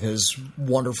another one of his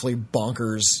wonderfully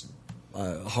bonkers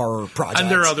horror projects.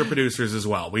 And there are other producers as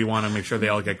well. We want to make sure they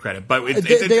all get credit. But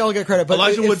they all get credit. But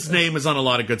Elijah Wood's name is on a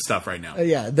lot of good stuff right now.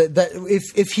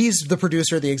 If he's the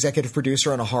producer, the executive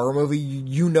producer on a horror movie,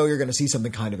 you're going to see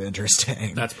something kind of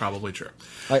interesting. That's probably true.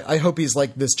 I hope he's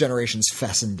like this generation's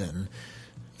Fessenden.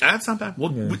 That's not bad.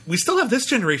 Well, we still have this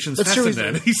generation's That's true.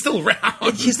 Fessenden. He's still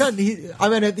around. He's not.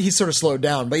 He's sort of slowed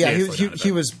down, but yeah,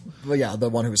 he was the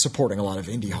one who was supporting a lot of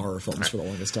indie horror films for the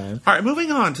longest time. All right,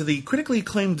 moving on to the critically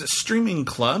acclaimed Streaming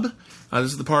Club.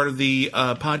 This is the part of the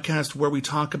podcast where we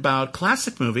talk about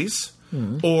classic movies,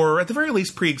 or at the very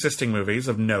least pre-existing movies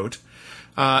of note,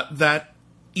 that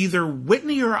either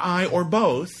Whitney or I or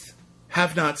both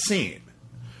have not seen.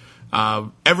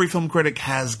 Every film critic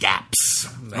has gaps.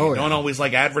 They don't always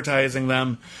like advertising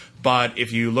them, but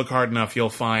if you look hard enough, you'll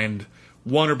find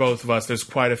one or both of us. There's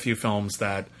quite a few films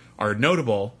that are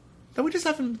notable that we just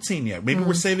haven't seen yet. Maybe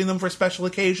we're saving them for a special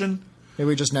occasion. Maybe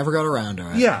we just never got around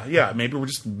to it. Yeah. Maybe we're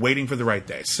just waiting for the right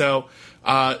day. So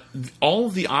all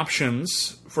of the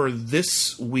options for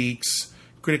this week's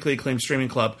critically acclaimed Streaming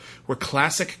Club were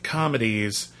classic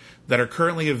comedies that are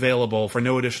currently available for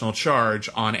no additional charge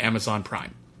on Amazon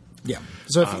Prime. Yeah.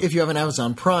 So if you have an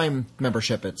Amazon Prime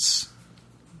membership, it's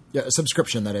a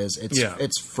subscription. That is,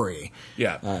 it's free.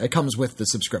 Yeah. It comes with the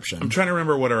subscription. I'm trying to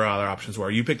remember what our other options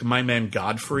were. You picked My Man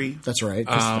Godfrey. That's right.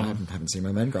 I haven't seen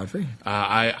My Man Godfrey.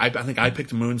 I think I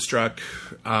picked Moonstruck.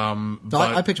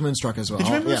 I picked Moonstruck as well. Did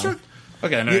you pick Moonstruck? Yeah.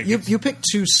 Okay. No, you picked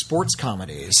two sports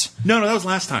comedies. No, that was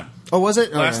last time. Oh, was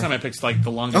it? Last time I picked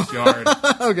The Longest Yard.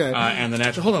 Okay. And The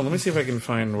Natural. Hold on, let me see if I can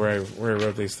find where I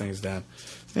wrote these things down.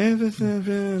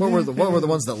 What were the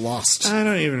ones that lost? I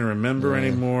don't even remember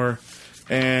anymore.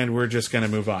 And we're just going to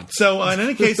move on. So, in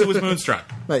any case, it was Moonstruck.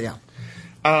 But yeah.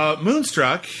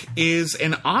 Moonstruck is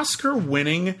an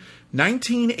Oscar-winning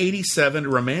 1987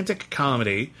 romantic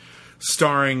comedy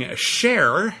starring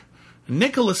Cher,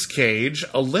 Nicolas Cage,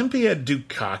 Olympia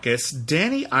Dukakis,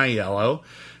 Danny Aiello,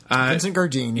 Vincent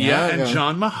Gardenia. And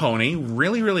John Mahoney.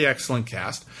 Really, really excellent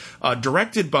cast.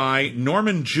 Directed by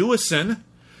Norman Jewison,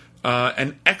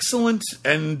 an excellent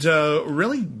and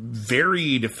really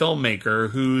varied filmmaker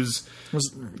whose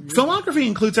filmography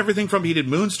includes everything from he did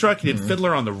Moonstruck, he did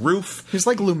Fiddler on the Roof. He's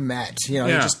like Lumet, he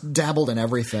just dabbled in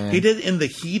everything. He did In the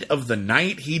Heat of the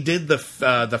Night. He did the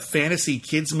fantasy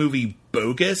kids movie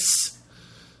Bogus.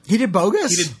 He did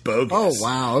Bogus? He did Bogus. Oh,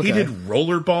 wow, okay. He did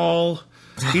Rollerball.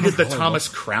 He did the Thomas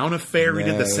Crown Affair. He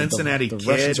did the Cincinnati Kid.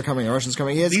 The Russians are coming.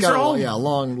 These are all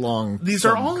long. These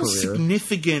are all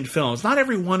significant films. Not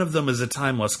every one of them is a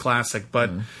timeless classic,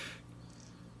 but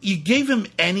you gave him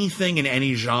anything in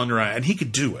any genre, and he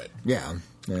could do it. Yeah.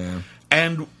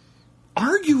 And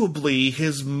arguably,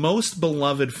 his most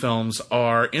beloved films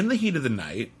are In the Heat of the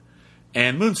Night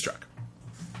and Moonstruck.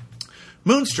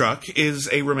 Moonstruck is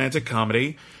a romantic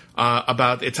comedy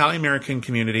about the Italian-American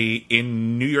community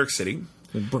in New York City.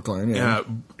 In Brooklyn, yeah.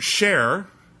 Cher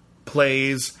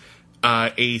plays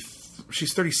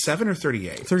she's 37 or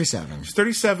 38? 37. She's a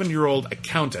 37-year-old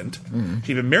accountant.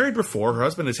 She'd been married before. Her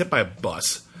husband is hit by a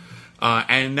bus.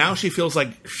 And now she feels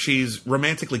like she's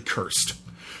romantically cursed.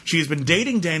 She's been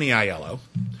dating Danny Aiello,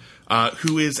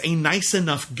 who is a nice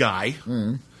enough guy.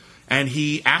 And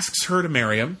he asks her to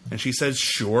marry him, and she says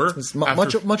sure. He's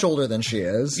much older than she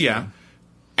is. Yeah.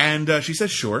 And she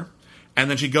says sure. And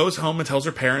then she goes home and tells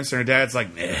her parents, and her dad's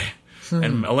like, meh.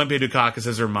 And Olympia Dukakis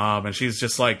is her mom, and she's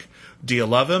just like, do you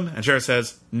love him? And Cher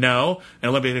says, no. And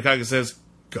Olympia Dukakis says,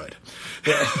 good.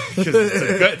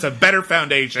 It's a better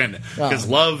foundation, because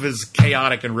love is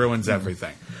chaotic and ruins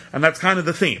everything. And that's kind of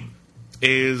the theme,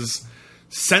 is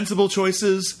sensible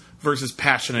choices versus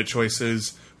passionate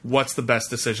choices. What's the best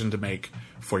decision to make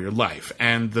for your life?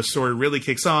 And the story really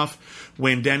kicks off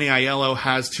when Danny Aiello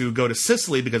has to go to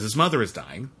Sicily because his mother is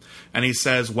dying. And he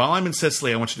says, while I'm in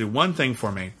Sicily, I want you to do one thing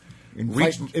for me.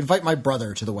 Invite my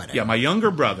brother to the wedding. Yeah, my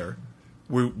younger brother.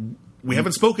 We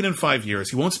haven't spoken in 5 years.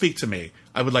 He won't speak to me.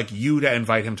 I would like you to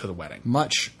invite him to the wedding.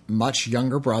 Much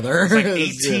younger brother. It's like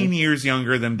 18 years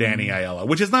younger than Danny Aiello,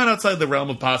 which is not outside the realm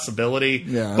of possibility,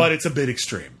 but it's a bit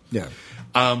extreme. Yeah.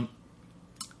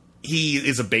 He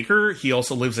is a baker. He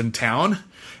also lives in town.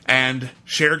 And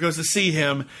Cher goes to see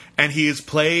him, and he is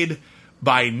played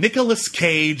by Nicolas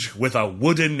Cage with a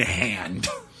wooden hand.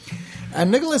 And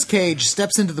Nicolas Cage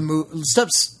steps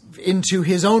into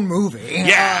his own movie.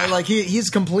 Yeah.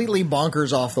 He's completely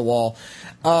bonkers off the wall.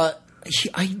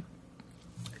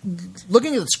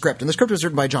 Looking at the script, and the script was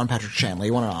written by John Patrick Shanley.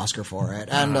 He won an Oscar for it.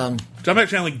 And John Patrick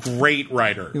Shanley, great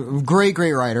writer. Great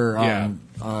writer.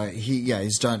 He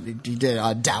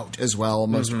did Doubt as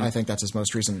well. I think that's his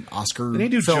most recent Oscar. Didn't he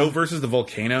do film. Joe versus the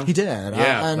Volcano? He did.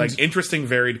 Yeah, interesting,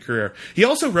 varied career. He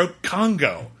also wrote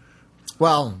Congo.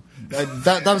 Well,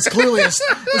 that was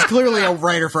clearly a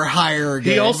writer for hire.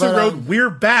 He also wrote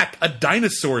 "We're Back," a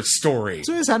dinosaur story.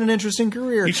 So he's had an interesting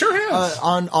career. He sure has.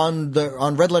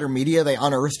 On Red Letter Media, they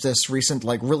unearthed this recent,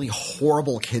 really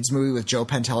horrible kids movie with Joe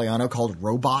Pantoliano called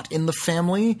 "Robot in the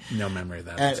Family." No memory of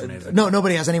that. That's amazing. No,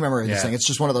 nobody has any memory of this thing. It's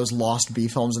just one of those lost B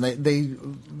films, and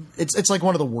it's like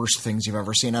one of the worst things you've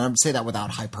ever seen. And I say that without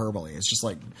hyperbole. It's just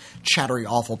like chattery,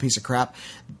 awful piece of crap.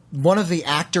 One of the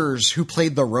actors who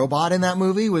played the robot in that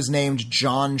movie was named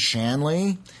John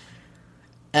Shanley.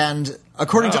 And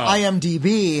according to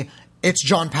IMDb, it's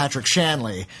John Patrick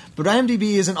Shanley. But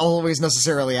IMDb isn't always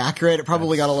necessarily accurate. It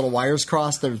probably got a little wires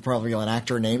crossed. There's probably an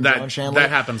actor named John Shanley. That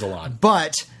happens a lot.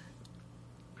 But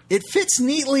it fits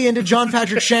neatly into John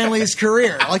Patrick Shanley's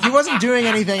career. He wasn't doing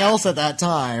anything else at that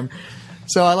time.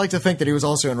 So I like to think that he was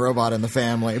also in Robot in the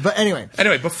Family. But anyway.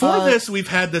 Before this, we've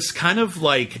had this kind of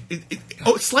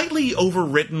slightly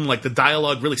overwritten, the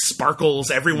dialogue really sparkles.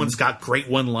 Everyone's got great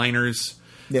one-liners.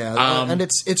 Yeah, and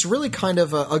it's really kind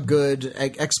of a good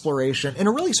exploration, in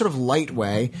a really sort of light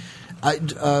way,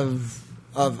 of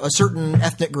a certain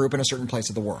ethnic group in a certain place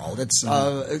of the world. It's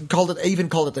called at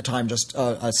the time just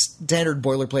a standard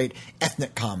boilerplate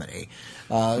ethnic comedy.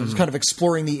 It's kind of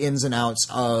exploring the ins and outs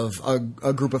of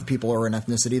a group of people or an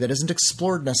ethnicity that isn't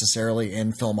explored necessarily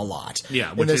in film a lot.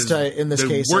 Yeah, in this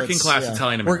case, working class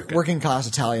Italian American, working class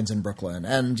Italians in Brooklyn,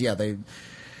 and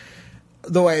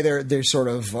the way they're sort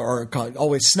of are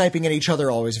always sniping at each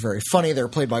other, always very funny. They're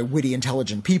played by witty,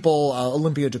 intelligent people.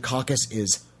 Olympia Dukakis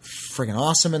is friggin'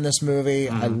 awesome in this movie.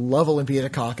 I love Olympia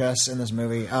Dukakis in this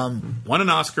movie. Won an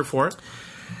Oscar for it.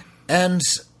 And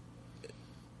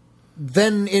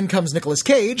then in comes Nicolas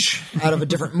Cage out of a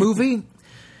different movie.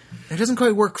 It doesn't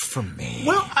quite work for me.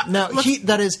 Well, he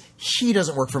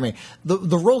doesn't work for me.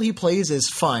 The role he plays is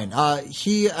fine.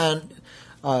 He and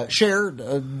Cher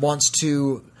wants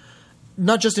to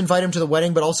not just invite him to the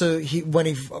wedding, but also when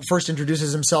he first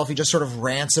introduces himself, he just sort of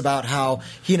rants about how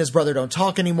he and his brother don't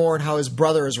talk anymore, and how his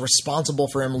brother is responsible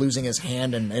for him losing his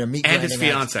hand in a meat grinding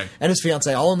accident. And his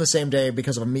fiance, all in the same day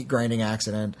because of a meat grinding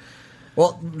accident.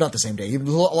 Well, not the same day. He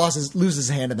loses his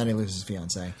hand, and then he loses his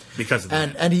fiance because of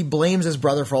that. And he blames his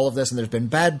brother for all of this. And there's been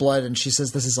bad blood. And she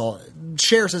says, "This is all."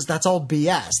 Cher says, "That's all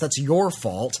BS. That's your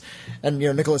fault." And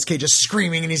Nicolas Cage is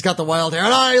screaming, and he's got the wild hair.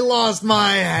 And I lost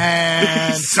my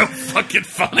hand. He's so fucking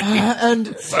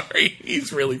funny. Sorry,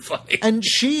 he's really funny. And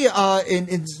she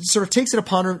sort of takes it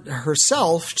upon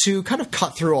herself to kind of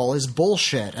cut through all his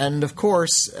bullshit. And of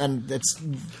course, and it's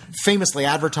famously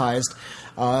advertised.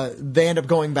 They end up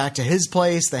going back to his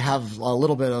place. They have a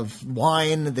little bit of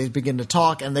wine. They begin to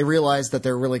talk, and they realize that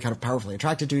they're really kind of powerfully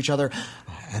attracted to each other,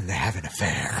 and they have an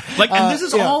affair. And this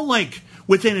is all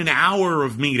within an hour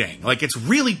of meeting. It's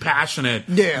really passionate,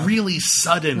 really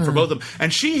sudden for both of them.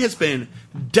 And she has been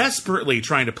desperately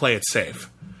trying to play it safe.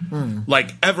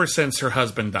 Ever since her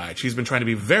husband died, she's been trying to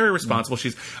be very responsible.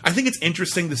 I think it's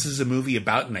interesting. This is a movie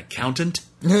about an accountant.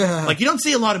 You don't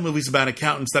see a lot of movies about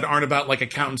accountants that aren't about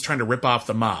accountants trying to rip off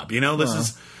the mob. This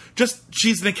is just,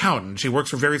 she's an accountant. She works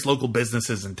for various local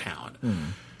businesses in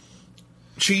town.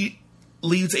 She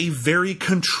leads a very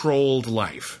controlled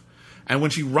life. And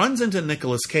when she runs into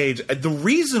Nicolas Cage, the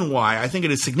reason why I think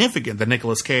it is significant that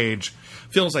Nicolas Cage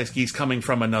feels like he's coming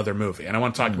from another movie, and I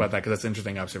want to talk about that because that's an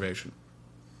interesting observation.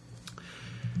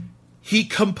 He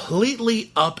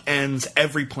completely upends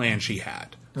every plan she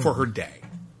had for her day.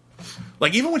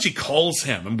 Even when she calls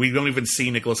him, and we don't even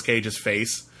see Nicolas Cage's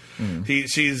face,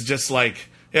 she's just like,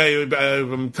 "Yeah,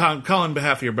 I'm calling on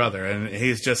behalf of your brother," and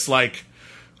he's just like,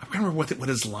 I remember what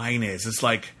his line is. It's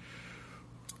like,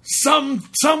 "Some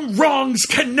wrongs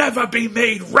can never be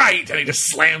made right," and he just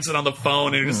slams it on the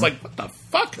phone, and you're just like, what the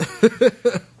fuck?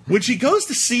 When she goes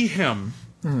to see him,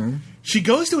 she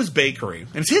goes to his bakery,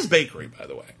 and it's his bakery, by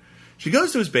the way. She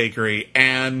goes to his bakery,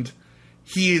 and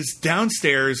he is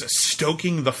downstairs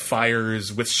stoking the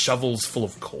fires with shovels full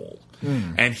of coal.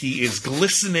 And he is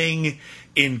glistening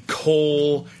in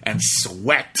coal and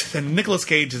sweat. And Nicolas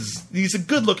Cage he's a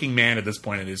good-looking man at this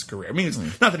point in his career. I mean, it's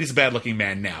not that he's a bad-looking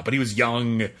man now, but he was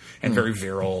young and very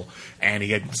virile, and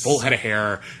he had full head of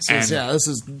hair. This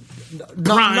is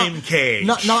prime Cage.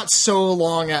 Not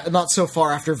so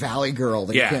far after Valley Girl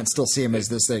that you can't still see him as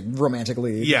this romantic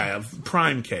lead. Yeah,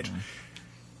 prime Cage.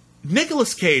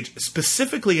 Nicolas Cage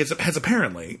specifically has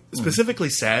apparently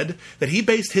said that he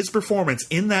based his performance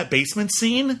in that basement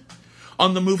scene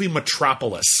on the movie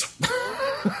Metropolis.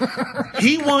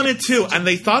 He wanted to, and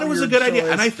they thought it was a good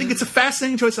idea, and I think it's a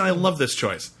fascinating choice, and I love this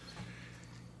choice.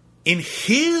 In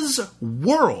his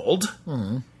world,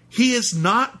 he is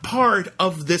not part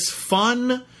of this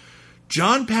fun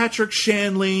John Patrick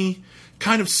Shanley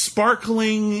kind of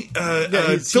sparkling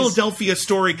Philadelphia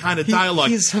story kind of dialogue.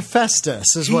 He's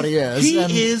Hephaestus, is what he is.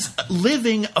 He is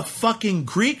living a fucking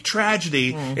Greek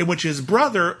tragedy in which his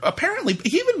brother, apparently,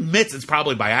 he even admits it's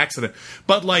probably by accident,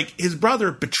 but like his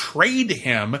brother betrayed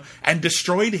him and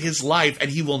destroyed his life,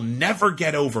 and he will never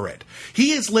get over it.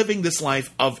 He is living this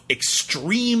life of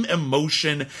extreme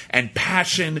emotion and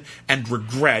passion and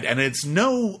regret, and it's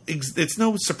no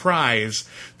surprise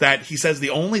that he says the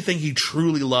only thing he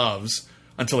truly loves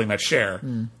until he met Cher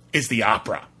is the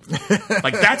opera.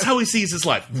 Like, that's how he sees his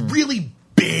life. Really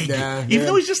big. Even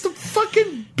though he's just a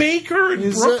fucking baker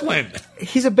in Brooklyn.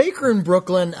 He's a baker in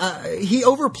Brooklyn. He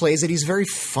overplays it. He's very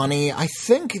funny. I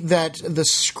think that the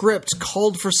script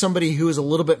called for somebody who is a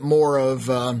little bit more of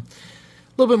a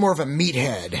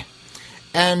meathead.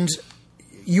 And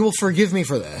you will forgive me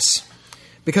for this,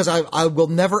 because I will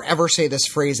never ever say this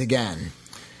phrase again.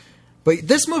 But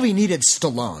this movie needed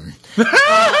Stallone.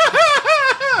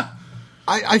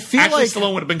 I feel Actually, like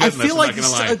Stallone would have been good in this, I'm not gonna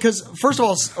lie. Because first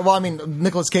of all,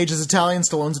 Nicolas Cage is Italian,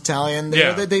 Stallone's Italian.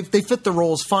 They fit the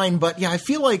roles fine, but yeah, I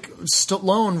feel like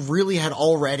Stallone really had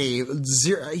already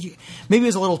maybe he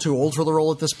was a little too old for the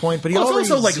role at this point, but he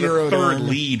already also like zeroed the third in.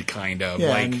 Lead, kind of. Yeah,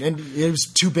 like, and it was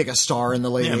too big a star in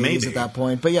the late 80s at that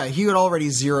point. But yeah, he had already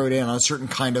zeroed in on a certain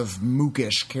kind of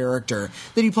mookish character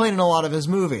that he played in a lot of his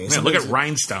movies. Man, look at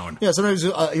Rhinestone. Yeah, sometimes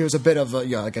he was a bit of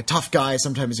like a tough guy.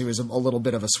 Sometimes he was a little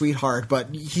bit of a sweetheart, but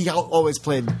he always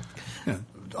played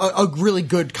a really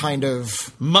good kind of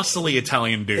muscly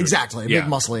Italian dude. Exactly, a big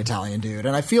muscly Italian dude.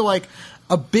 And I feel like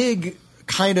a big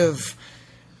kind of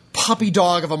puppy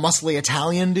dog of a muscly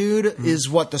Italian dude is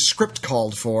what the script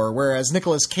called for, whereas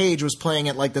Nicolas Cage was playing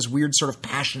it like this weird sort of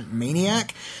passionate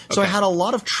maniac. So I had a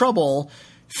lot of trouble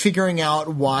figuring out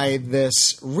why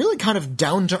this really kind of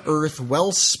down-to-earth,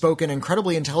 well-spoken,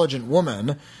 incredibly intelligent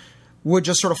woman would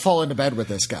just sort of fall into bed with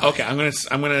this guy. Okay, I'm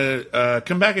gonna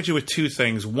come back at you with two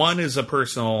things. One is a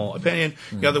personal opinion.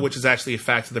 The other, which is actually a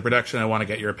fact of the production. I want to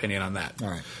get your opinion on that. All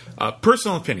right.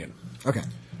 Personal opinion. Okay.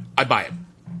 I buy it.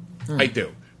 I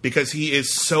do. Because he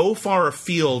is so far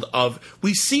afield of...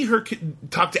 We see her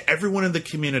talk to everyone in the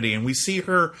community, and we see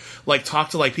her like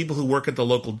talk to like people who work at the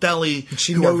local deli.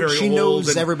 She knows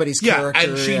knows everybody's character.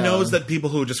 And she knows that people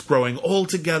who are just growing old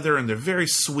together, and they're very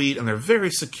sweet, and they're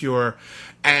very secure.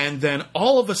 And then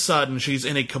all of a sudden, she's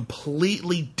in a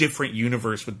completely different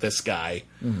universe with this guy.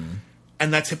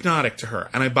 And that's hypnotic to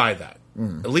her. And I buy that.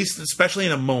 At least, especially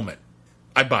in a moment.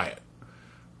 I buy it.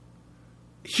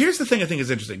 Here's the thing I think is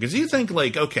interesting, because you think,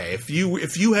 like, okay, if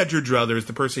you had your druthers,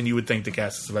 the person you would think to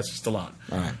cast is Sylvester Stallone.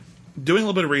 All right. Doing a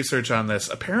little bit of research on this,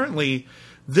 apparently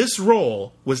this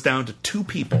role was down to two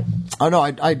people. Oh, no,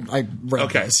 I read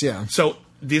this, yeah. So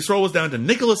this role was down to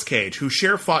Nicolas Cage, who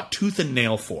Cher fought tooth and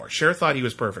nail for. Cher thought he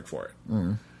was perfect for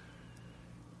it.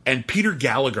 And Peter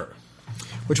Gallagher.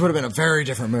 Which would have been a very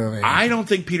different movie. I don't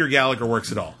think Peter Gallagher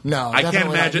works at all. No, I can't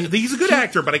imagine. He's a good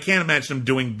actor, but I can't imagine him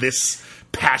doing this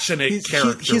passionate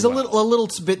character. He's a little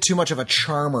bit too much of a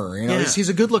charmer. You know, he's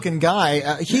a good-looking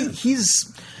guy.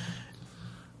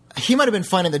 He might have been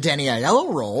fine in the Danny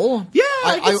Aiello role. Yeah,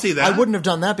 I can see that. I wouldn't have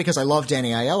done that because I love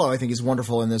Danny Aiello. I think he's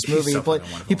wonderful in this movie.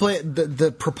 He played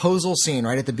the proposal scene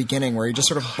right at the beginning where he just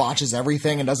sort of botches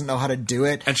everything and doesn't know how to do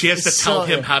it. And she has to tell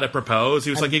him how to propose.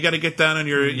 He was like, "You got to get down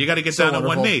on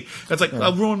one knee." That's like,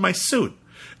 "I'll ruin my suit."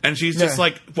 And she's just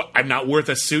like, "What, I'm not worth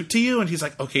a suit to you?" And he's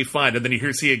like, "Okay, fine." And then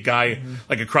you see a guy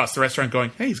like across the restaurant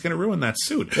going, "Hey, he's going to ruin that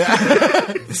suit." Yeah.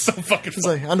 It's so fucking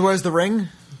funny. Like, and where's the ring?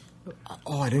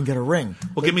 Oh, I didn't get a ring.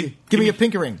 Well, give me a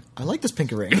pinky ring. I like this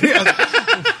pinky ring.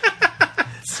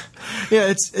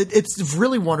 Yeah, it's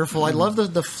really wonderful. I love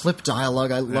the flip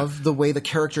dialogue. I love the way the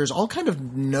characters all kind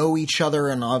of know each other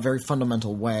in a very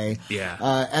fundamental way.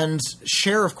 Yeah. And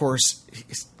Cher, of course,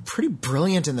 is pretty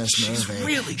brilliant in this movie. She's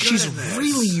really good. She's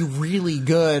really, really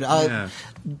good.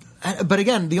 But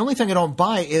again, the only thing I don't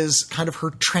buy is kind of her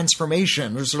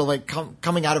transformation, or sort of like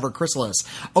coming out of her chrysalis.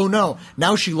 Oh no,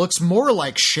 now she looks more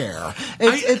like Cher.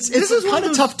 It's kind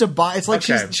of tough to buy. It's like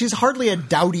she's hardly a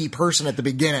dowdy person at the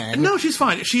beginning. No, she's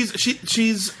fine.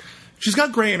 She's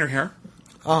got gray in her hair,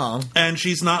 and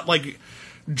she's not like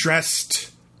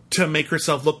dressed to make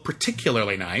herself look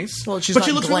particularly nice. Well, she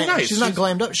looks really nice. She's not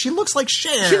glammed up. She looks like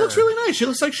Cher. She looks really nice. She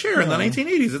looks like Cher in the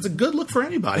 1980s. It's a good look for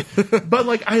anybody. But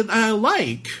like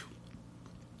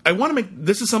I want to make...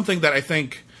 This is something that I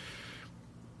think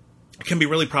can be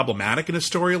really problematic in a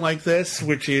story like this,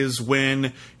 which is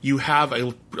when you have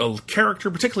a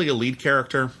character, particularly a lead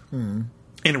character, in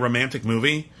a romantic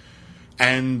movie,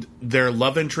 and their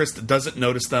love interest doesn't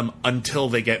notice them until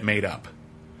they get made up.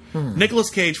 Nicolas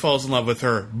Cage falls in love with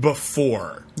her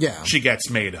before she gets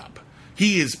made up.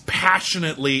 He is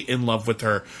passionately in love with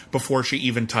her before she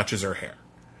even touches her hair.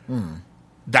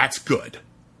 That's good.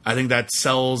 I think that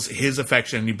sells his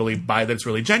affection, and you believe by that it's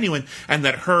really genuine, and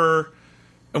that her...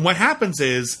 And what happens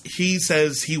is, he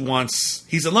says he's in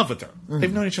love with her.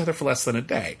 They've known each other for less than a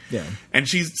day. Yeah. And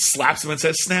she slaps him and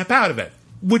says, snap out of it.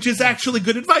 Which is actually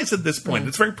good advice at this point.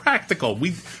 It's very practical.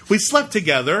 We slept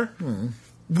together.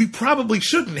 We probably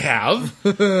shouldn't have.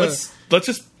 Let's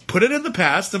just put it in the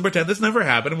past and pretend this never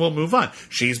happened, and we'll move on.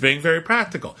 She's being very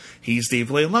practical. He's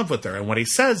deeply in love with her. And what he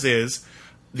says is,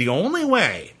 the only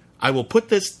way I will put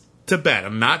this to bed,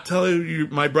 I'm not telling you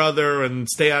my brother and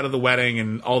stay out of the wedding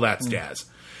and all that jazz,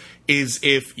 is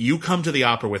if you come to the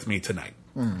opera with me tonight.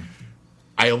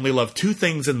 I only love two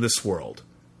things in this world.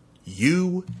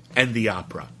 You and the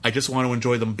opera. I just want to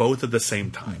enjoy them both at the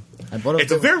same time.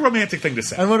 It's a very romantic thing to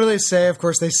say. And what do they say? Of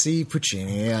course, they see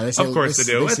Puccini. Yeah, they say, of course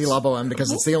they do. They see La Boheme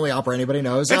because it's the only opera anybody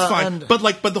knows. It's fine.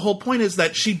 But the whole point is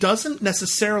that she doesn't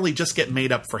necessarily just get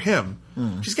made up for him.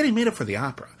 She's getting made up for the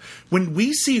opera. When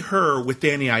we see her with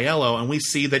Danny Aiello, and we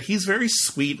see that he's very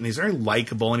sweet and he's very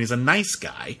likable and he's a nice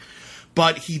guy,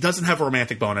 but he doesn't have a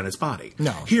romantic bone in his body.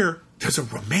 No. Here, there's a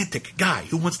romantic guy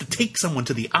who wants to take someone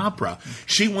to the opera.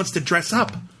 She wants to dress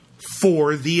up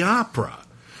for the opera.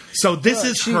 So this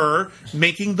is her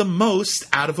making the most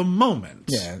out of a moment.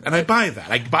 Yeah. And I buy that.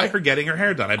 I buy her getting her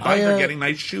hair done. I buy her getting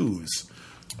nice shoes.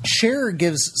 Cher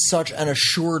gives such an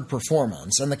assured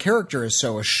performance, and the character is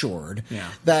so assured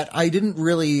that I didn't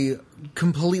really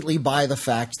completely buy the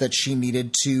fact that she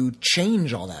needed to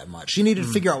change all that much. She needed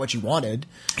to figure out what she wanted.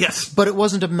 Yes. But it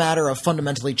wasn't a matter of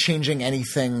fundamentally changing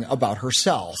anything about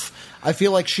herself. I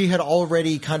feel like she had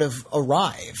already kind of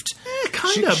arrived.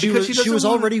 She was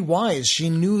already wise. She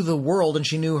knew the world and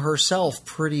she knew herself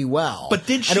pretty well. But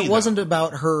did she? And it wasn't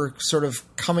about her sort of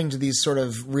coming to these sort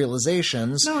of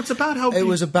realizations. No, it's about how... It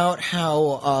was about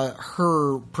how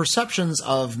her perceptions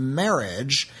of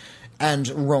marriage and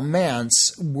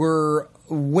romance were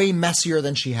way messier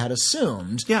than she had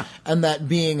assumed. Yeah. And that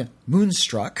being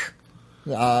moonstruck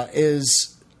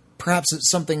is perhaps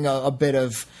something a bit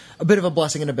of a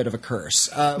blessing and a bit of a curse.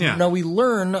 Now we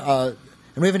learn, and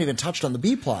we haven't even touched on the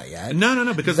B plot yet.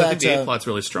 No, because I think the A plot's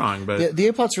really strong. But the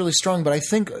A plot's really strong, but I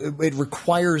think it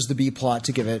requires the B plot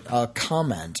to give it a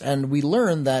comment. And we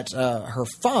learn that her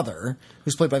father,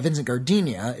 who's played by Vincent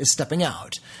Gardenia, is stepping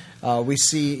out. We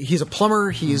see he's a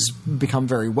plumber. He's become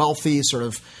very wealthy, sort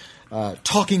of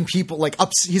talking people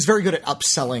he's very good at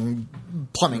upselling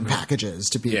plumbing packages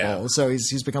to people. Yeah. So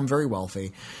he's become very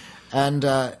wealthy, and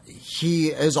he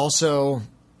is also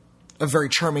a very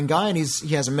charming guy, and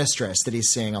he has a mistress that he's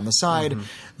seeing on the side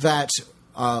that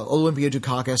Olympia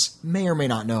Dukakis may or may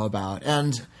not know about,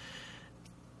 and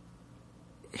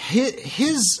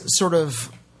his sort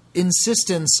of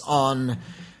insistence on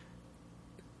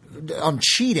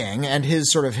cheating and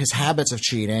his habits of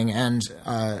cheating, and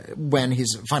when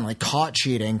he's finally caught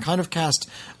cheating, kind of cast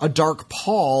a dark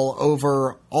pall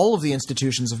over all of the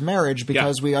institutions of marriage,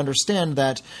 because we understand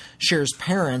that Cher's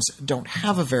parents don't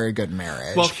have a very good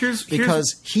marriage. Well,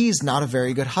 because he's not a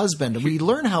very good husband. We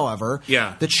learn, however,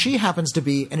 that she happens to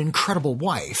be an incredible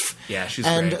wife. Yeah, she's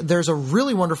and great. There's a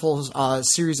really wonderful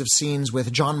series of scenes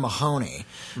with John Mahoney,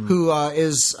 who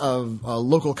is a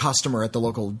local customer at the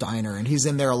local diner, and he's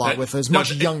in there a lot with his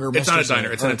much younger mistress. It's not a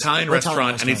diner. It's an Italian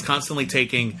restaurant, and he's constantly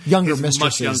taking younger his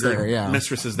mistresses much younger there,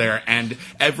 mistresses there. And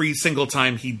every single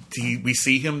time we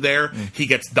see him there, he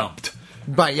gets dumped.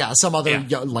 By some other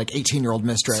 18-year-old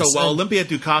mistress. So while Olympia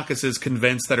Dukakis is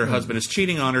convinced that her husband is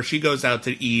cheating on her, she goes out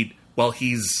to eat while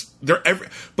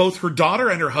both her daughter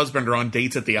and her husband are on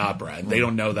dates at the opera, and they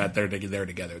don't know that they're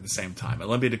together at the same time.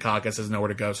 Olympia Dukakis has nowhere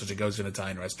to go, so she goes to an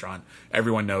Italian restaurant.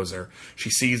 Everyone knows her. She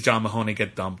sees John Mahoney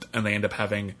get dumped, and they end up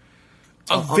having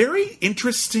a very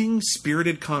interesting,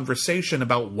 spirited conversation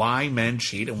about why men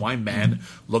cheat and why men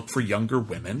look for younger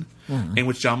women, in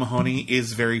which John Mahoney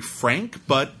is very frank,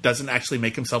 but doesn't actually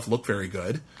make himself look very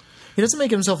good. He doesn't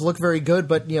make himself look very good,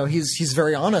 but he's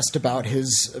very honest about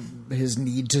his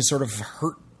need to sort of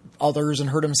hurt others and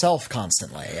hurt himself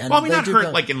constantly. And not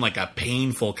hurt in a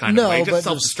painful kind of way, just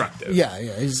self-destructive.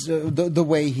 He's, the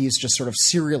way he's just sort of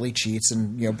serially cheats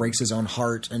and breaks his own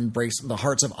heart and breaks the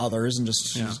hearts of others and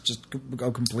just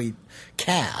a complete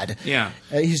cad. Yeah,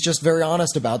 he's just very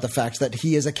honest about the fact that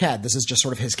he is a cad. This is just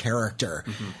sort of his character.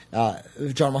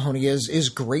 John Mahoney is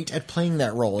great at playing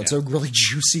that role. It's a really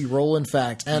juicy role, in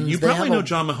fact. And you probably know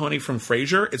John Mahoney from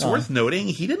Frasier. It's worth noting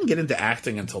he didn't get into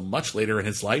acting until much later in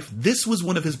his life. This was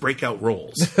one of his breakout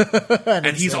roles,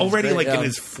 and he's already in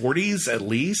his 40s at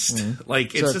least.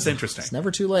 It's just interesting. It's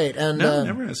never too late, and no, it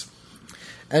never is.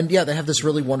 And they have this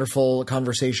really wonderful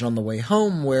conversation on the way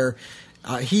home where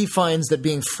he finds that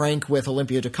being frank with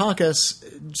Olympia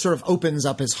Dukakis sort of opens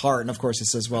up his heart. And of course he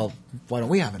says, well, why don't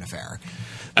we have an affair?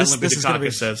 Olympia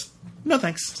Dukakis says, no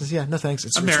thanks. Says, yeah, no thanks.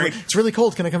 I'm married. It's really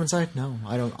cold. Can I come inside? No,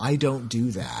 I don't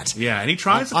do that. Yeah, and he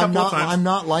tries a couple of times. I'm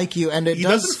not like you. And he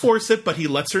doesn't force it, but he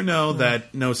lets her know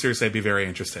that, no, seriously, I'd be very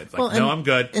interested. Like, no, I'm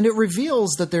good. And it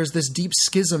reveals that there's this deep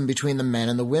schism between the men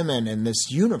and the women in this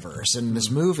universe, in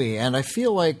this movie. And I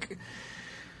feel like,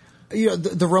 you know,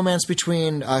 the romance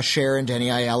between Cher and Danny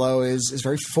Aiello is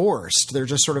very forced. They're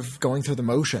just sort of going through the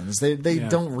motions. They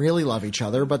don't really love each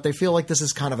other, but they feel like this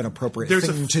is kind of an appropriate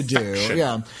thing to do.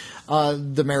 Yeah.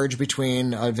 The marriage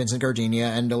between Vincent Gardenia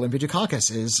and Olympia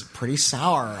Dukakis is pretty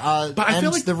sour. But I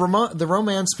feel like the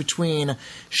romance between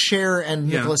Cher and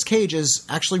Nicolas Cage is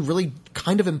actually really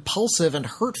kind of impulsive and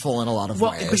hurtful in a lot of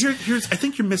ways. But here's I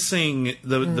think you're missing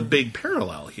the big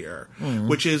parallel here,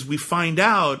 which is we find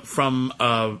out from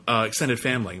extended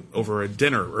family over a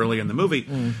dinner early in the movie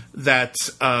that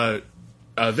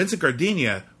Vincent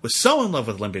Gardenia was so in love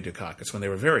with Olympia Dukakis when they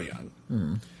were very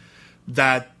young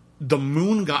that the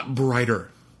moon got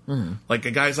brighter. Like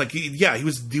a guy's like, he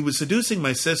was seducing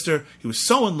my sister. He was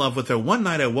so in love with her. One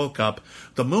night I woke up,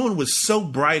 the moon was so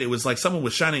bright, it was like someone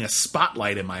was shining a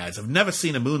spotlight in my eyes. I've never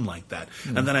seen a moon like that.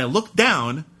 And then I looked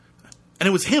down, and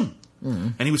it was him.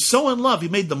 And he was so in love, he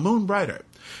made the moon brighter.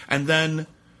 And then,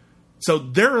 so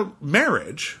their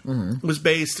marriage was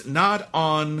based not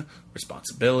on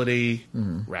responsibility,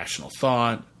 rational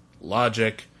thought,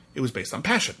 logic. It was based on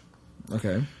passion.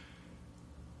 Okay.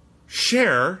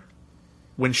 Cher,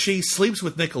 when she sleeps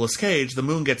with Nicolas Cage, the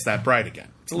moon gets that bright again.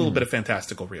 It's a little bit of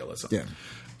fantastical realism. Yeah.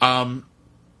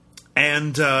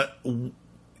 And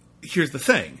here's the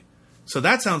thing. So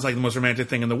that sounds like the most romantic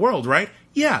thing in the world, right?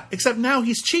 Yeah, except now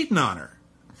he's cheating on her.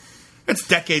 It's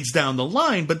decades down the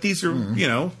line, but these are, you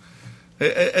know,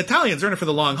 Italians are in it for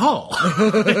the long haul.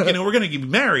 You know, we're going to get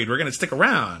married. We're going to stick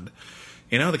around.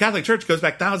 You know, the Catholic Church goes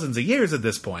back thousands of years at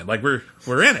this point. Like, we're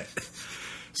in it.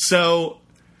 So,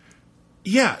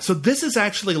 yeah. So this is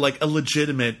actually like a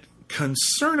legitimate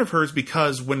concern of hers,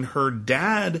 because when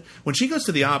she goes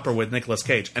to the opera with Nicolas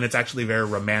Cage, and it's actually very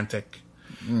romantic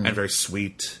and very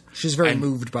sweet. She's very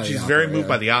moved by the opera. She's very moved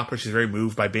by the opera. She's very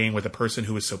moved by being with a person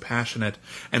who is so passionate.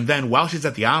 And then while she's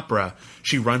at the opera,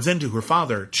 she runs into her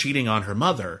father cheating on her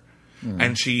mother.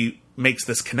 And she makes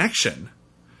this connection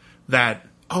that,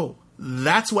 oh,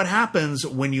 that's what happens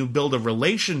when you build a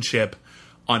relationship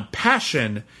on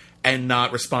passion and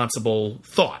not responsible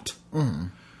thought.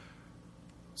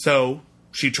 So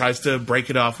she tries to break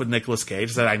it off with Nicolas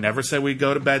Cage. Said, I never said we'd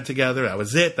go to bed together. That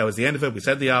was it. That was the end of it. We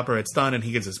said the opera. It's done. And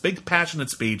he gives this big, passionate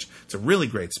speech. It's a really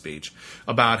great speech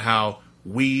about how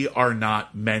we are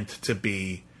not meant to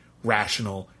be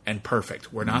rational and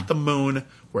perfect. We're not the moon.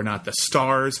 We're not the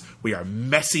stars. We are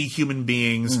messy human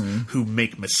beings who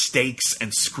make mistakes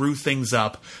and screw things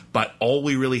up. But all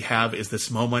we really have is this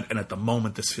moment. And at the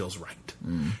moment, this feels right.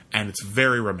 And it's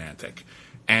very romantic.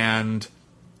 And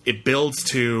it builds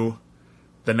to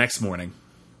the next morning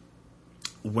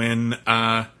when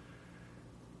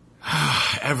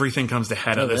everything comes to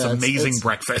head of this amazing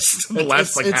breakfast.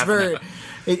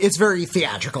 It's very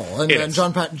theatrical, and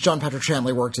John Patrick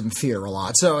Shanley worked in theater a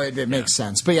lot, so it makes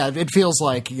sense. But yeah, it feels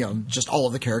like, you know, just all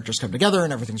of the characters come together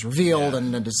and everything's revealed,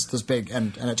 and it's this big,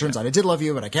 and it turns out I did love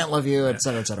you, but I can't love you, et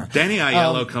cetera, et cetera. Danny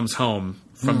Aiello comes home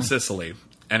from Sicily,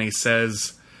 and he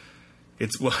says, he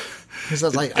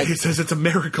says it's a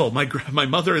miracle. My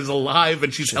mother is alive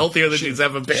and she's healthier than she's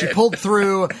ever been. She pulled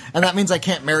through, and that means I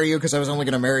can't marry you because I was only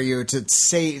going to marry you to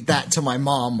say that to my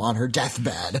mom on her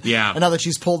deathbed. Yeah. And now that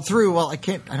she's pulled through, well, I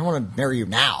don't want to marry you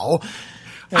now.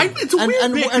 It's a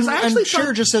weird bit, and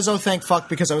Cher just says, "Oh, thank fuck,"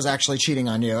 because I was actually cheating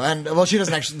on you. And well, she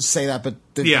doesn't actually say that, but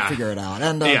they figure it out.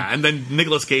 And and then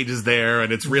Nicolas Cage is there,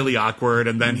 and it's really awkward.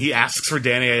 And then he asks for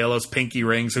Danny Aiello's pinky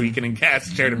ring so he can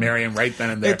ask Cher to marry him right then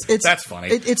and there. That's funny.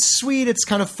 It's sweet. It's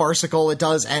kind of farcical. It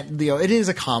does, and it is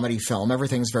a comedy film.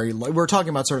 Everything's very. We're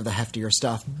talking about sort of the heftier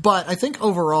stuff, but I think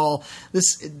overall,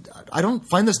 I don't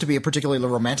find this to be a particularly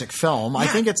romantic film. I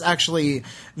think it's actually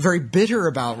very bitter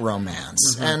about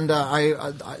romance, and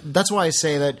that's why I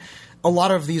say that a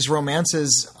lot of these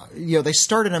romances, they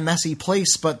start in a messy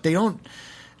place, but they don't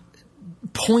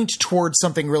point towards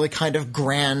something really kind of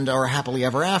grand or happily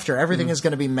ever after. Everything is going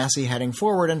to be messy heading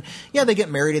forward. And they get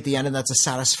married at the end, and that's a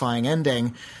satisfying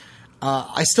ending.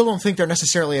 I still don't think they're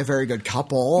necessarily a very good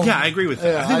couple. Yeah, I agree with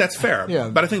that. I think that's fair. Yeah.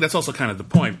 But I think that's also kind of the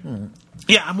point.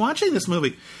 Yeah, I'm watching this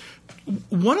movie.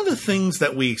 One of the things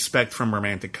that we expect from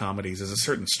romantic comedies is a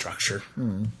certain structure.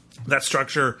 That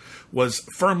structure was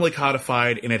firmly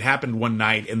codified, and it happened one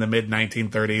night in the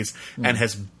mid-1930s and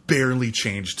has barely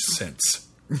changed since.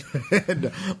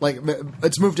 Like,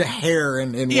 it's moved to hair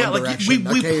in one direction.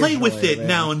 We play with it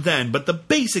now and then, but the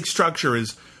basic structure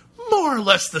is more or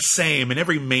less the same in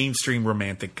every mainstream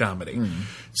romantic comedy.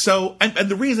 So, and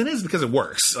the reason is because it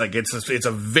works. Like, it's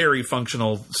a very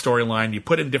functional storyline. You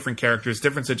put in different characters,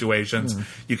 different situations.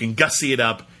 You can gussy it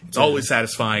up. It's always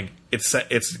satisfying.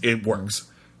 It works.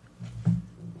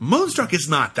 Moonstruck is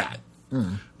not that.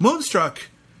 Moonstruck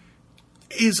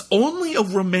is only a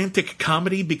romantic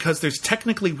comedy because there's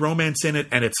technically romance in it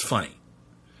and it's funny.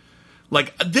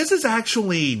 Like, this is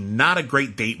actually not a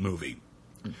great date movie.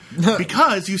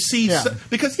 Because you see,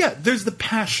 there's the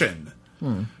passion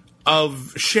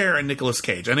of Cher and Nicolas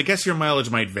Cage, and I guess your mileage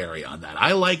might vary on that.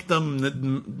 I like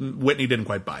them. Whitney didn't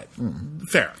quite buy it.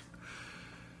 Fair.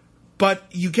 But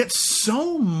you get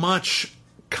so much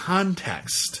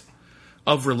context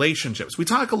of relationships. We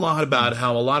talk a lot about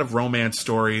how a lot of romance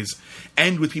stories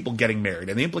end with people getting married,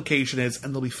 and the implication is,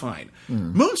 and they'll be fine.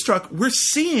 Moonstruck, we're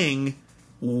seeing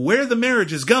where the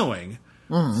marriage is going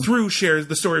through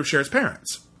the story of Cher's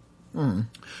parents.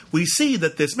 We see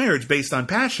that this marriage, based on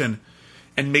passion,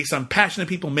 and based on passionate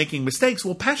people making mistakes,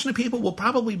 well, passionate people will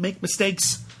probably make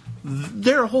mistakes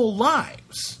their whole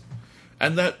lives.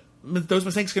 And that those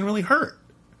mistakes can really hurt.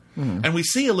 And we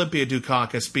see Olympia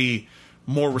Dukakis be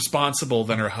more responsible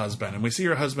than her husband. And we see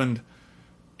her husband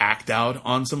act out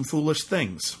on some foolish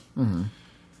things.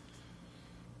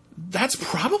 That's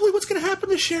probably what's going to happen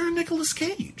to Cher and Nicolas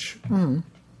Cage.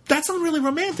 That's not really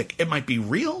romantic. It might be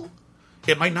real.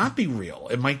 It might not be real.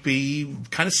 It might be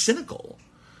kind of cynical.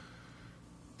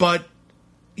 But,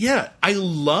 yeah, I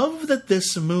love that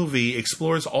this movie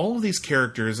explores all of these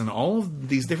characters and all of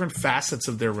these different facets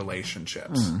of their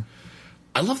relationships.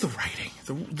 I love the writing,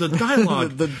 the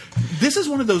dialogue. This is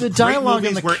one of those great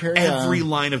movies where every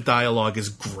line of dialogue is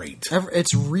great.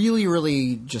 It's really,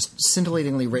 really just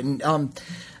scintillatingly written.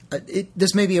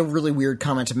 This may be a really weird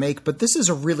comment to make, but this is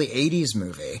a really 80s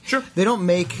movie. Sure. They don't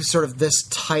make sort of this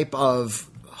type of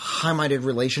high-minded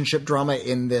relationship drama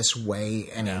in this way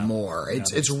anymore.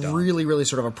 It's really, really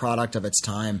sort of a product of its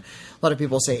time. A lot of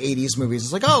people say 80s movies.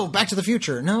 It's like, oh, Back to the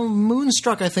Future. No,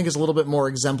 Moonstruck, I think, is a little bit more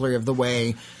exemplary of the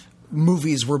way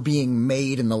movies were being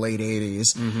made in the late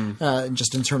 80s,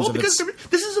 just in terms of because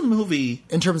this is a movie...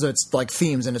 In terms of its like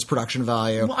themes and its production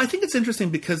value. Well, I think it's interesting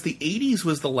because the 80s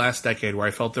was the last decade where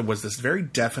I felt there was this very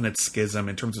definite schism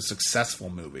in terms of successful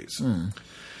movies,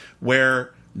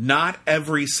 where not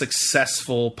every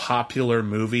successful popular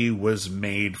movie was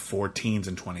made for teens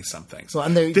and 20-somethings. So,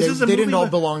 and they didn't all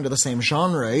belong to the same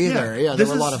genre either. Yeah, there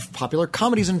were a lot of popular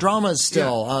comedies and dramas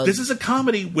still. Yeah. This is a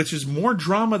comedy which is more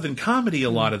drama than comedy a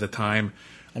lot of the time,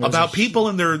 about people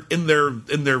in their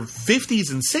 50s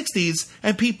and 60s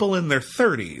and people in their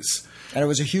 30s. And it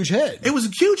was a huge hit. It was a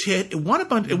huge hit. It won 3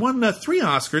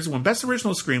 Oscars. It won Best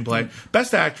Original Screenplay,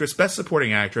 Best Actress, Best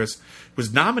Supporting Actress. It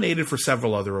was nominated for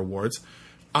several other awards.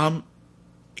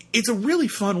 It's a really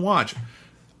fun watch.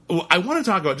 I want to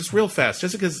talk about, just real fast,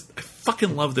 just because I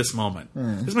fucking love this moment.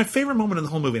 This is my favorite moment in the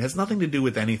whole movie. It has nothing to do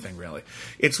with anything, really.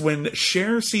 It's when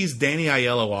Cher sees Danny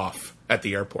Aiello off at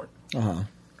the airport.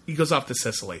 He goes off to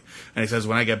Sicily. And he says,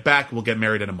 when I get back, we'll get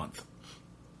married in a month.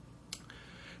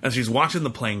 And she's watching the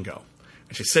plane go.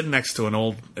 And she's sitting next to an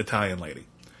old Italian lady.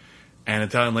 And the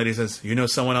Italian lady says, you know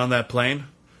someone on that plane?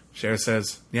 Cher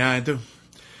says, yeah, I do.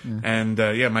 And,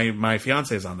 my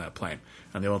fiance is on that plane.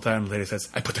 And the old Italian lady says,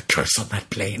 I put a curse on that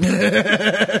plane.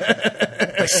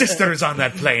 My sister is on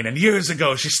that plane, and years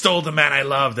ago she stole the man I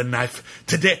loved, and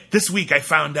this week I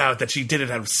found out that she did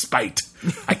it out of spite.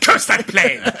 I curse that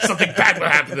plane! Something bad will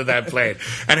happen to that plane.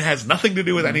 And it has nothing to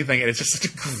do with anything, and it's just such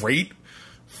a great,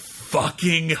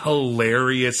 fucking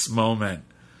hilarious moment.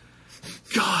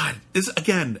 God, this,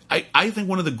 again, I think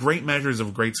one of the great measures of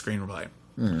a great screenplay.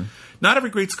 Not every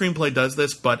great screenplay does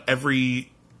this, but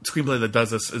every screenplay that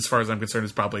does this, as far as I'm concerned,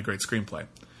 is probably a great screenplay.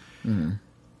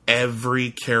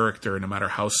 Every character, no matter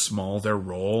how small their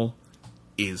role,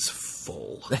 is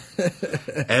full.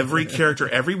 Every character,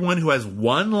 everyone who has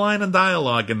one line of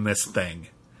dialogue in this thing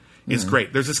is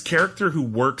great. There's this character who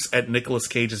works at Nicolas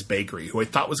Cage's bakery, who I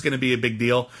thought was going to be a big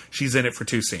deal. She's in it for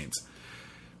 2 scenes.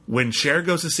 When Cher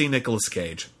goes to see Nicolas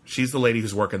Cage, she's the lady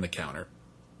who's working the counter.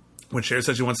 When Cher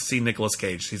says she wants to see Nicolas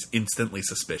Cage, she's instantly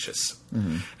suspicious.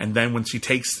 And then when she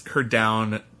takes her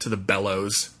down to the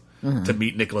Bellows to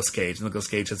meet Nicolas Cage, Nicolas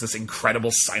Cage has this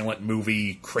incredible silent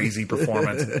movie, crazy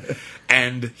performance.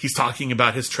 And he's talking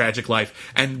about his tragic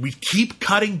life. And we keep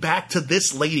cutting back to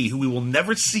this lady who we will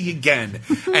never see again.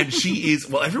 And she is,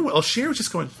 Cher was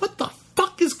just going, what the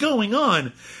fuck fuck is going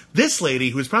on? This lady,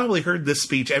 who's probably heard this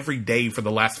speech every day for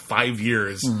the last 5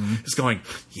 years, is going,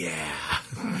 yeah.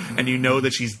 And you know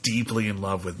that she's deeply in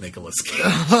love with Nicolas Cage.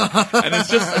 And it's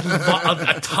just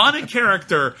a ton of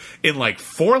character in like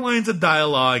 4 lines of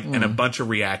dialogue and a bunch of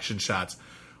reaction shots.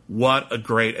 What a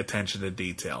great attention to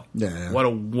detail. Yeah. What a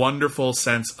wonderful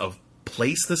sense of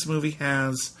place this movie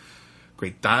has.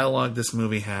 Great dialogue this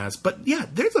movie has. But yeah,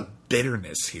 there's a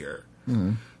bitterness here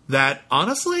that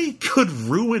honestly could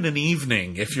ruin an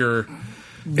evening if you're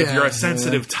a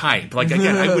sensitive type. Like,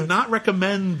 again, I would not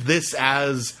recommend this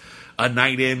as a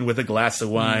night in with a glass of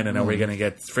wine and are we going to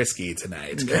get frisky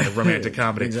tonight kind of romantic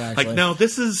comedy. Exactly. Like, no,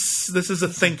 this is a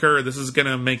thinker. This is going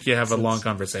to make you have a long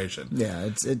conversation. Yeah,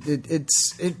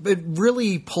 it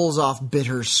really pulls off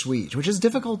bittersweet, which is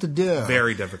difficult to do.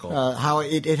 Very difficult. How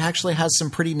it actually has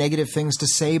some pretty negative things to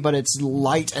say, but it's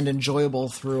light and enjoyable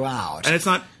throughout. And it's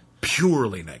not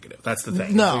purely negative. That's the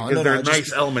thing. No, there are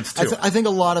nice elements to it. I think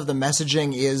a lot of the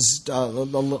messaging is a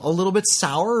little bit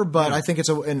sour, but I think it's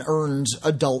an earned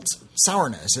adult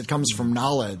sourness. It comes from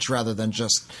knowledge rather than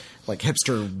just like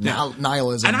hipster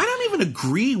nihilism. And I don't even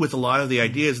agree with a lot of the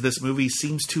ideas this movie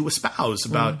seems to espouse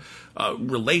about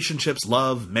relationships,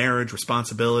 love, marriage,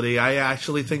 responsibility. I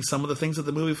actually think some of the things that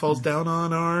the movie falls down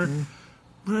on are,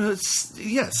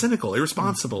 cynical,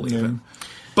 irresponsible even.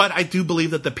 But I do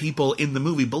believe that the people in the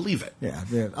movie believe it.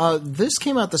 Yeah. This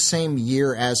came out the same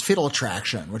year as Fatal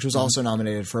Attraction, which was also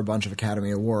nominated for a bunch of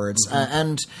Academy Awards.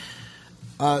 And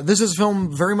this is a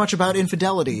film very much about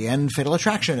infidelity, and Fatal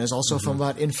Attraction is also a film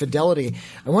about infidelity.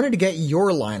 I wanted to get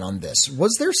your line on this.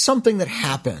 Was there something that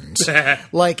happened,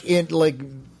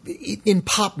 in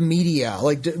pop media?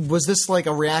 Like, was this like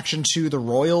a reaction to the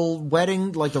royal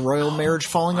wedding, like the royal marriage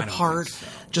falling apart?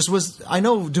 I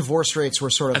know divorce rates were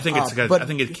sort of I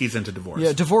think it keys into divorce.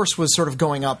 Yeah, divorce was sort of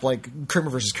going up. Like Kramer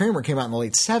versus Kramer came out in the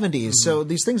late 70s, so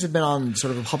these things had been on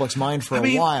sort of the public's mind for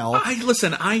a while.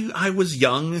 I was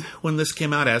young when this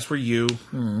came out, as were you.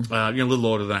 You're a little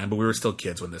older than I am, but we were still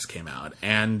kids when this came out.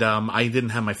 And I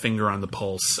didn't have my finger on the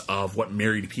pulse of what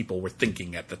married people were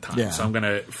thinking at the time, so I'm going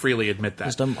to freely admit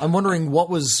that. I'm wondering what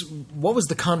was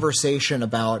the conversation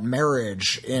about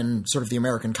marriage in sort of the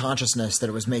American consciousness that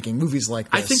it was making movies like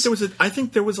this. I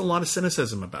think there was a lot of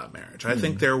cynicism about marriage. I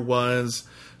think there was.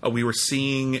 We were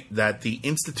seeing that the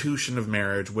institution of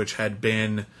marriage, which had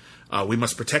been, we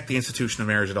must protect the institution of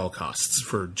marriage at all costs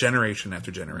for generation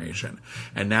after generation,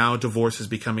 and now divorce is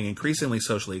becoming increasingly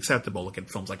socially acceptable. Look at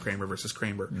films like Kramer versus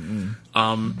Kramer,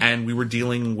 and we were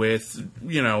dealing with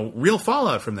real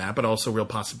fallout from that, but also real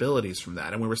possibilities from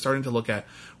that, and we were starting to look at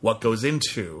what goes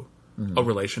into a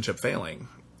relationship failing.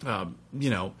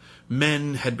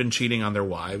 Men had been cheating on their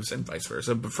wives and vice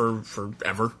versa for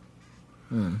forever.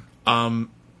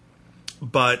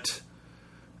 But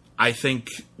I think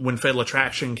when Fatal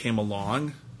Attraction came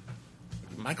along,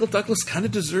 Michael Douglas kind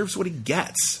of deserves what he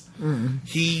gets.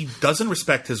 He doesn't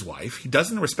respect his wife. He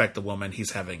doesn't respect the woman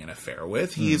he's having an affair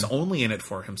with. He is only in it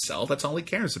for himself. That's all he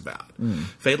cares about.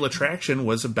 Fatal Attraction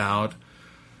was about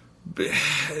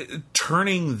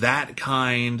turning that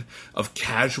kind of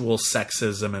casual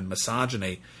sexism and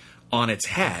misogyny on its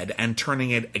head and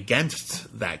turning it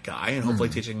against that guy and hopefully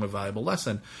teaching him a valuable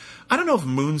lesson. I don't know if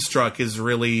Moonstruck is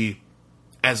really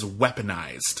as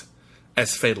weaponized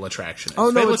as Fatal Attraction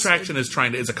is. Fatal Attraction is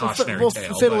a cautionary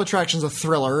tale. Fatal Attraction is a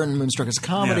thriller and Moonstruck is a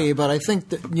comedy, but I think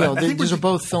that these are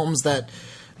both films that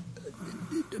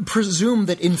presume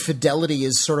that infidelity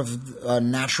is sort of a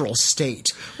natural state.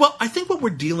 Well, I think what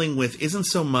we're dealing with isn't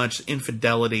so much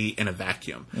infidelity in a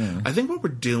vacuum. I think what we're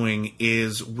doing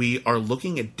is we are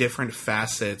looking at different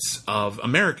facets of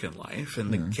American life. In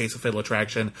the case of Fatal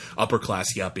Attraction, upper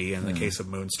class yuppie. In the case of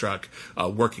Moonstruck,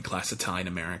 working class Italian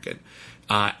American.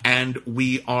 And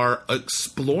we are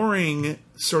exploring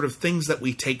sort of things that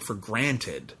we take for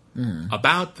granted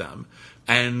about them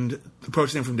and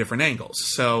approaching them from different angles.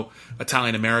 So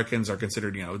Italian Americans are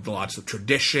considered, lots of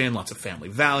tradition, lots of family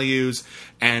values,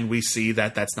 and we see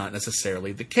that that's not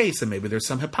necessarily the case, and maybe there's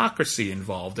some hypocrisy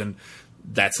involved, and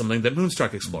that's something that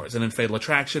Moonstruck explores. And in Fatal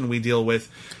Attraction, we deal with,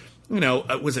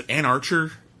 was it Anne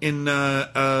Archer in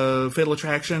Fatal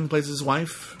Attraction plays his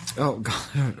wife? Oh, God,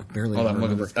 I barely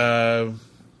remember.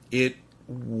 It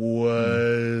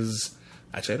was...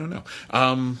 Actually, I don't know.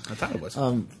 I thought it was.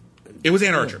 It was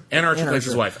Anne Archer. Anne Archer plays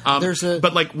his wife.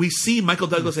 But we see Michael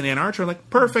Douglas and Anne Archer like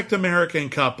perfect American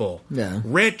couple. Yeah.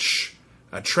 Rich,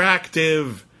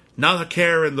 attractive, not a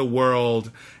care in the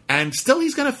world, and still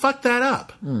he's going to fuck that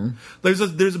up. There's a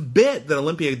bit that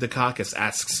Olympia Dukakis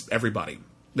asks everybody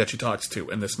that she talks to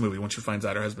in this movie when she finds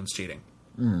out her husband's cheating.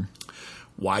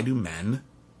 Why do men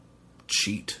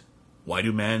cheat? Why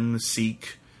do men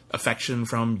seek affection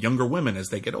from younger women as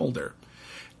they get older.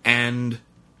 And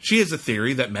she has a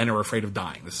theory that men are afraid of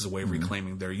dying. This is a way of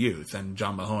reclaiming their youth. And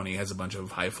John Mahoney has a bunch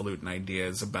of highfalutin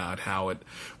ideas about how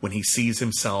when he sees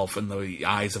himself in the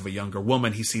eyes of a younger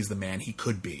woman, he sees the man he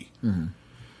could be. Mm-hmm.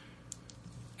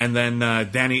 And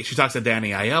then she talks to Danny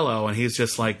Aiello, and he's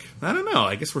just like, I don't know,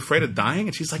 I guess we're afraid of dying.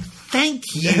 And she's like, thank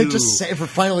you. For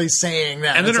finally saying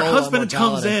that. And then her husband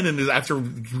comes in, and after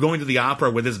going to the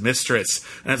opera with his mistress,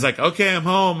 and it's like, okay, I'm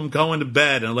home, I'm going to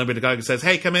bed. And Olympia Dukakis says,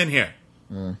 hey, come in here.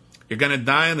 You're going to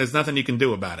die, and there's nothing you can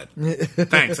do about it.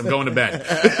 Thanks, I'm going to bed.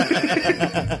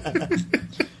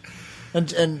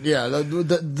 And yeah,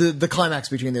 the climax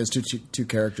between those two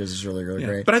characters is really, really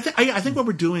great. But I think what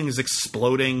we're doing is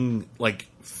exploding, like,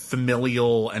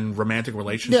 familial and romantic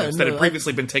relationships that had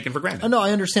previously been taken for granted. No,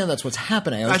 I understand that's what's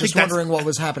happening. I was just wondering what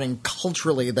was happening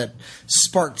culturally that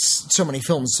sparked so many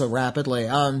films so rapidly.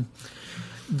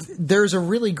 There's a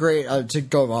really great, to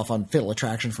go off on Fatal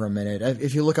Attraction for a minute,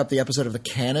 if you look up the episode of The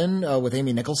Canon with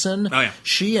Amy Nicholson,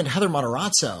 she and Heather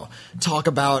Matarazzo talk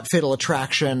about Fatal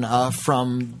Attraction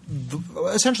from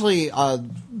essentially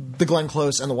the Glenn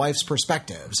Close and the wife's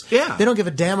perspectives. Yeah. They don't give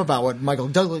a damn about what Michael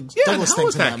Douglas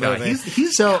thinks in that movie.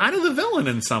 He's kind of the villain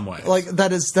in some ways. Like,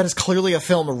 that is clearly a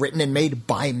film written and made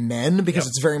by men, because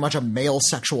it's very much a male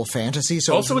sexual fantasy.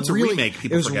 So also, it's really, a remake.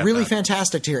 It was really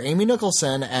fantastic to hear Amy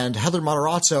Nicholson and Heather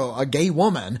Matarazzo, a gay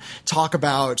woman, talk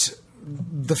about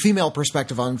the female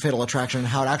perspective on Fatal Attraction and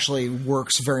how it actually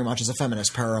works very much as a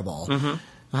feminist parable.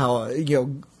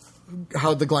 Mm-hmm.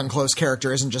 How the Glenn Close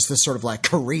character isn't just this sort of like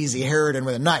crazy harridan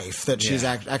with a knife, that she's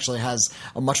actually has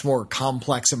a much more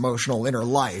complex emotional inner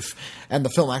life, and the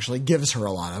film actually gives her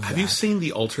a lot of that. Have you seen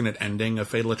the alternate ending of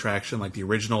Fatal Attraction, like the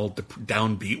original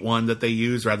downbeat one that they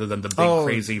use rather than the big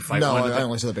crazy fight one? No, I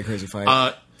only saw the big crazy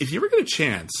fight. If you ever get a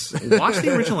chance, watch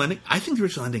the original ending. I think the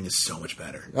original ending is so much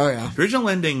better. Oh, yeah. The original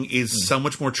ending is so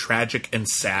much more tragic and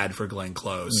sad for Glenn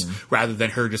Close, rather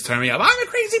than her just telling me, I'm a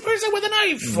crazy person with a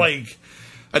knife. Like,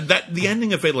 the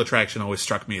ending of Fatal Attraction always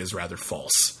struck me as rather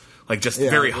false. Like, just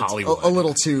very Hollywood. A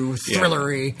little too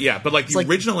thrillery. Yeah, but like the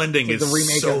original ending is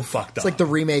so fucked up. It's like the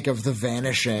remake of The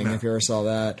Vanishing, if you ever saw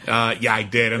that. Yeah, I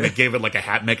did. And they gave it like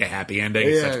make a happy ending.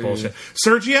 It's such bullshit.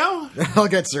 Sergio? I'll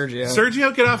get Sergio.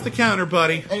 Sergio, get off the counter,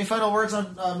 buddy. Any final words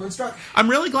on Moonstruck? I'm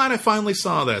really glad I finally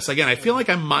saw this. Again, I feel like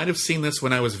I might have seen this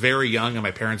when I was very young and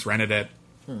my parents rented it.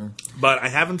 But I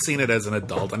haven't seen it as an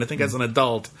adult, and I think as an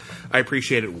adult, I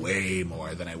appreciate it way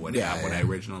more than I would have when I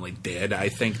originally did. I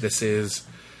think this is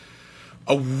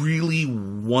a really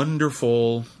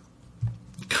wonderful,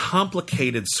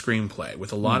 complicated screenplay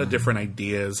with a lot of different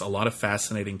ideas, a lot of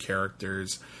fascinating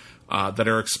characters that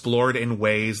are explored in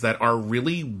ways that are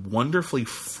really wonderfully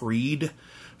freed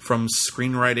from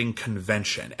screenwriting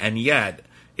convention, and yet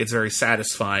it's very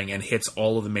satisfying and hits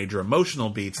all of the major emotional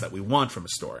beats that we want from a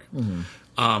story.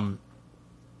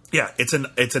 It's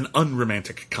an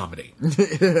unromantic comedy.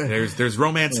 There's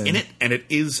romance in it, and it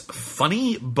is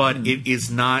funny, but it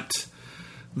is not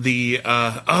the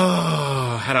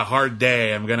had a hard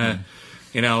day, I'm gonna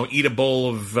eat a bowl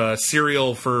of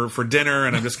cereal for dinner,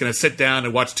 and I'm just gonna sit down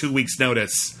and watch 2 Weeks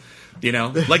Notice,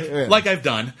 like I've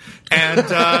done. And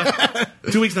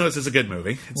 2 Weeks Notice is a good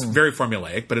movie. It's very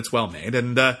formulaic, but it's well made.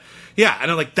 And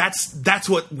and I'm like, that's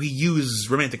what we use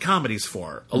romantic comedies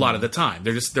for a lot of the time.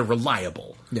 They're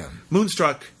reliable. Yeah.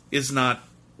 Moonstruck is not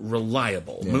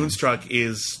reliable. Yeah. Moonstruck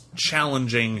is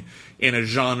challenging in a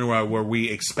genre where we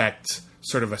expect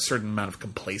sort of a certain amount of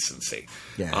complacency.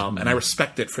 Yeah. And I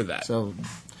respect it for that. So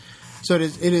it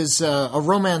is a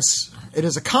romance. It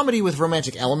is a comedy with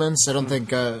romantic elements. I don't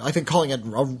think. I think calling it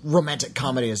a romantic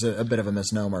comedy is a bit of a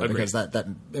misnomer. Agreed. Because that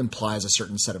implies a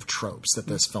certain set of tropes that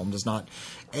this film does not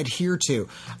adhere to.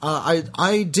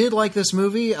 I did like this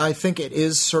movie. I think it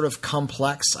is sort of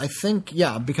complex. I think,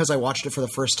 because I watched it for the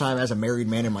first time as a married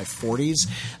man in my 40s,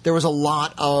 there was a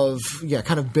lot of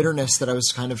kind of bitterness that I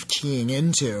was kind of keying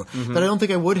into that I don't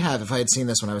think I would have if I had seen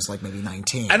this when I was like maybe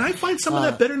 19. And I find some of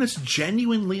that bitterness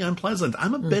genuinely unpleasant.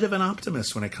 I'm a bit of an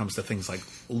optimist when it comes to things like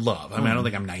love. I mean, I don't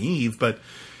think I'm naive, but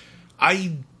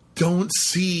I don't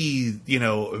see,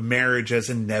 marriage as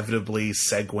inevitably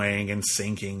segueing and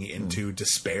sinking into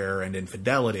despair and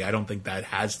infidelity. I don't think that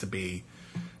has to be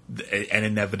an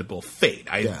inevitable fate.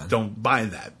 I don't buy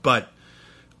that. But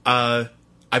I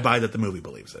buy that the movie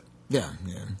believes it. Yeah.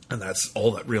 And that's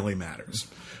all that really matters.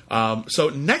 So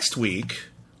next week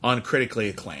on Critically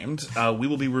Acclaimed, we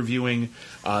will be reviewing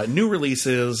new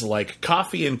releases like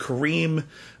Coffee and Kareem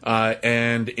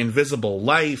and Invisible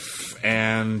Life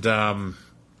and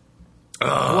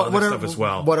Other stuff as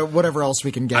well. Whatever else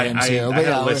we can get into. I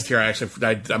have a list here. I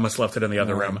must have left it in the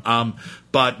other room.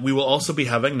 But we will also be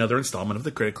having another installment of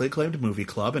the Critically Acclaimed Movie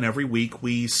Club, and every week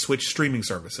we switch streaming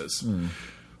services.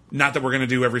 Not that we're going to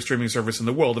do every streaming service in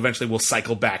the world. Eventually we'll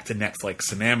cycle back to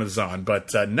Netflix and Amazon.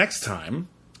 But next time,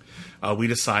 we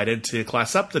decided to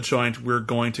class up the joint. We're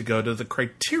going to go to the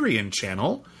Criterion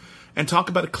Channel and talk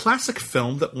about a classic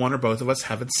film that one or both of us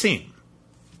haven't seen.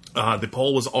 The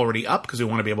poll was already up because we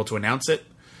want to be able to announce it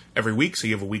every week, so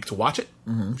you have a week to watch it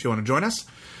if you want to join us.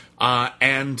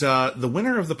 And the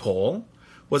winner of the poll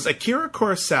was Akira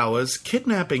Kurosawa's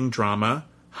kidnapping drama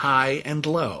High and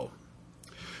Low,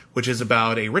 which is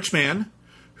about a rich man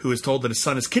who is told that his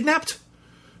son is kidnapped,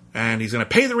 and he's going to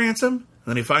pay the ransom, and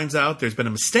then he finds out there's been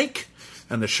a mistake,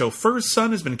 and the chauffeur's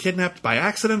son has been kidnapped by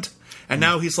accident, and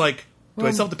now he's like, do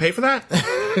I still have to pay for that?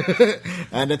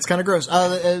 And it's kind of gross.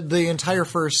 The entire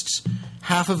first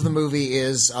half of the movie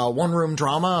is one-room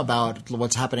drama about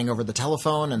what's happening over the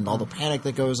telephone and all the panic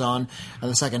that goes on.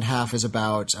 And the second half is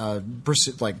about a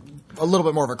little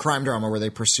bit more of a crime drama where they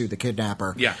pursue the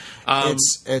kidnapper. Yeah.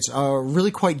 It's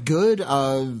really quite good.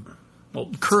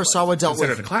 Kurosawa dealt with...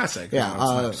 Considered a classic.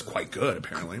 Yeah. It's quite good,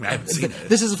 apparently. I haven't seen it.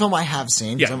 This is a film I have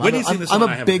seen. Yeah, I'm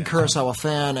a big Kurosawa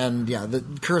fan, and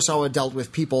Kurosawa dealt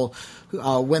with people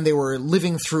when they were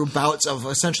living through bouts of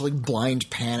essentially blind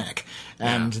panic.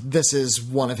 And this is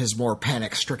one of his more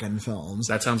panic-stricken films.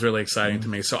 That sounds really exciting to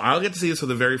me. So I'll get to see this for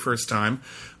the very first time.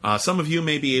 Some of you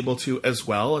may be able to as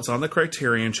well. It's on the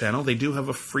Criterion Channel. They do have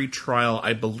a free trial,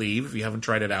 I believe, if you haven't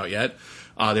tried it out yet.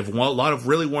 They have a lot of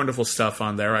really wonderful stuff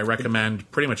on there. I recommend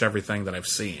pretty much everything that I've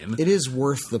seen. It is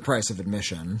worth the price of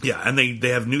admission. Yeah, and they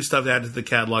have new stuff added to the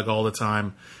catalog all the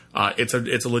time. It's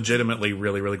a legitimately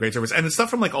really, really great service. And it's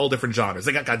stuff from like all different genres.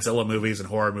 They got Godzilla movies and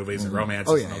horror movies and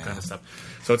romances and all kind of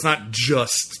stuff. So it's not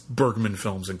just Bergman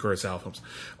films and Kurosawa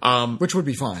films. Which would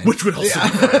be fine. Which would also be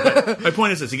fine. But my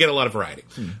point is this, you get a lot of variety.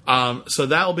 So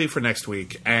that will be for next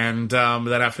week. And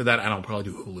then after that, I'll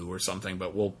probably do Hulu or something,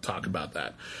 but we'll talk about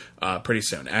that pretty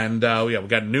soon. And we've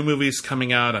got new movies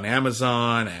coming out on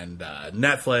Amazon and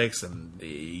Netflix and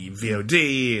the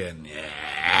VOD and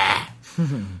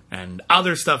and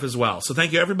other stuff as well. So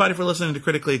thank you everybody for listening to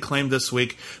Critically Acclaimed this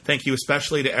week. Thank you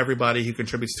especially to everybody who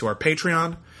contributes to our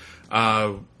Patreon.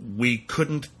 We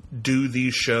couldn't do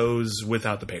these shows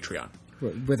without the Patreon.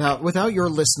 Without your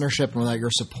listenership and without your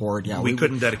support, we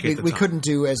couldn't dedicate the time. We couldn't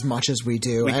do as much as we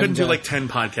do. We couldn't do like 10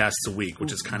 podcasts a week,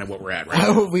 which is kind of what we're at right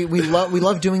now. We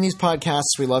love doing these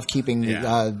podcasts. We love keeping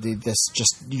this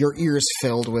just your ears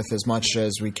filled with as much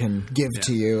as we can give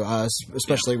to you,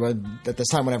 especially at this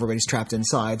time when everybody's trapped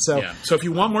inside. So if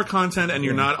you want more content and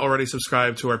you're not already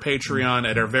subscribed to our Patreon,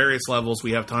 at our various levels,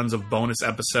 we have tons of bonus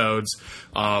episodes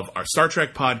of our Star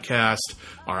Trek podcast,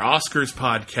 our Oscars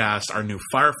podcast, our new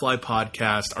Firefly podcast,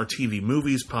 our TV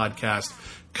movies podcast,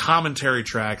 commentary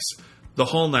tracks, the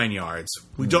whole 9 yards.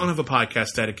 We don't have a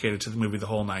podcast dedicated to the movie The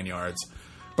Whole 9 Yards.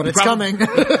 But it's coming.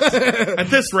 At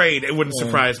this rate, it wouldn't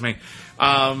surprise me.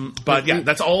 But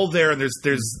that's all there, and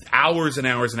there's hours and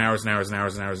hours and hours and hours and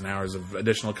hours and hours and hours of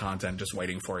additional content just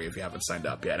waiting for you if you haven't signed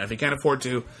up yet. And if you can't afford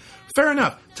to, fair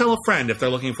enough. Tell a friend if they're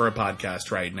looking for a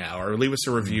podcast right now, or leave us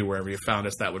a review wherever you found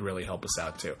us. That would really help us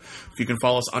out too. If you can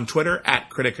follow us on Twitter at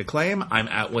Critic Acclaim. I'm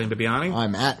at William Bibiani.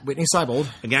 I'm at Whitney Seibold.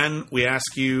 Again, we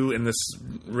ask you in this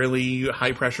really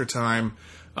high pressure time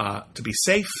to be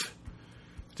safe,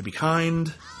 to be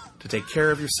kind, to take care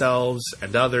of yourselves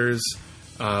and others.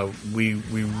 We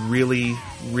really,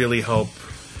 really hope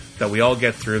that we all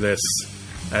get through this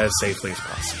as safely as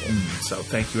possible. So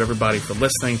thank you everybody for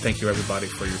listening. Thank you everybody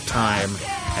for your time.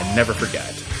 And never forget,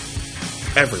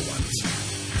 everyone's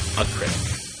a critic.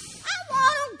 I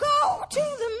want to go to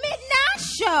the midnight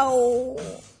show.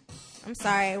 I'm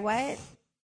sorry, what?